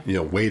 Yeah. you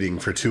know, waiting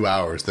for 2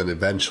 hours, then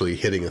eventually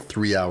hitting a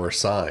 3-hour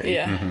sign.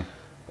 Yeah.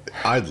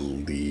 I'd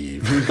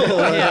leave.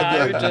 Yeah,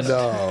 I would just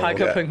No.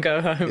 pack up and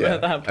go home Yeah.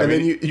 at that And point.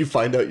 then you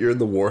find out you're in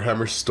the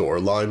Warhammer store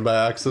line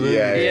by accident.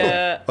 Yeah,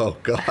 Yeah. Oh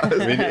god. I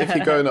mean, if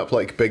you're going up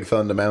like Big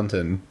Thunder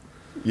Mountain,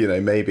 you know,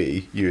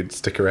 maybe you'd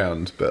stick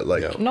around, but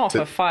like Yeah. Not to,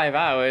 for 5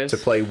 hours. to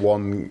play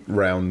one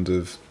round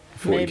of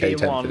 40k Maybe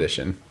 10th one.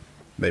 edition,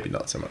 maybe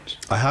not so much.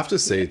 I have to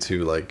say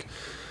too, like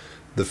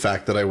the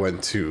fact that I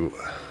went to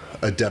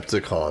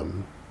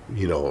Adepticon,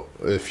 you know,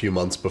 a few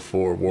months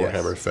before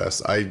Warhammer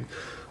Fest, I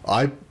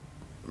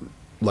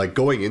like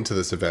going into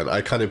this event,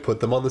 I kind of put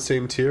them on the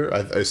same tier. I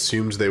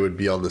assumed they would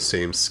be on the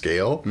same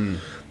scale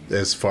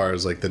as far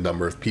as like the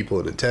number of people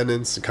in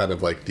attendance, kind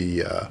of like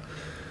the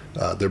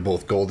they're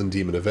both Golden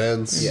Demon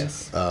events.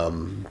 Yes.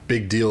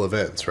 Big deal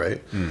events,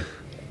 right?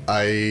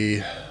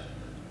 I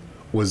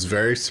was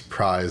very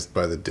surprised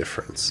by the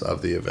difference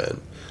of the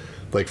event.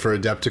 Like for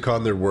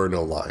Adepticon, there were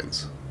no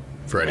lines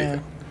for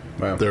anything.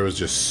 Wow. There was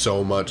just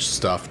so much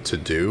stuff to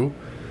do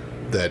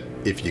that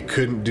if you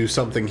couldn't do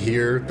something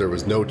here, there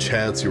was no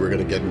chance you were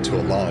going to get into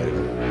a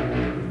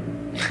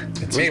line.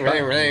 It's just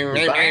back.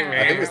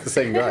 I think it's the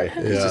same guy.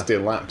 He's Yeah. just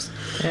doing laps.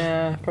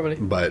 Yeah, probably.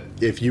 But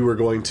if you were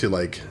going to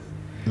like,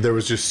 there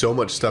was just so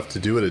much stuff to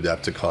do at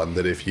Adepticon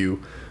that if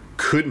you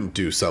couldn't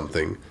do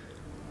something,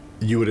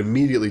 you would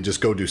immediately just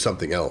go do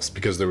something else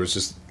because there was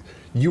just,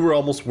 you were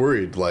almost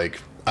worried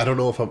like, I don't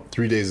know if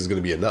 3 days is going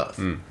to be enough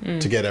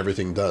to get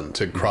everything done,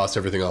 to cross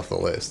everything off the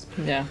list.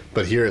 Yeah.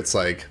 But here it's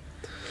like,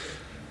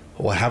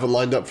 well, I haven't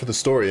lined up for the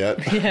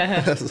yet.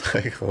 Yeah. It's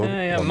like, well,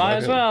 Yeah, I'm might not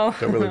as gonna- well.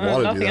 Don't really want to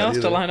do Nothing that else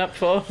either. to line up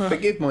for.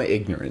 Forgive my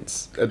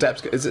ignorance.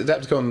 Is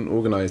Adepticon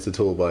organised at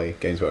all by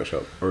Games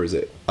Workshop, or is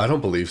it? I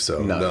don't believe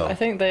so. No. No, I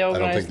think they I don't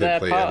organised think they their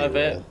play part any of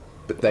it. role.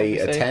 But they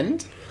Obviously.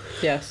 attend.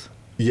 Yes.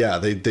 Yeah,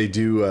 they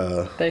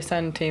do. They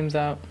send teams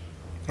out.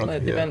 Like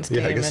the yeah. events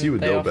Yeah, I team. guess and you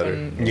would they know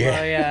often, better. Yeah.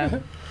 Well, yeah.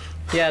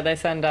 Yeah, they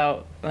send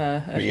out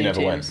a But few you never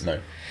teams.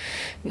 went.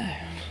 No. No,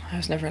 I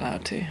was never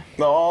allowed to.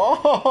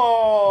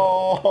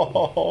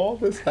 Oh,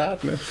 the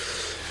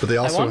sadness. But they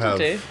also wanted have.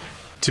 to.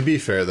 To be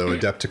fair, though,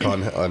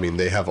 Adepticon, I mean,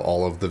 they have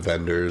all of the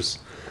vendors.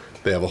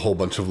 They have a whole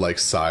bunch of like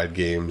side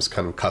games,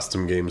 kind of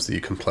custom games that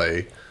you can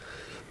play.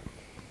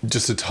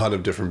 Just a ton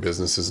of different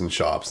businesses and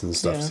shops and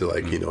stuff Yeah. to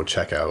like, you know,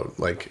 check out.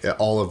 Like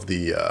all of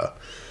the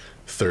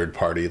third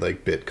party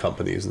like bit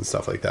companies and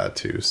stuff like that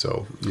too.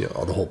 So, you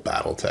know, the whole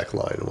BattleTech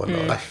line and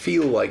whatnot. I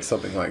feel like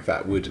something like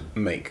that would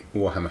make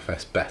Warhammer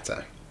Fest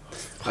better.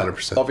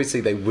 100%.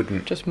 Obviously, they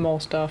wouldn't Just more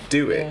stuff.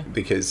 do it Yeah.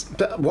 because.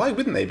 But why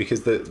wouldn't they?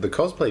 Because the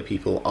cosplay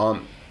people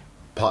aren't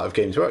part of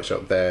Games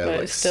Workshop. They're But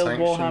like it's still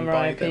sanctioned Warhammer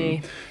by IP.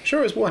 them.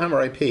 Sure, it's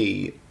Warhammer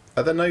IP.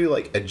 Are there no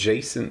like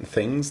adjacent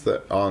things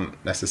that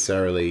aren't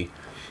necessarily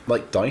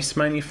like dice It's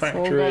all got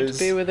manufacturers?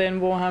 to be within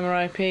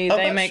Warhammer IP. Oh,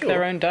 they that's make sure.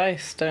 their own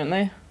dice, don't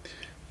they?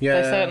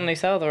 Yeah, They certainly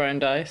sell their own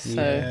dice,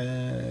 so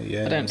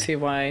yeah. I don't see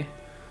why,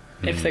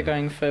 if they're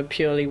going for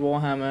purely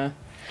Warhammer,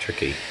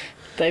 Tricky.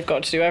 they've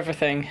got to do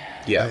everything,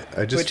 Yeah,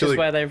 I just which feel is like,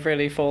 where they've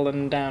really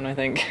fallen down, I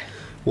think.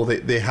 well,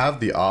 they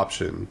have the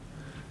option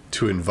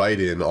to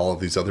invite in all of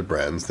these other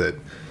brands that,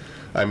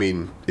 I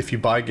mean, if you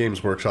buy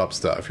Games Workshop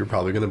stuff, you're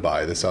probably going to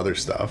buy this other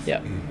stuff.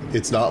 Yeah.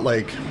 It's not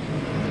like...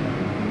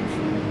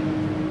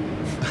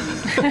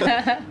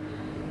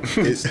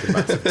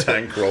 it's,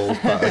 tank rolls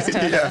past.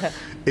 yeah.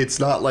 It's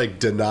not like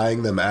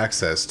denying them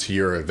access to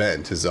your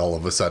event is all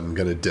of a sudden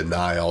going to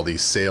deny all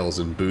these sales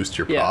and boost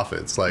your Yeah.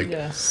 profits. Like,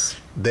 Yes.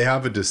 they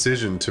have a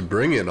decision to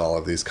bring in all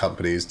of these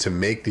companies to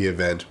make the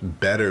event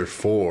better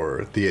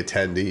for the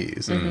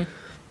attendees,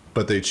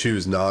 but they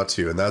choose not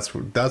to, and that's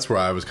where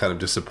I was kind of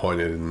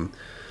disappointed in,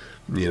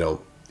 you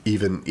know,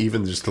 even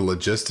just the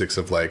logistics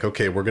of like,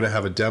 okay, we're going to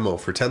have a demo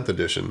for 10th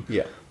edition,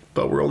 Yeah.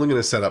 but we're only going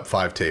to set up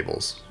 5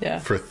 tables Yeah.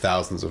 for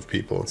thousands of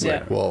people. It's Yeah.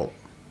 like, well,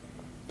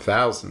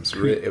 Thousands.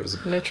 It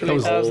was Literally a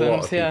lot of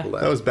thousands, yeah. people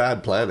there. That was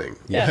bad planning.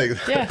 Yeah,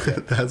 yeah.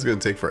 That's going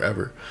to take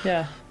forever.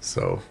 Yeah.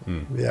 So,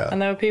 yeah.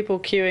 And there were people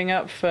queuing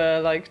up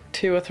for like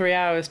 2 or 3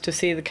 hours to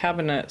see the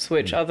cabinets,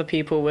 which other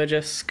people were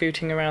just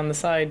scooting around the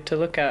side to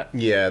look at.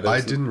 Yeah,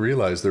 I didn't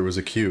realize there was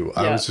a queue.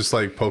 I Yeah. was just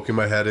like poking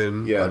my head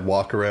in. Yeah. I'd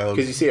walk around.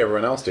 because you see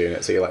everyone else doing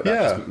it, so you're like,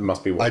 that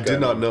must be what I did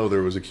not know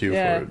there was a queue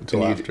Yeah. for it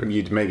until And after.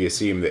 you'd maybe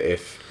assume that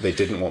if they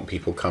didn't want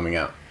people coming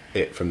at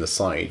it from the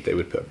side, they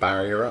would put a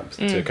barrier up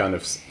to kind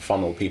of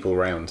funnel people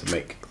around to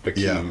make the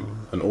queue Yeah.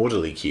 an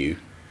orderly queue.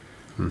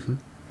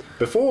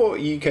 Before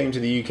you came to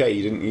the UK,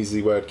 you didn't use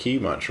the word queue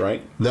much,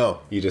 right? No.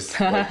 You just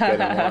like, get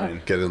in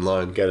line. Get in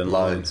line. Get in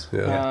line. Lines. Yeah.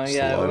 Oh, Just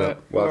yeah. line We're,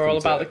 up. we're all Welcome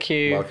about to- the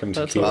queue. welcome to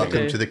That's queue. what we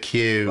Welcome do. to the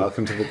queue.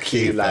 Welcome to the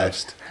queue, lad.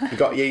 QueueFest. You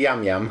got your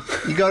yum yum.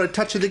 You got a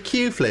touch of the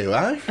queue flu,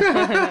 eh? You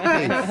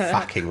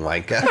fucking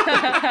wanker.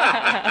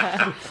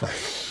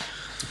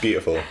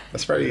 Beautiful.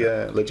 That's very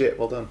legit.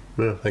 Well done.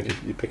 Yeah, thank you.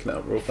 You're picking it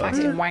up real fast.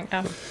 Fucking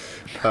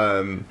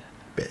wanker.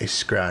 Bit of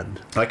scran.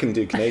 I can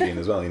do Canadian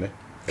as well, you know.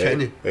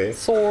 Can you? Yeah.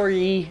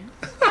 Sorry.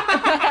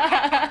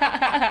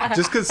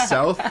 Just because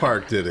South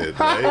Park did it,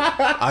 right?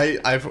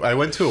 I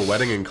went to a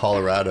wedding in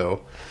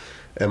Colorado,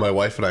 and my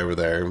wife and I were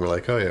there, and we're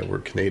like, oh yeah, we're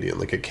Canadian.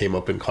 Like, it came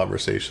up in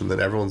conversation. Then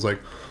everyone's like,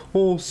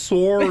 oh,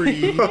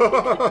 sorry.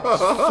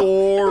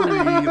 Sorry.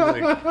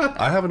 Like,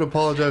 I haven't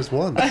apologized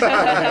once.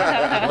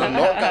 I'm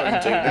not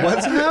going to.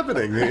 What's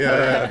happening?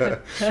 Yeah.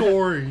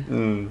 Sorry.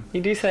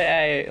 You do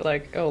say A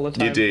like all the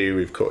time. You do.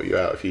 We've caught you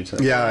out a few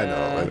times. Yeah, I know.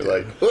 I We're do.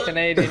 like,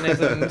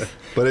 Canadianisms.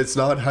 But it's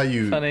not how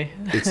you. Funny.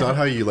 It's not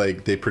how you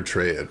like. They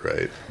portray it,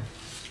 right?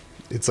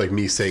 It's like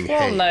me saying,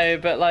 Well, "Hey." no,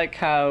 but like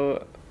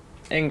how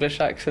English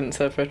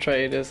accents are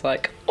portrayed as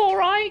like, all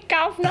right,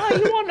 governor,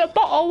 you want a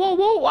bottle of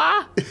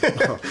water?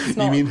 You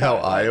not mean how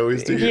quite I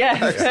always do?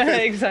 Yes,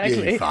 You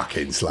exactly.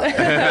 fucking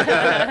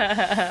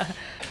slag.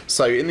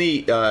 so in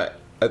the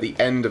at the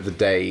end of the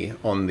day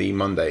on the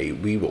Monday,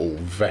 we were all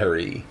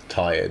very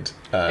tired.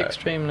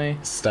 Extremely.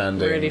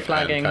 Standing, Really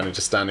flagging. and kind of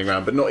just standing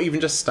around, but not even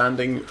just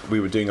standing. We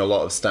were doing a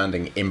lot of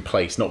standing in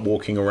place, not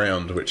walking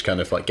around, which kind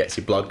of like gets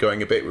your blood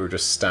going a bit. We were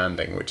just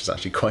standing, which is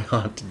actually quite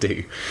hard to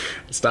do,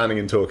 standing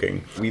and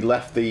talking. We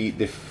left the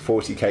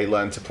 40k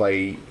learn to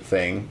play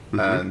thing,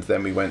 and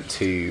then we went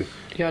to.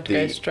 You had to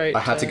go straight I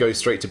had to to- go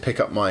straight to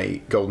pick up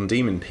my Golden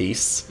Demon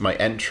piece, my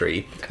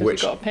entry, Because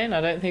which you got a pin,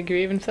 I don't think you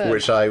even said.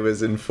 which I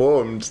was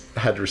informed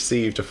had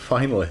received a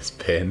finalist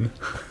pin.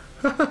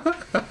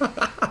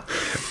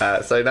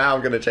 So now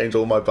I'm going to change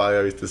all my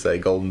bios to say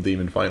Golden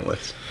Demon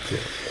finalist.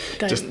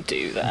 don't just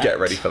do that. Get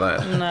ready for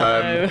that.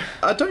 No.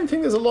 I don't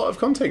think there's a lot of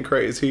content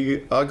creators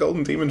who are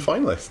Golden Demon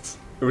finalists,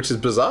 which is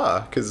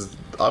bizarre because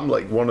I'm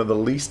like one of the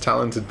least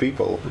talented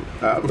people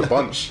out of the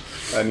bunch,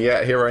 and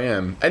yet here I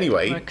am.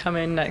 Anyway, I'll come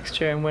in next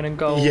year and win a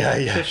gold Yeah,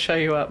 yeah. to show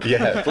you up.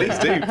 yeah, please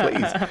do,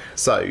 please.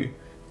 So,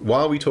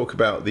 while we talk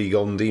about the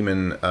Golden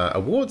Demon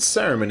awards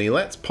ceremony,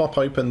 let's pop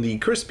open the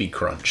Crispy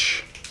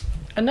Crunch.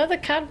 Another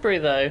Cadbury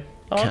though,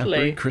 Cadbury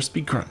oddly.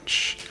 Crispy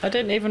Crunch. I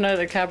didn't even know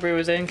that Cadbury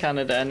was in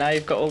Canada, and now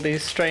you've got all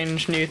these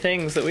strange new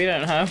things that we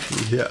don't have.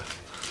 Yeah.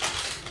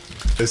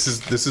 This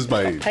is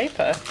my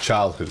Paper.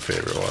 childhood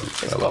favorite one.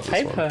 It's I got love this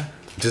paper. one.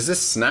 Does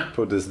this snap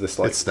or does this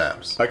like... It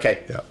snaps.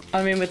 Okay, Yeah.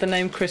 I mean, with the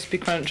name Crispy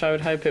Crunch, I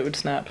would hope it would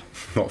snap.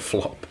 not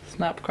flop.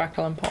 Snap,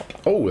 crackle, and pop.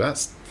 Oh,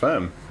 that's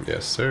firm.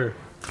 Yes, sir.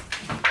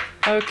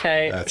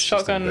 Okay, That's just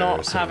shotgun not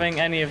embarrassing. having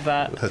any of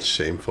that. That's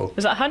shameful.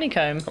 Is that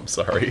honeycomb? I'm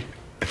sorry.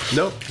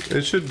 Nope.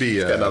 It should be.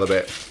 Get another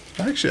bit.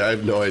 Actually, I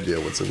have no idea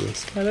what's in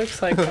this. It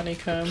looks like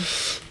honeycomb.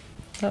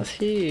 That's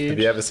huge. Have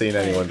you ever seen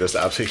anyone just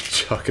absolutely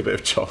chuck a bit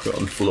of chocolate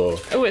on the floor?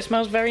 Oh, it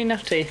smells very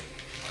nutty.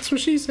 That's what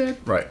she said.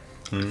 Right.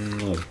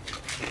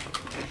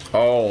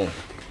 Oh,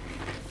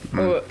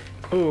 Oh,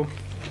 ooh,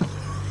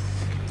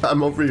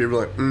 I'm over here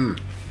like,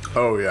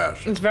 oh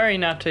yes. it's very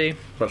nutty.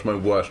 that's my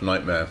worst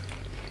nightmare.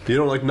 You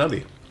don't like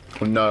nutty?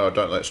 No, I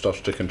don't let stuff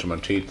stick into my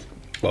teeth.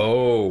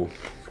 Oh.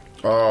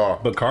 Oh,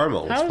 But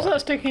caramel is How is fine.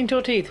 that sticking to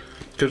your teeth?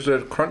 because the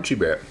crunchy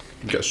bit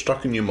gets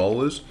stuck in your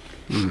molars.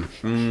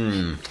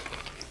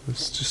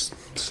 Let's just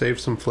save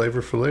some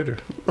flavor for later.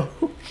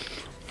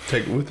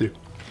 Take it with you.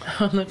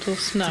 A little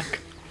snack.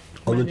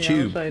 On the Many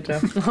tube. hours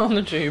later. On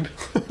the tube.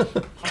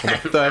 I'm a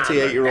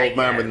 38-year-old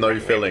man with no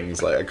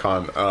fillings. Like, I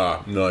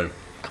can't. No.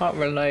 Can't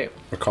relate.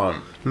 I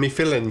can't. Me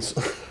fillings.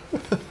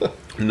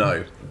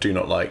 No, do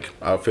not like.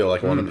 I feel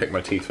like I want to pick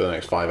my teeth for the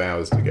next 5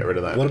 hours to get rid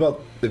of that. What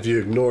about if you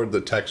ignored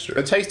the texture?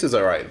 The taste is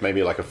alright.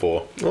 Maybe like a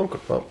 4. Okay.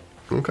 Oh,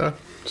 okay.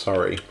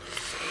 Sorry.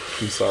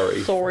 I'm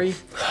sorry. Sorry.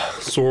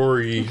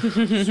 Sorry.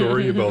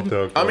 Sorry about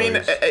that. I mean,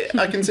 guys.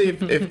 I can see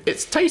if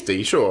it's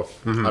tasty, sure.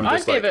 I'm I'd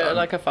just give it I'm-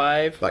 like a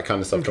 5. that kind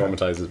of stuff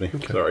traumatizes me.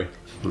 Sorry.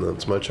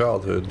 That's my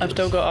childhood. I've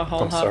still got a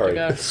whole half sorry. to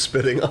go.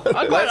 Spitting on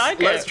I it. quite like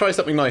Let's it. try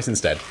something nice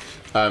instead.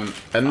 And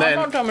I'm then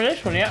not done with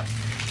this one yet.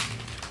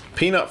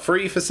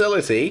 peanut-free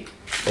facility.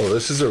 Oh,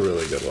 this is a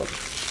really good one.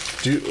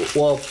 Do you,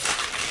 well,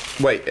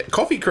 Wait,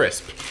 coffee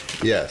crisp.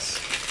 yes.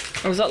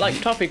 Or is that like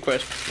toffee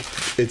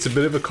crisp? It's a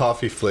bit of a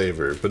coffee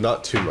flavor, but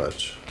not too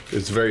much.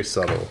 It's very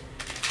subtle.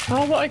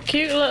 Oh, what a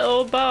cute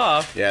little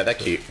bar. Yeah, they're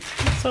cute.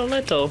 So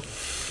little.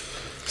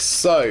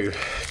 So,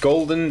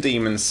 Golden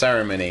Demon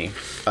Ceremony.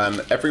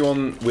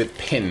 Everyone with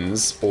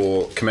pins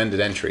or commended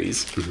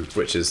entries,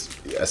 which is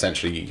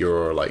essentially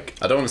your, like,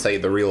 I don't want to say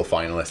the real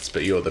finalists,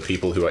 but you're the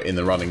people who are in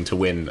the running to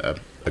win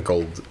a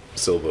gold,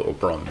 silver, or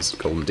bronze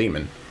Golden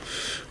Demon,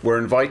 were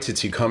invited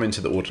to come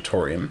into the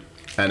auditorium,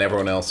 and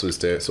everyone else was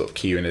to sort of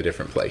queue in a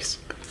different place.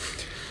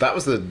 That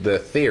was the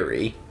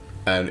theory,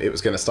 and it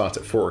was going to start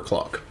at 4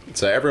 o'clock.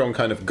 So everyone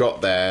kind of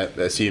got there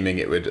assuming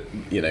it would,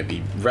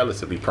 be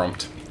relatively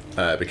prompt.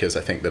 Because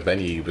I think the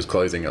venue was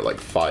closing at like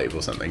 5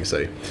 or something,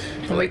 so...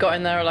 And we got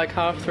in there at like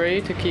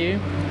 3:30 to queue.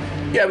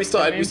 Yeah, we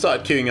started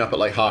queuing up at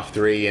like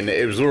 3:30, and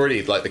it was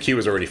already, like, the queue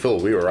was already full.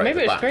 We were right at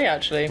the back. Maybe it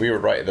was 3, actually. We were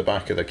right at the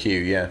back of the queue,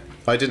 yeah.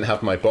 I didn't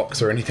have my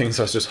box or anything,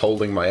 so I was just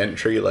holding my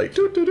entry, like,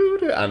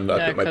 doo-doo-doo-doo, and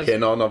I put my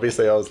pin on,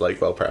 obviously. I was,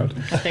 like, well proud.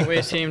 I think we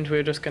assumed we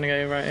were just going to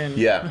go right in.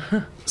 Yeah.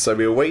 So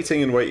we were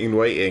waiting,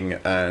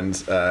 and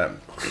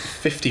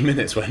 50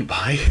 minutes went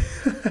by.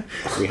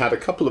 We had a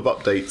couple of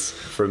updates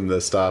from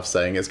the staff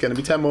saying it's going to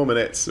be 10 more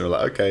minutes, and we're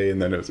like, okay, and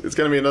then it's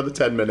going to be another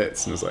 10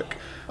 minutes, and it was like,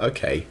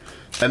 okay.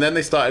 And then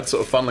they started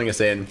sort of funneling us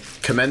in.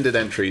 Commended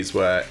entries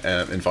were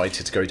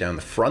invited to go down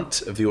the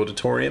front of the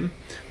auditorium,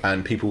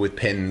 and people with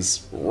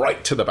pins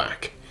right to the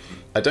back.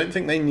 I don't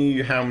think they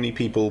knew how many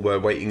people were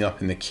waiting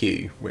up in the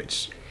queue,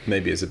 which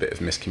maybe is a bit of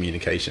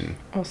miscommunication.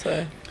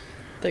 Also,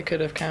 they could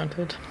have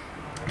counted.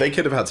 They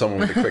could have had someone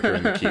with a clicker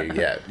in the queue,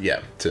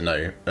 yeah, to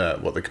know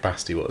what the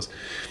capacity was.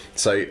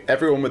 So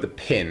everyone with a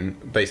pin,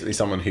 basically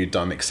someone who'd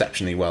done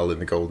exceptionally well in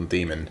the Golden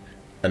Demon,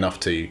 enough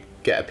to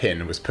get a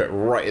pin, was put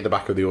right at the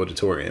back of the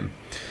auditorium.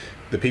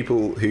 The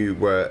people who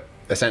were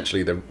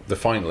essentially the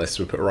finalists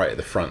were put right at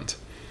the front.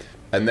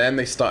 And then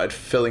they started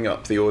filling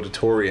up the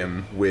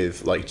auditorium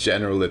with, like,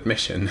 general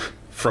admission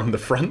from the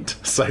front.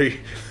 So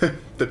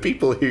the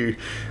people who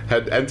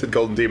had entered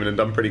Golden Demon and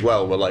done pretty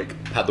well were, like,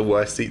 had the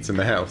worst seats in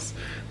the house,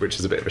 which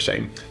is a bit of a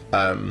shame.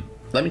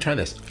 Let me try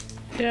this.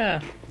 Yeah.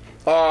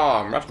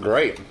 Oh, that's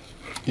great.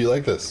 You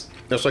like this?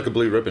 That's like a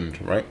blue ribbon,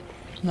 right?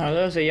 No,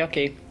 those are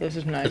yucky. This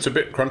is nice. It's a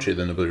bit crunchier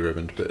than a blue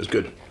ribbon, but it's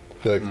good.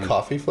 You like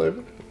coffee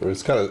flavor? Or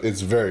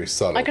it's very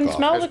subtle. I can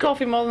smell the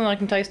coffee more than I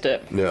can taste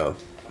it. Yeah,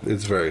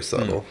 it's very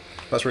subtle.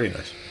 That's really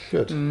nice.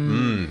 Good.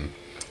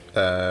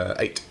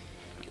 8.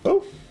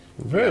 Oh,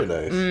 very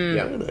nice.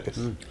 Yeah. Very nice.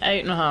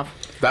 8.5.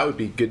 That would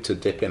be good to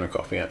dip in a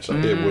coffee,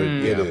 actually. It would.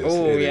 It is.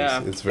 Oh, it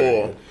yeah. is. It's very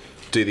Or good.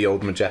 do the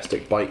old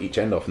majestic bite each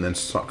end off and then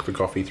suck the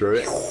coffee through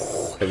it.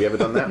 Have you ever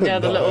done that? Yeah,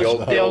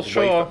 the old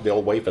straw. The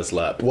old wafer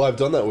slurp. Well, I've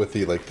done that with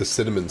the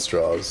cinnamon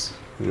straws.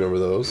 You remember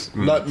those?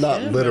 Not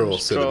literal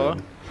straw.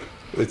 cinnamon.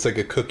 It's like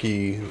a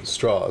cookie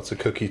straw. It's a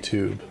cookie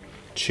tube.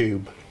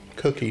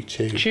 Cookie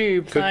tube.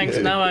 Tube, thanks.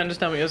 Now I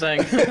understand what you're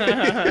saying.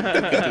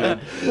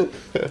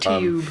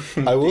 Tube.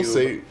 I will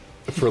say,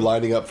 for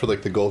lining up for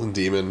like the Golden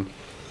Demon,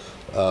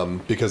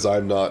 because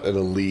I'm not an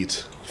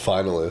elite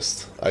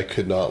finalist, I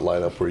could not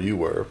line up where you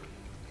were.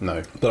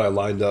 No. But I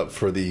lined up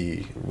for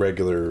the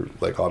regular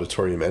like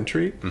auditorium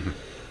entry,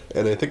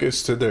 and I think I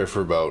stood there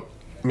for about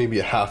maybe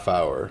a half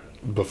hour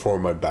before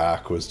my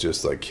back was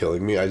just like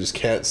killing me. I just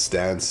can't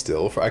stand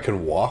still. I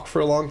can walk for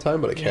a long time,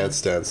 but I can't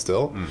stand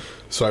still.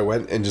 So I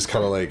went and just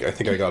kind of like, I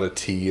think I got a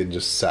tea and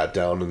just sat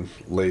down and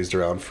lazed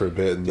around for a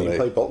bit. And Did then you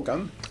play bolt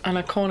gun? And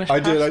a Cornish I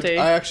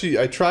pasty. did.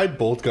 I tried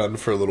bolt gun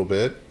for a little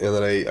bit, and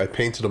then I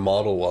painted a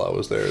model while I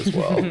was there as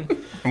well.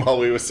 While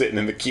we were sitting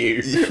in the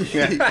queue.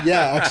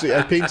 Yeah, actually,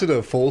 I painted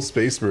a full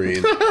Space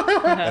Marine,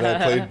 and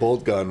I played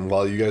bolt gun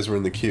while you guys were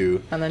in the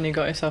queue. And then you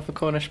got yourself a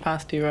Cornish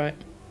pasty, right?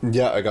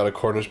 Yeah, I got a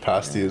Cornish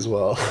pasty as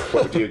well.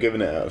 What would you have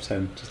given it out of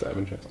 10, just out of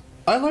interest?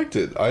 I liked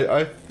it.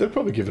 I'd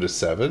probably give it a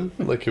 7.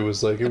 Like it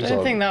was I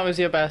don't think that was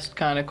your best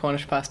kind of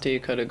Cornish pasty you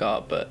could have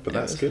got, but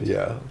that's good.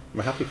 Yeah. I'm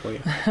happy for you.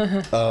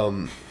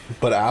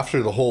 But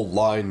after the whole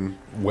line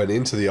went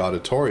into the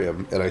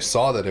auditorium and I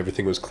saw that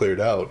everything was cleared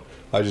out,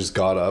 I just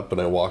got up and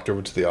I walked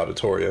over to the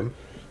auditorium,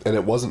 and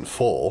it wasn't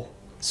full,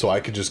 so I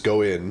could just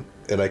go in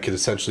and I could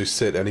essentially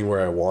sit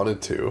anywhere I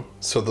wanted to.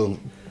 So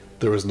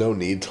there was no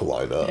need to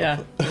line up.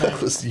 Yeah.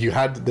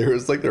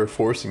 They were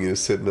forcing you to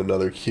sit in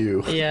another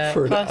queue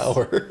for an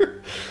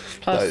hour.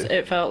 Plus,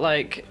 it felt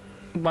like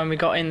when we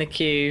got in the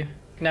queue,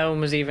 no one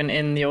was even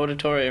in the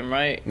auditorium,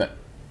 right? No.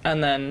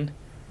 And then,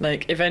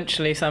 like,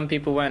 eventually some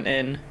people went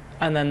in,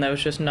 and then there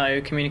was just no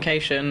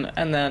communication,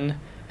 and then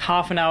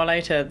half an hour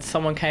later,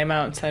 someone came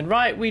out and said,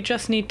 right, we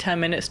just need 10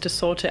 minutes to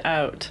sort it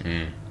out.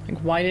 Like,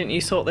 why didn't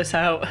you sort this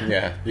out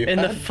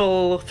in the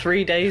full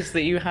 3 days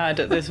that you had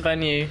at this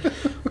venue?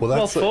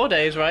 Well, 4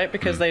 days, right?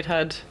 Because they'd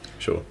had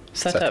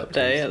setup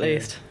day at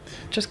least.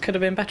 Just could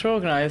have been better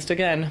organised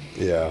again.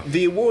 Yeah.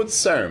 The awards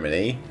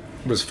ceremony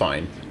was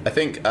fine. I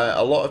think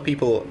a lot of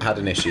people had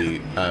an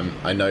issue.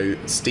 I know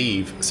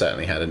Steve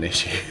certainly had an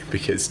issue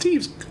because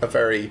Steve's a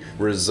very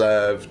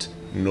reserved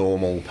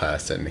normal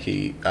person.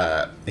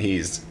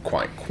 He's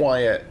quite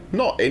quiet,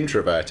 not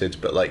introverted,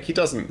 but like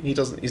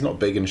he's not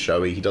big and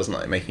showy. He doesn't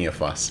like making a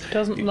fuss.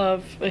 Doesn't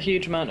love a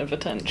huge amount of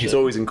attention. He's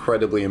always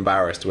incredibly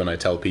embarrassed when I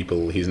tell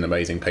people he's an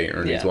amazing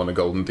painter and he's won a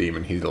golden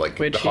demon. He like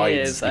Which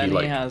hides, he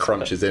has,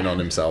 crunches in on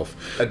himself.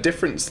 A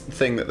different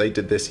thing that they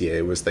did this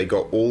year was they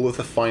got all of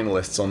the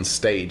finalists on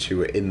stage who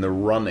were in the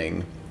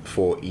running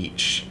for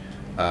each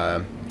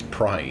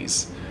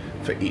prize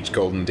for each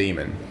golden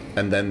demon,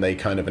 and then they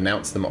kind of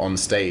announced them on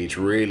stage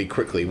really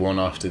quickly, one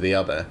after the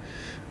other.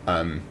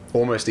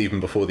 Almost even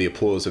before the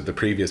applause of the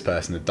previous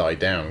person had died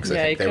down. Cause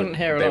you couldn't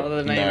hear a lot of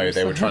the names.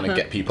 No, they were trying to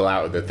get people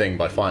out of the thing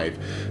by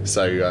 5.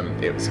 So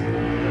it was...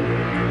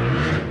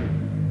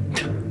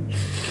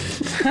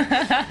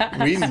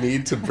 We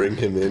need to bring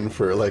him in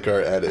for like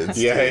our edits.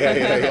 Yeah.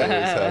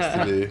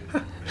 Has to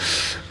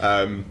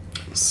be.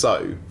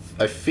 So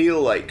I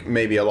feel like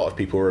maybe a lot of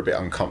people were a bit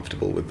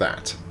uncomfortable with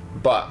that.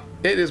 But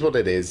it is what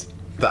it is.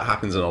 That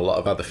happens in a lot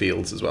of other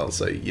fields as well.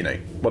 So,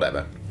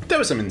 whatever. There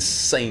were some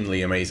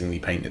insanely, amazingly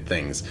painted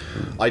things.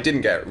 I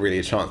didn't get really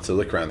a chance to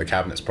look around the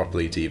cabinets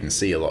properly to even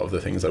see a lot of the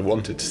things I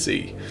wanted to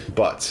see.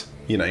 But,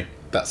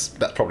 that's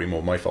probably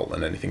more my fault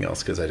than anything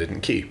else because I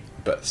didn't queue.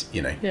 But,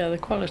 Yeah, the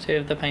quality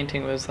of the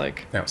painting was,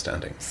 like...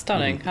 outstanding.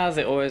 Stunning, as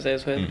it always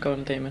is with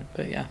Golden Demon,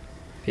 but yeah.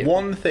 Beautiful.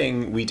 One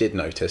thing we did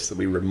notice that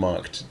we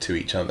remarked to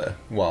each other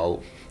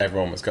while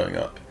everyone was going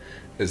up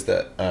is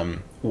that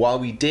while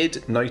we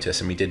did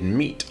notice and we did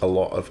meet a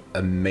lot of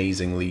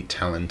amazingly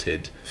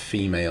talented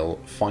female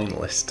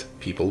finalist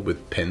people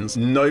with pins,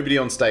 nobody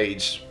on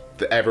stage,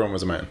 everyone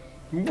was a man.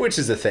 Which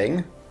is a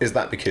thing. Is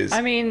that because...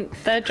 I mean,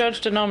 they're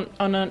judged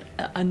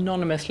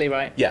anonymously,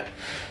 right? Yeah,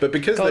 but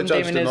because Golden they're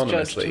judged Demon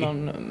anonymously, is judged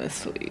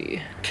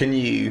anonymously. Can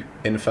you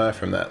infer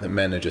from that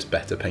men are just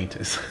better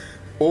painters?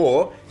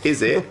 Or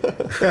is it...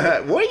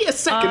 Wait a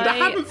second, I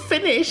haven't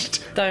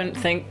finished! Don't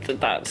think that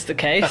that's the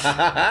case.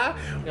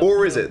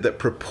 Or is it that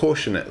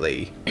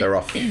proportionately there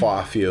are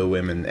far fewer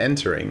women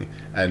entering,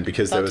 and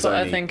because there was That's what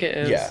only... I think it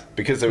is. Yeah,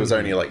 because there was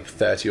only like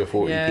 30 or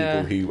 40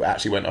 Yeah. people who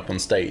actually went up on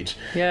stage.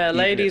 Yeah, Even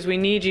ladies, if- we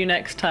need you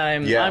next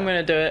time. Yeah. I'm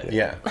going to do it.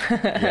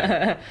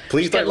 Yeah.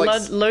 Please Get don't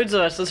like... loads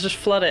of us, let's just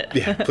flood it.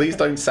 Yeah, please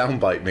don't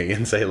soundbite me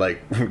and say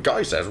like,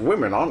 guy says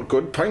women aren't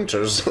good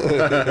painters.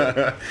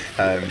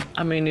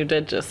 I mean, you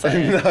did just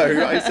say it.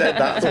 No, I said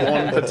that's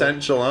one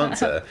potential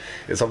answer.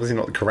 It's obviously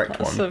not the correct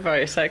That's one. a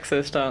very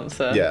sexist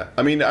answer. Yeah,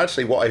 I mean,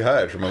 actually, what I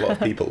heard from a lot of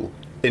people,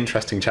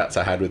 interesting chats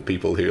I had with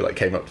people who like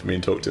came up to me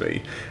and talked to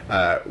me,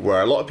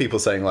 were a lot of people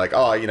saying like,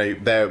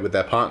 they're with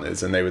their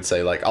partners, and they would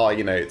say like,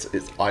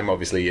 it's I'm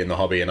obviously in the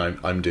hobby and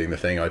I'm doing the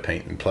thing, I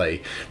paint and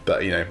play,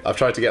 but I've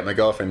tried to get my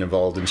girlfriend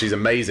involved and she's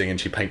amazing and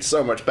she paints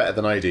so much better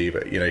than I do,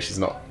 but she's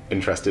not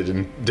interested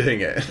in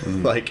doing it.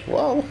 Like,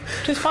 well,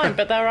 Which is fine,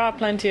 but there are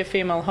plenty of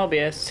female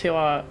hobbyists who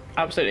are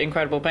absolutely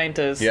incredible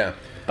painters. yeah.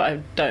 But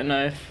I don't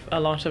know if a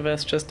lot of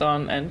us just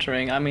aren't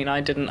entering. I mean, I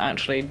didn't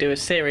actually do a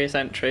serious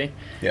entry,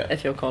 Yeah.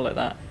 if you'll call it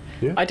that.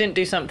 Yeah. I didn't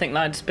do something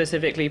that I'd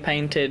specifically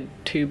painted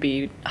to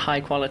be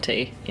high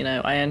quality.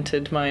 I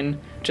entered mine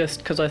just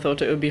because I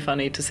thought it would be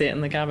funny to see it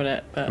in the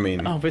cabinet. But I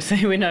mean-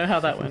 obviously we know how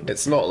that went.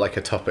 It's not like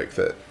a topic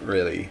that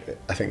really,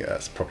 I think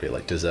that's probably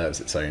like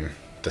deserves its own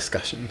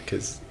discussion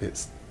because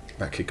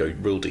that could go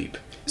real deep.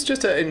 It's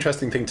just an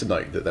interesting thing to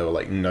note that there were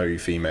like no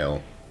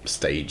female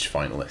stage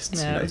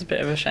finalists. Yeah, it was a bit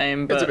of a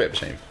shame. But It's a bit of a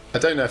shame. I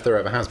don't know if there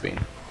ever has been.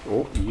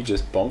 Oh, you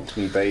just bonked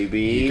me, baby.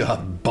 You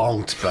got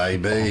bonked,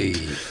 baby.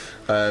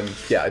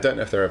 Yeah, I don't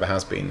know if there ever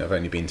has been. I've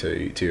only been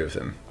to 2 of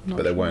them,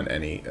 but there weren't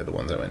any of the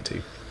ones I went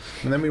to.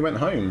 And then we went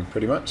home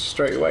pretty much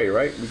straight away,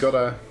 right? We got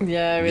a...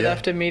 yeah, we Yeah.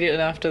 left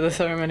immediately after the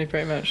ceremony,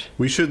 pretty much.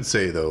 We should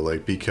say though,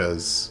 like,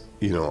 because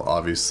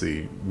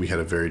obviously we had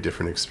a very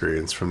different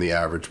experience from the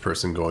average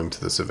person going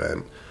to this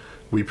event.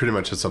 We pretty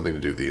much had something to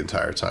do the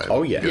entire time.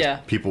 Oh, yeah. Because Yeah.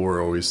 people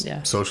were always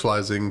Yeah.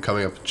 socializing,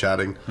 coming up and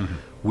chatting. Mm-hmm.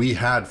 We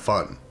had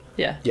fun,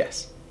 Yeah.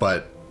 Yes.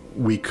 but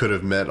we could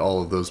have met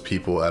all of those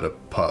people at a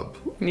pub.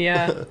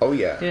 Yeah. Oh,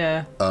 yeah.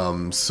 Yeah.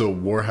 So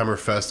Warhammer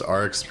Fest,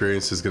 our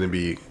experience is going to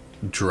be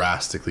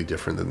drastically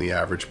different than the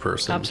average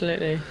person.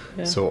 Absolutely.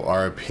 Yeah. So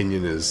our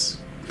opinion is,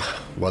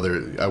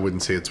 whether I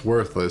wouldn't say it's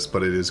worthless,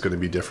 but it is going to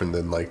be different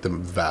than like the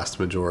vast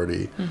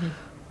majority. Mm-hmm.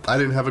 I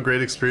didn't have a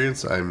great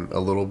experience. I'm a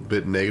little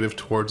bit negative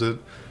towards it,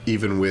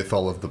 even with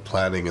all of the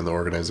planning and the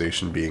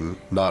organization being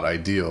not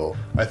ideal.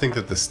 I think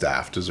that the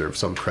staff deserve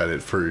some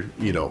credit for,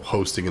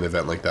 hosting an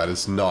event like that.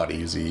 It's not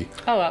easy.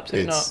 Oh,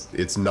 absolutely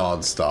It's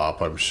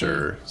nonstop, I'm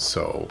sure.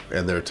 So,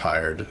 and they're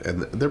tired,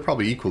 and they're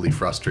probably equally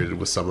frustrated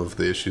with some of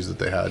the issues that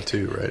they had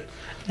too, right?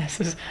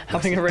 This is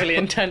having a really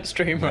intense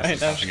stream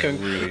right now. Just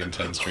going, really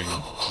intense stream.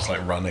 Just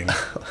like running.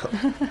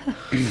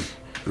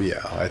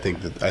 Yeah, I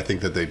think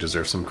that they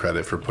deserve some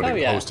credit for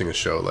hosting a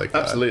show like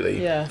that.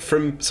 Absolutely. Yeah.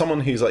 From someone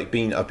who's like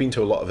I've been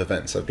to a lot of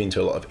events. I've been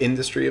to a lot of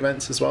industry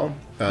events as well.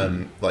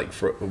 Like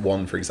for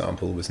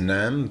example, was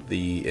NAMM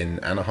in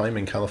Anaheim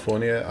in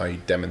California. I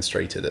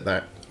demonstrated at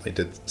that. I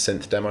did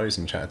synth demos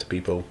and chatted to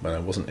people when I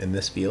wasn't in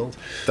this field.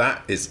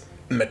 That is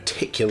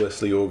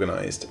meticulously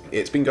organized.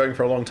 It's been going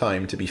for a long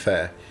time, to be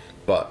fair.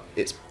 but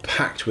it's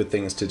packed with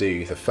things to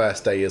do. The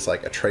first day is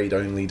like a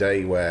trade-only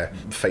day where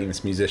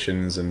famous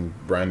musicians and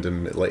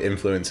random like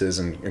influencers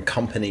and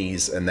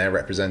companies and their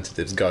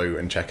representatives go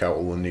and check out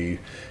all the new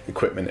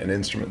equipment and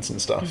instruments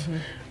and stuff.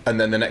 And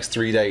then the next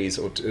 3 days,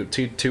 or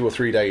two or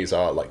 3 days,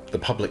 are like the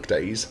public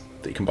days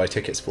that you can buy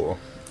tickets for.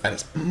 And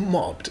it's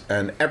mobbed,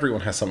 and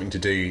everyone has something to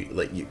do.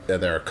 Like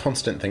there are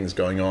constant things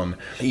going on,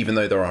 even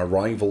though there are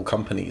rival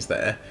companies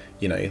there.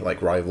 You know,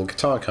 like rival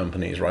guitar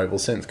companies, rival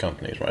synth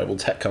companies, rival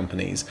tech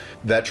companies.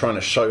 They're trying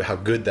to show how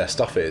good their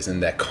stuff is,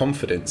 and their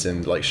confidence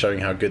in like showing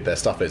how good their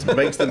stuff is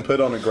makes them put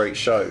on a great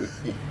show.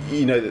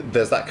 You know,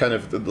 there's that kind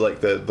of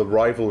like the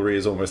rivalry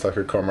is almost like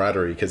a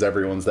camaraderie because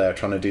everyone's there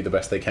trying to do the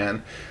best they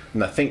can.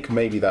 And I think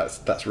maybe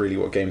that's really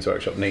what Games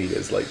Workshop need,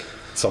 is like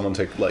someone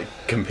to like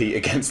compete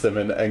against them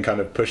and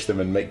kind of push them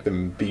and make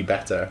them be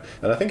better.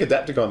 And I think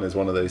Adepticon is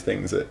one of those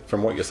things that,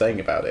 from what you're saying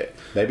about it,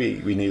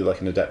 maybe we need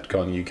like an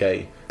Adepticon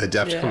UK.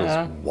 Adepticon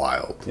is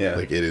wild. Yeah.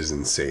 Like, it is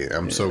insane.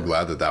 I'm so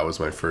glad that was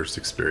my first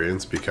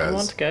experience, because I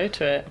want to go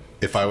to it.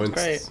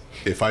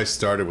 if I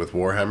started with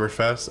Warhammer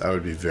Fest, I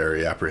would be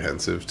very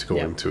apprehensive to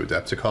going to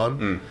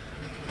Adepticon.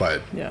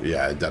 But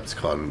yeah,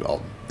 Adepticon,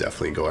 I'll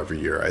definitely go every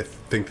year. I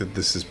think that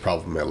this is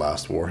probably my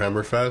last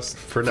Warhammer Fest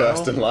for now.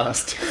 First and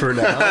last. For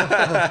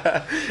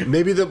now.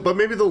 maybe they'll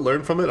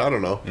learn from it. I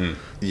don't know.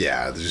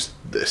 Yeah,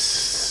 this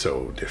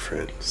so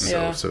different.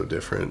 So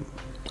different.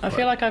 I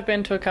feel like I've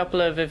been to a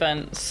couple of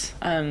events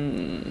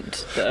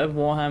and that are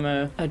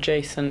Warhammer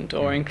adjacent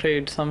or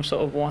include some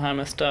sort of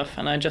Warhammer stuff,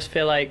 and I just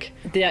feel like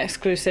the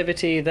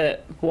exclusivity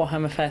that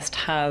Warhammer Fest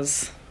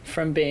has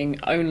from being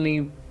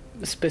only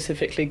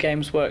specifically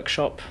Games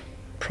Workshop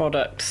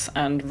products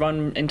and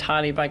run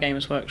entirely by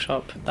Games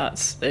Workshop,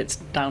 that's its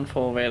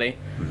downfall really,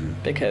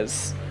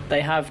 because they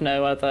have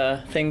no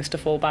other things to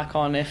fall back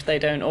on if they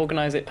don't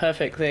organise it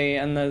perfectly,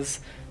 and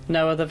there's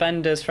no other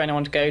vendors for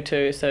anyone to go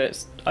to, so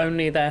it's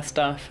only their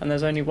stuff, and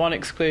there's only one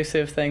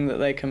exclusive thing that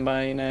they can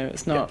buy. You know,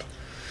 it's not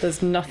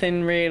there's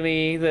nothing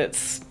really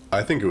that's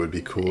I think it would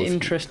be cool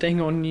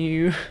interesting or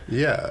new.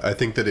 Yeah, I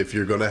think that if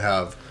you're going to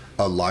have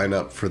a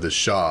lineup for the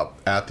shop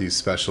at these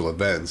special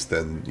events,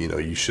 then you know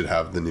you should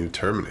have the new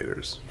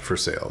Terminators for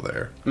sale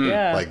there.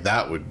 Yeah, like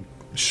that would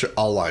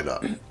I'll line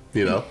up.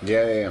 You know,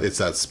 yeah. It's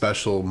that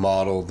special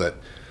model that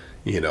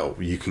you know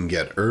you can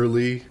get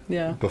early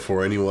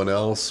before anyone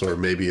else, or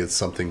maybe it's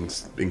something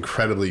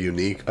incredibly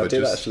unique. But I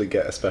did actually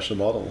get a special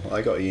model.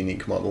 I got a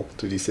unique model.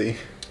 Did you see?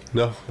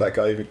 No. That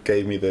guy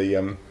gave me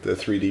the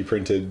 3D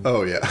printed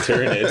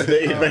Tyranid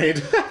that he made.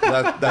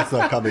 That's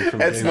not coming from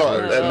It's Games not.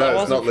 Workshop. No,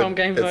 it it's not. wasn't from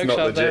Games It's not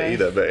Workshop, legit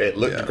either, but it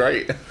looked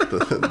great.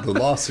 The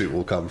lawsuit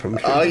will come from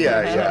Games Oh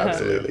yeah,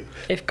 absolutely.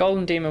 If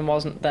Golden Demon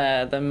wasn't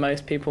there, then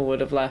most people would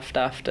have left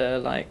after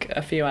like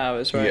a few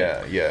hours, right?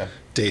 Yeah.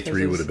 Day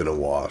 3 would have been a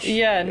wash.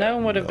 Yeah, no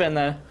one would have been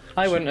there.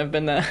 I wouldn't have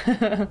been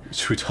there.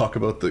 Should we talk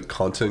about the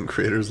Content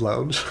Creators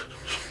Lounge?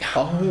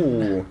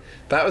 Oh,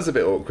 that was a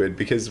bit awkward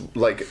because,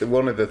 like,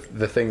 one of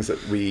the things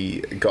that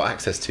we got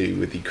access to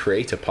with the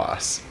Creator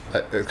Pass,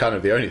 kind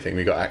of the only thing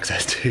we got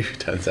access to,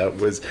 turns out,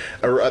 was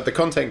the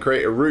Content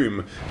Creator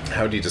Room.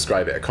 How do you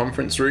describe it? A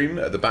conference room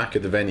at the back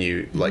of the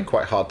venue, like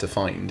quite hard to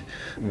find,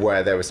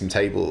 where there were some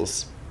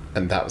tables,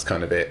 and that was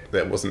kind of it.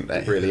 There wasn't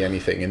really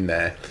anything in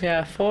there.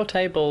 Yeah, 4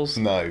 tables.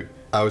 No.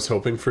 I was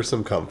hoping for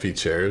some comfy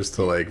chairs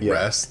to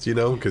rest, you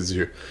know, because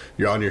you're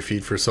on your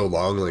feet for so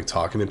long, like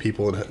talking to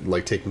people and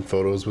like taking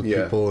photos with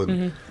people,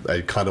 and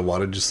I kind of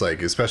wanted just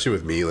like, especially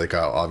with me, like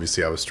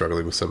obviously I was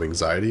struggling with some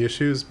anxiety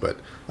issues, but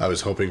I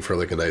was hoping for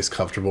like a nice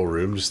comfortable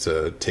room just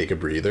to take a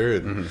breather,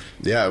 and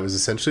yeah, it was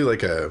essentially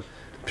like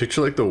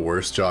picture like the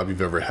worst job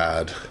you've ever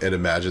had and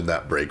imagine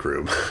that break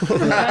room.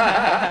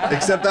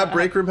 Except that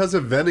break room has a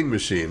vending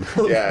machine.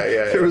 Yeah.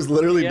 There was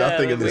literally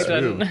nothing in this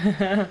room.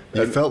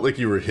 You felt like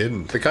you were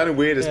hidden. The kind of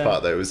weirdest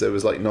part though was there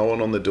was like no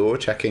one on the door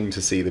checking to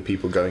see the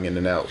people going in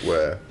and out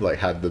were like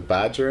had the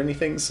badge or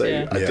anything,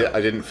 so I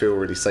didn't feel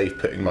really safe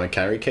putting my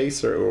carry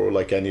case or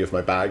like any of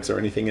my bags or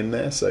anything in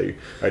there, so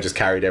I just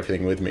carried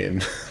everything with me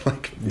and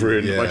like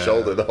ruined my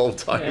shoulder the whole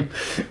time.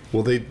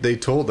 Well, they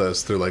told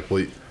us, they're like,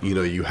 well, you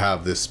know, you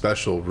have this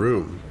special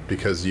room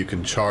because you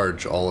can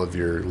charge all of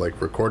your like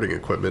recording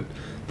equipment,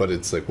 but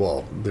it's like,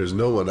 well, there's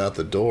no one at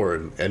the door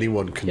and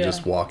anyone can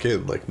just walk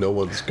in, like no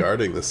one's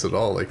guarding this at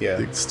all, like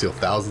they can steal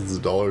thousands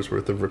of dollars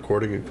worth of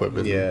recording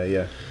equipment,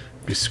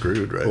 be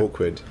screwed, right?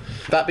 Awkward.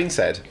 That being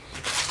said,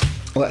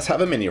 let's have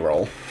a mini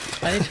roll.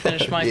 I need to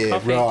finish my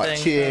coffee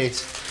thing.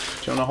 Cheers.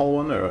 Do you want a whole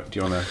one or do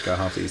you want to go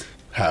halfsies?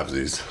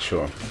 Halvesies.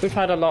 Sure. We've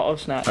had a lot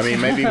of snacks. I mean,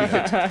 maybe we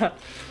could.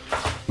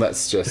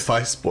 Let's just. If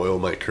I spoil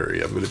my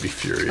curry, I'm going to be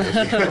furious.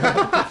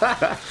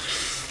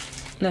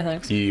 No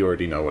thanks. You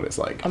already know what it's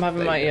like. I'm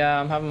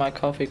having my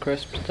coffee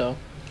crisp still.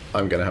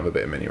 I'm going to have a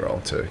bit of mini roll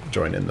to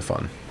join in the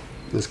fun.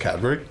 This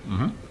Cadbury,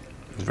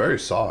 it's very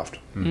soft.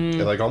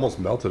 It like almost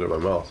melted in my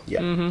mouth.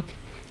 Yeah.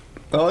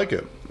 I like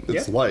it.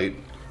 It's light.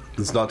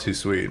 It's not too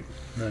sweet.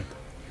 No.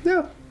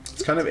 Yeah.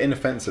 It's kind of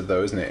inoffensive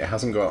though, isn't it? It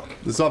hasn't got.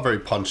 It's not very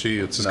punchy.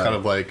 It's just kind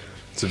of like,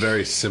 it's a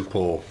very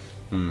simple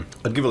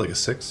I'd give it like a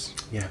 6.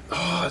 Yeah.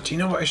 Oh, do you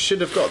know what I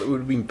should have got that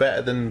would have been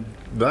better than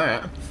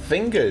that?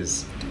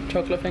 Fingers.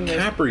 Chocolate fingers.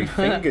 Cadbury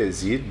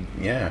fingers.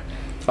 Yeah.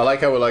 I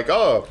like how we're like,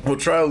 oh, we'll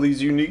try all these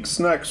unique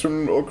snacks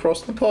from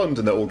across the pond,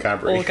 and they're all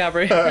Cadbury. All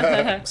Cadbury.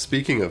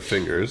 Speaking of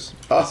fingers,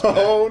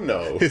 Oh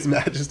no. His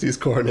Majesty's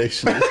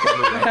coronation is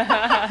coming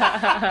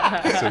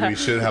up. So we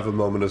should have a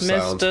moment of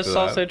silence for Mr. that.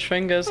 Sausage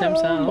Fingers Oh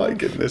himself. my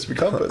goodness, we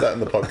can't put that in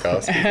the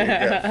podcast. People will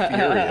get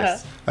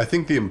furious. I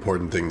think the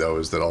important thing, though,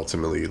 is that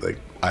ultimately, like,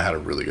 I had a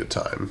really good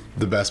time.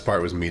 The best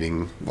part was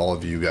meeting all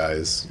of you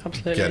guys.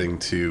 Absolutely. Getting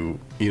to,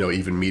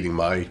 even meeting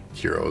my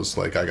heroes.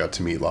 Like, I got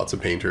to meet lots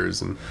of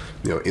painters and,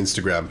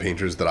 Instagram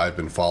painters that I've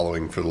been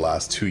following for the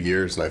last 2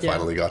 years. And I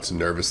finally got to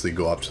nervously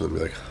go up to them and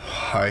be like,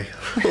 hi,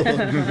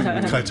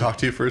 can I talk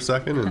to you for a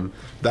second? And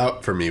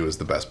that, for me, was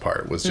the best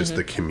part, was just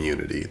the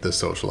community, the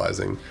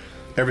socializing.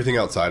 Everything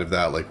outside of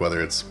that, like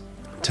whether it's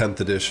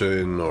 10th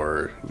edition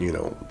or,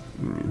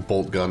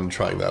 bolt gun,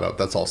 trying that out,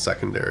 that's all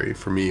secondary.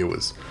 For me, it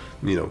was,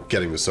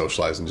 getting to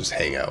socialize and just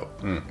hang out.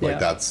 Like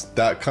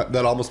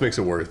that almost makes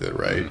it worth it,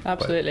 right?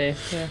 Absolutely.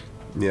 But,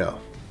 yeah.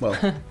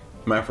 Well,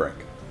 Maverick.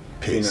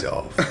 Peace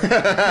off. It's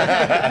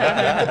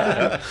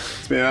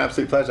been an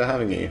absolute pleasure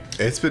having you.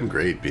 It's been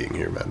great being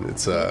here, man.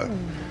 It's a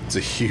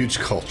huge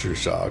culture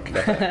shock.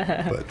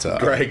 But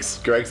Greg's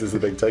is the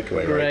big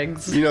takeaway, right?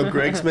 Greg's.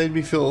 Greg's made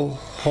me feel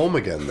home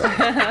again, though. It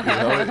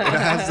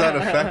has that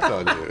effect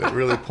on you. It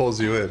really pulls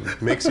you in,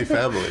 makes you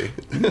family.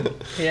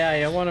 Yeah,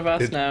 you're one of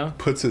us It now.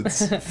 puts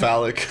its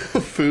phallic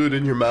food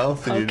in your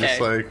mouth, and you're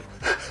just like,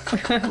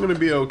 I'm gonna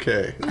be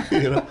okay.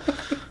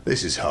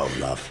 This is home,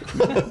 love.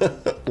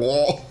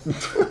 Whoa.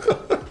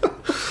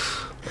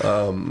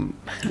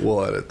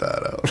 We'll edit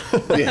that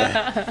out.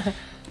 Yeah.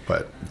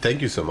 But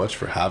thank you so much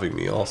for having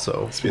me.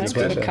 Also, It's been a Thanks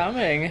for pleasure.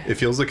 coming. it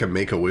feels like a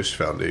Make-A-Wish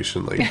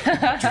Foundation, like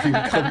dream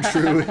come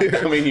true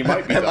here. I mean, you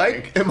might be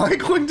dying. Am I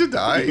going to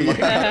die?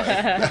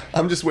 Yeah.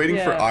 I'm just waiting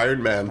for Yeah.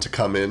 Iron Man to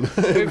come in.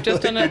 We've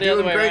just done it the You're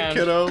other doing way great, around.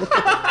 kiddo.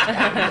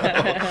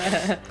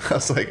 I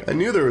was like, I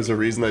knew there was a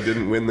reason I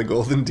didn't win the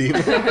Golden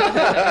Demon.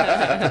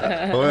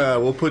 Oh yeah,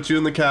 we'll put you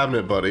in the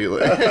cabinet, buddy.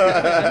 Like,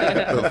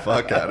 get the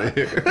fuck out of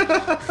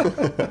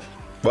here.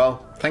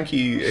 Well, thank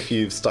you if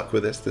you've stuck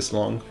with us this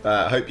long.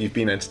 I hope you've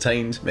been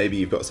entertained. Maybe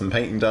you've got some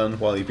painting done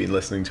while you've been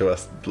listening to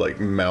us, like,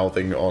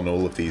 mouthing on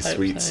all of these Hope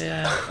sweets. so,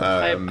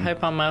 yeah.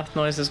 Hope our mouth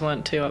noises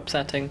weren't too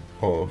upsetting.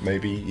 Or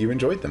maybe you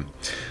enjoyed them.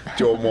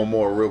 Do you want one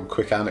more real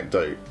quick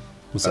anecdote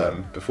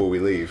before we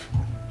leave?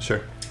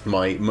 Sure.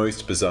 My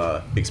most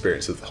bizarre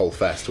experience of the whole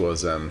fest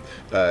was a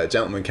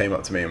gentleman came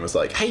up to me and was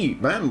like, hey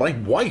man, my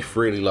wife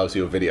really loves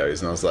your videos.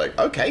 And I was like,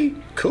 okay,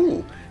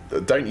 cool.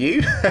 Don't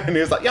you? And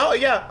he was like, oh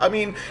yeah, I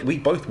mean, we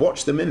both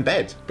watch them in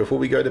bed before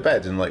we go to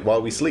bed and like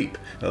while we sleep.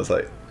 And I was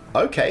like,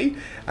 okay.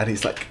 And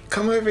he's like,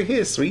 come over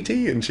here,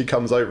 sweetie. And she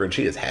comes over and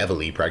she is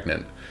heavily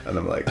pregnant. And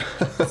I'm like,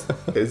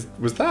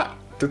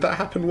 did that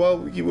happen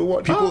while you were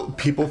watching?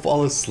 People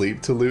fall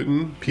asleep to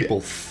Luton.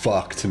 People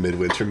fuck to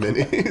Midwinter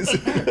Minis.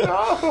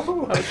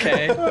 Oh.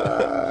 Okay.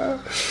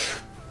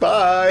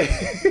 Bye.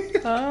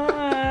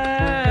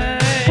 Bye.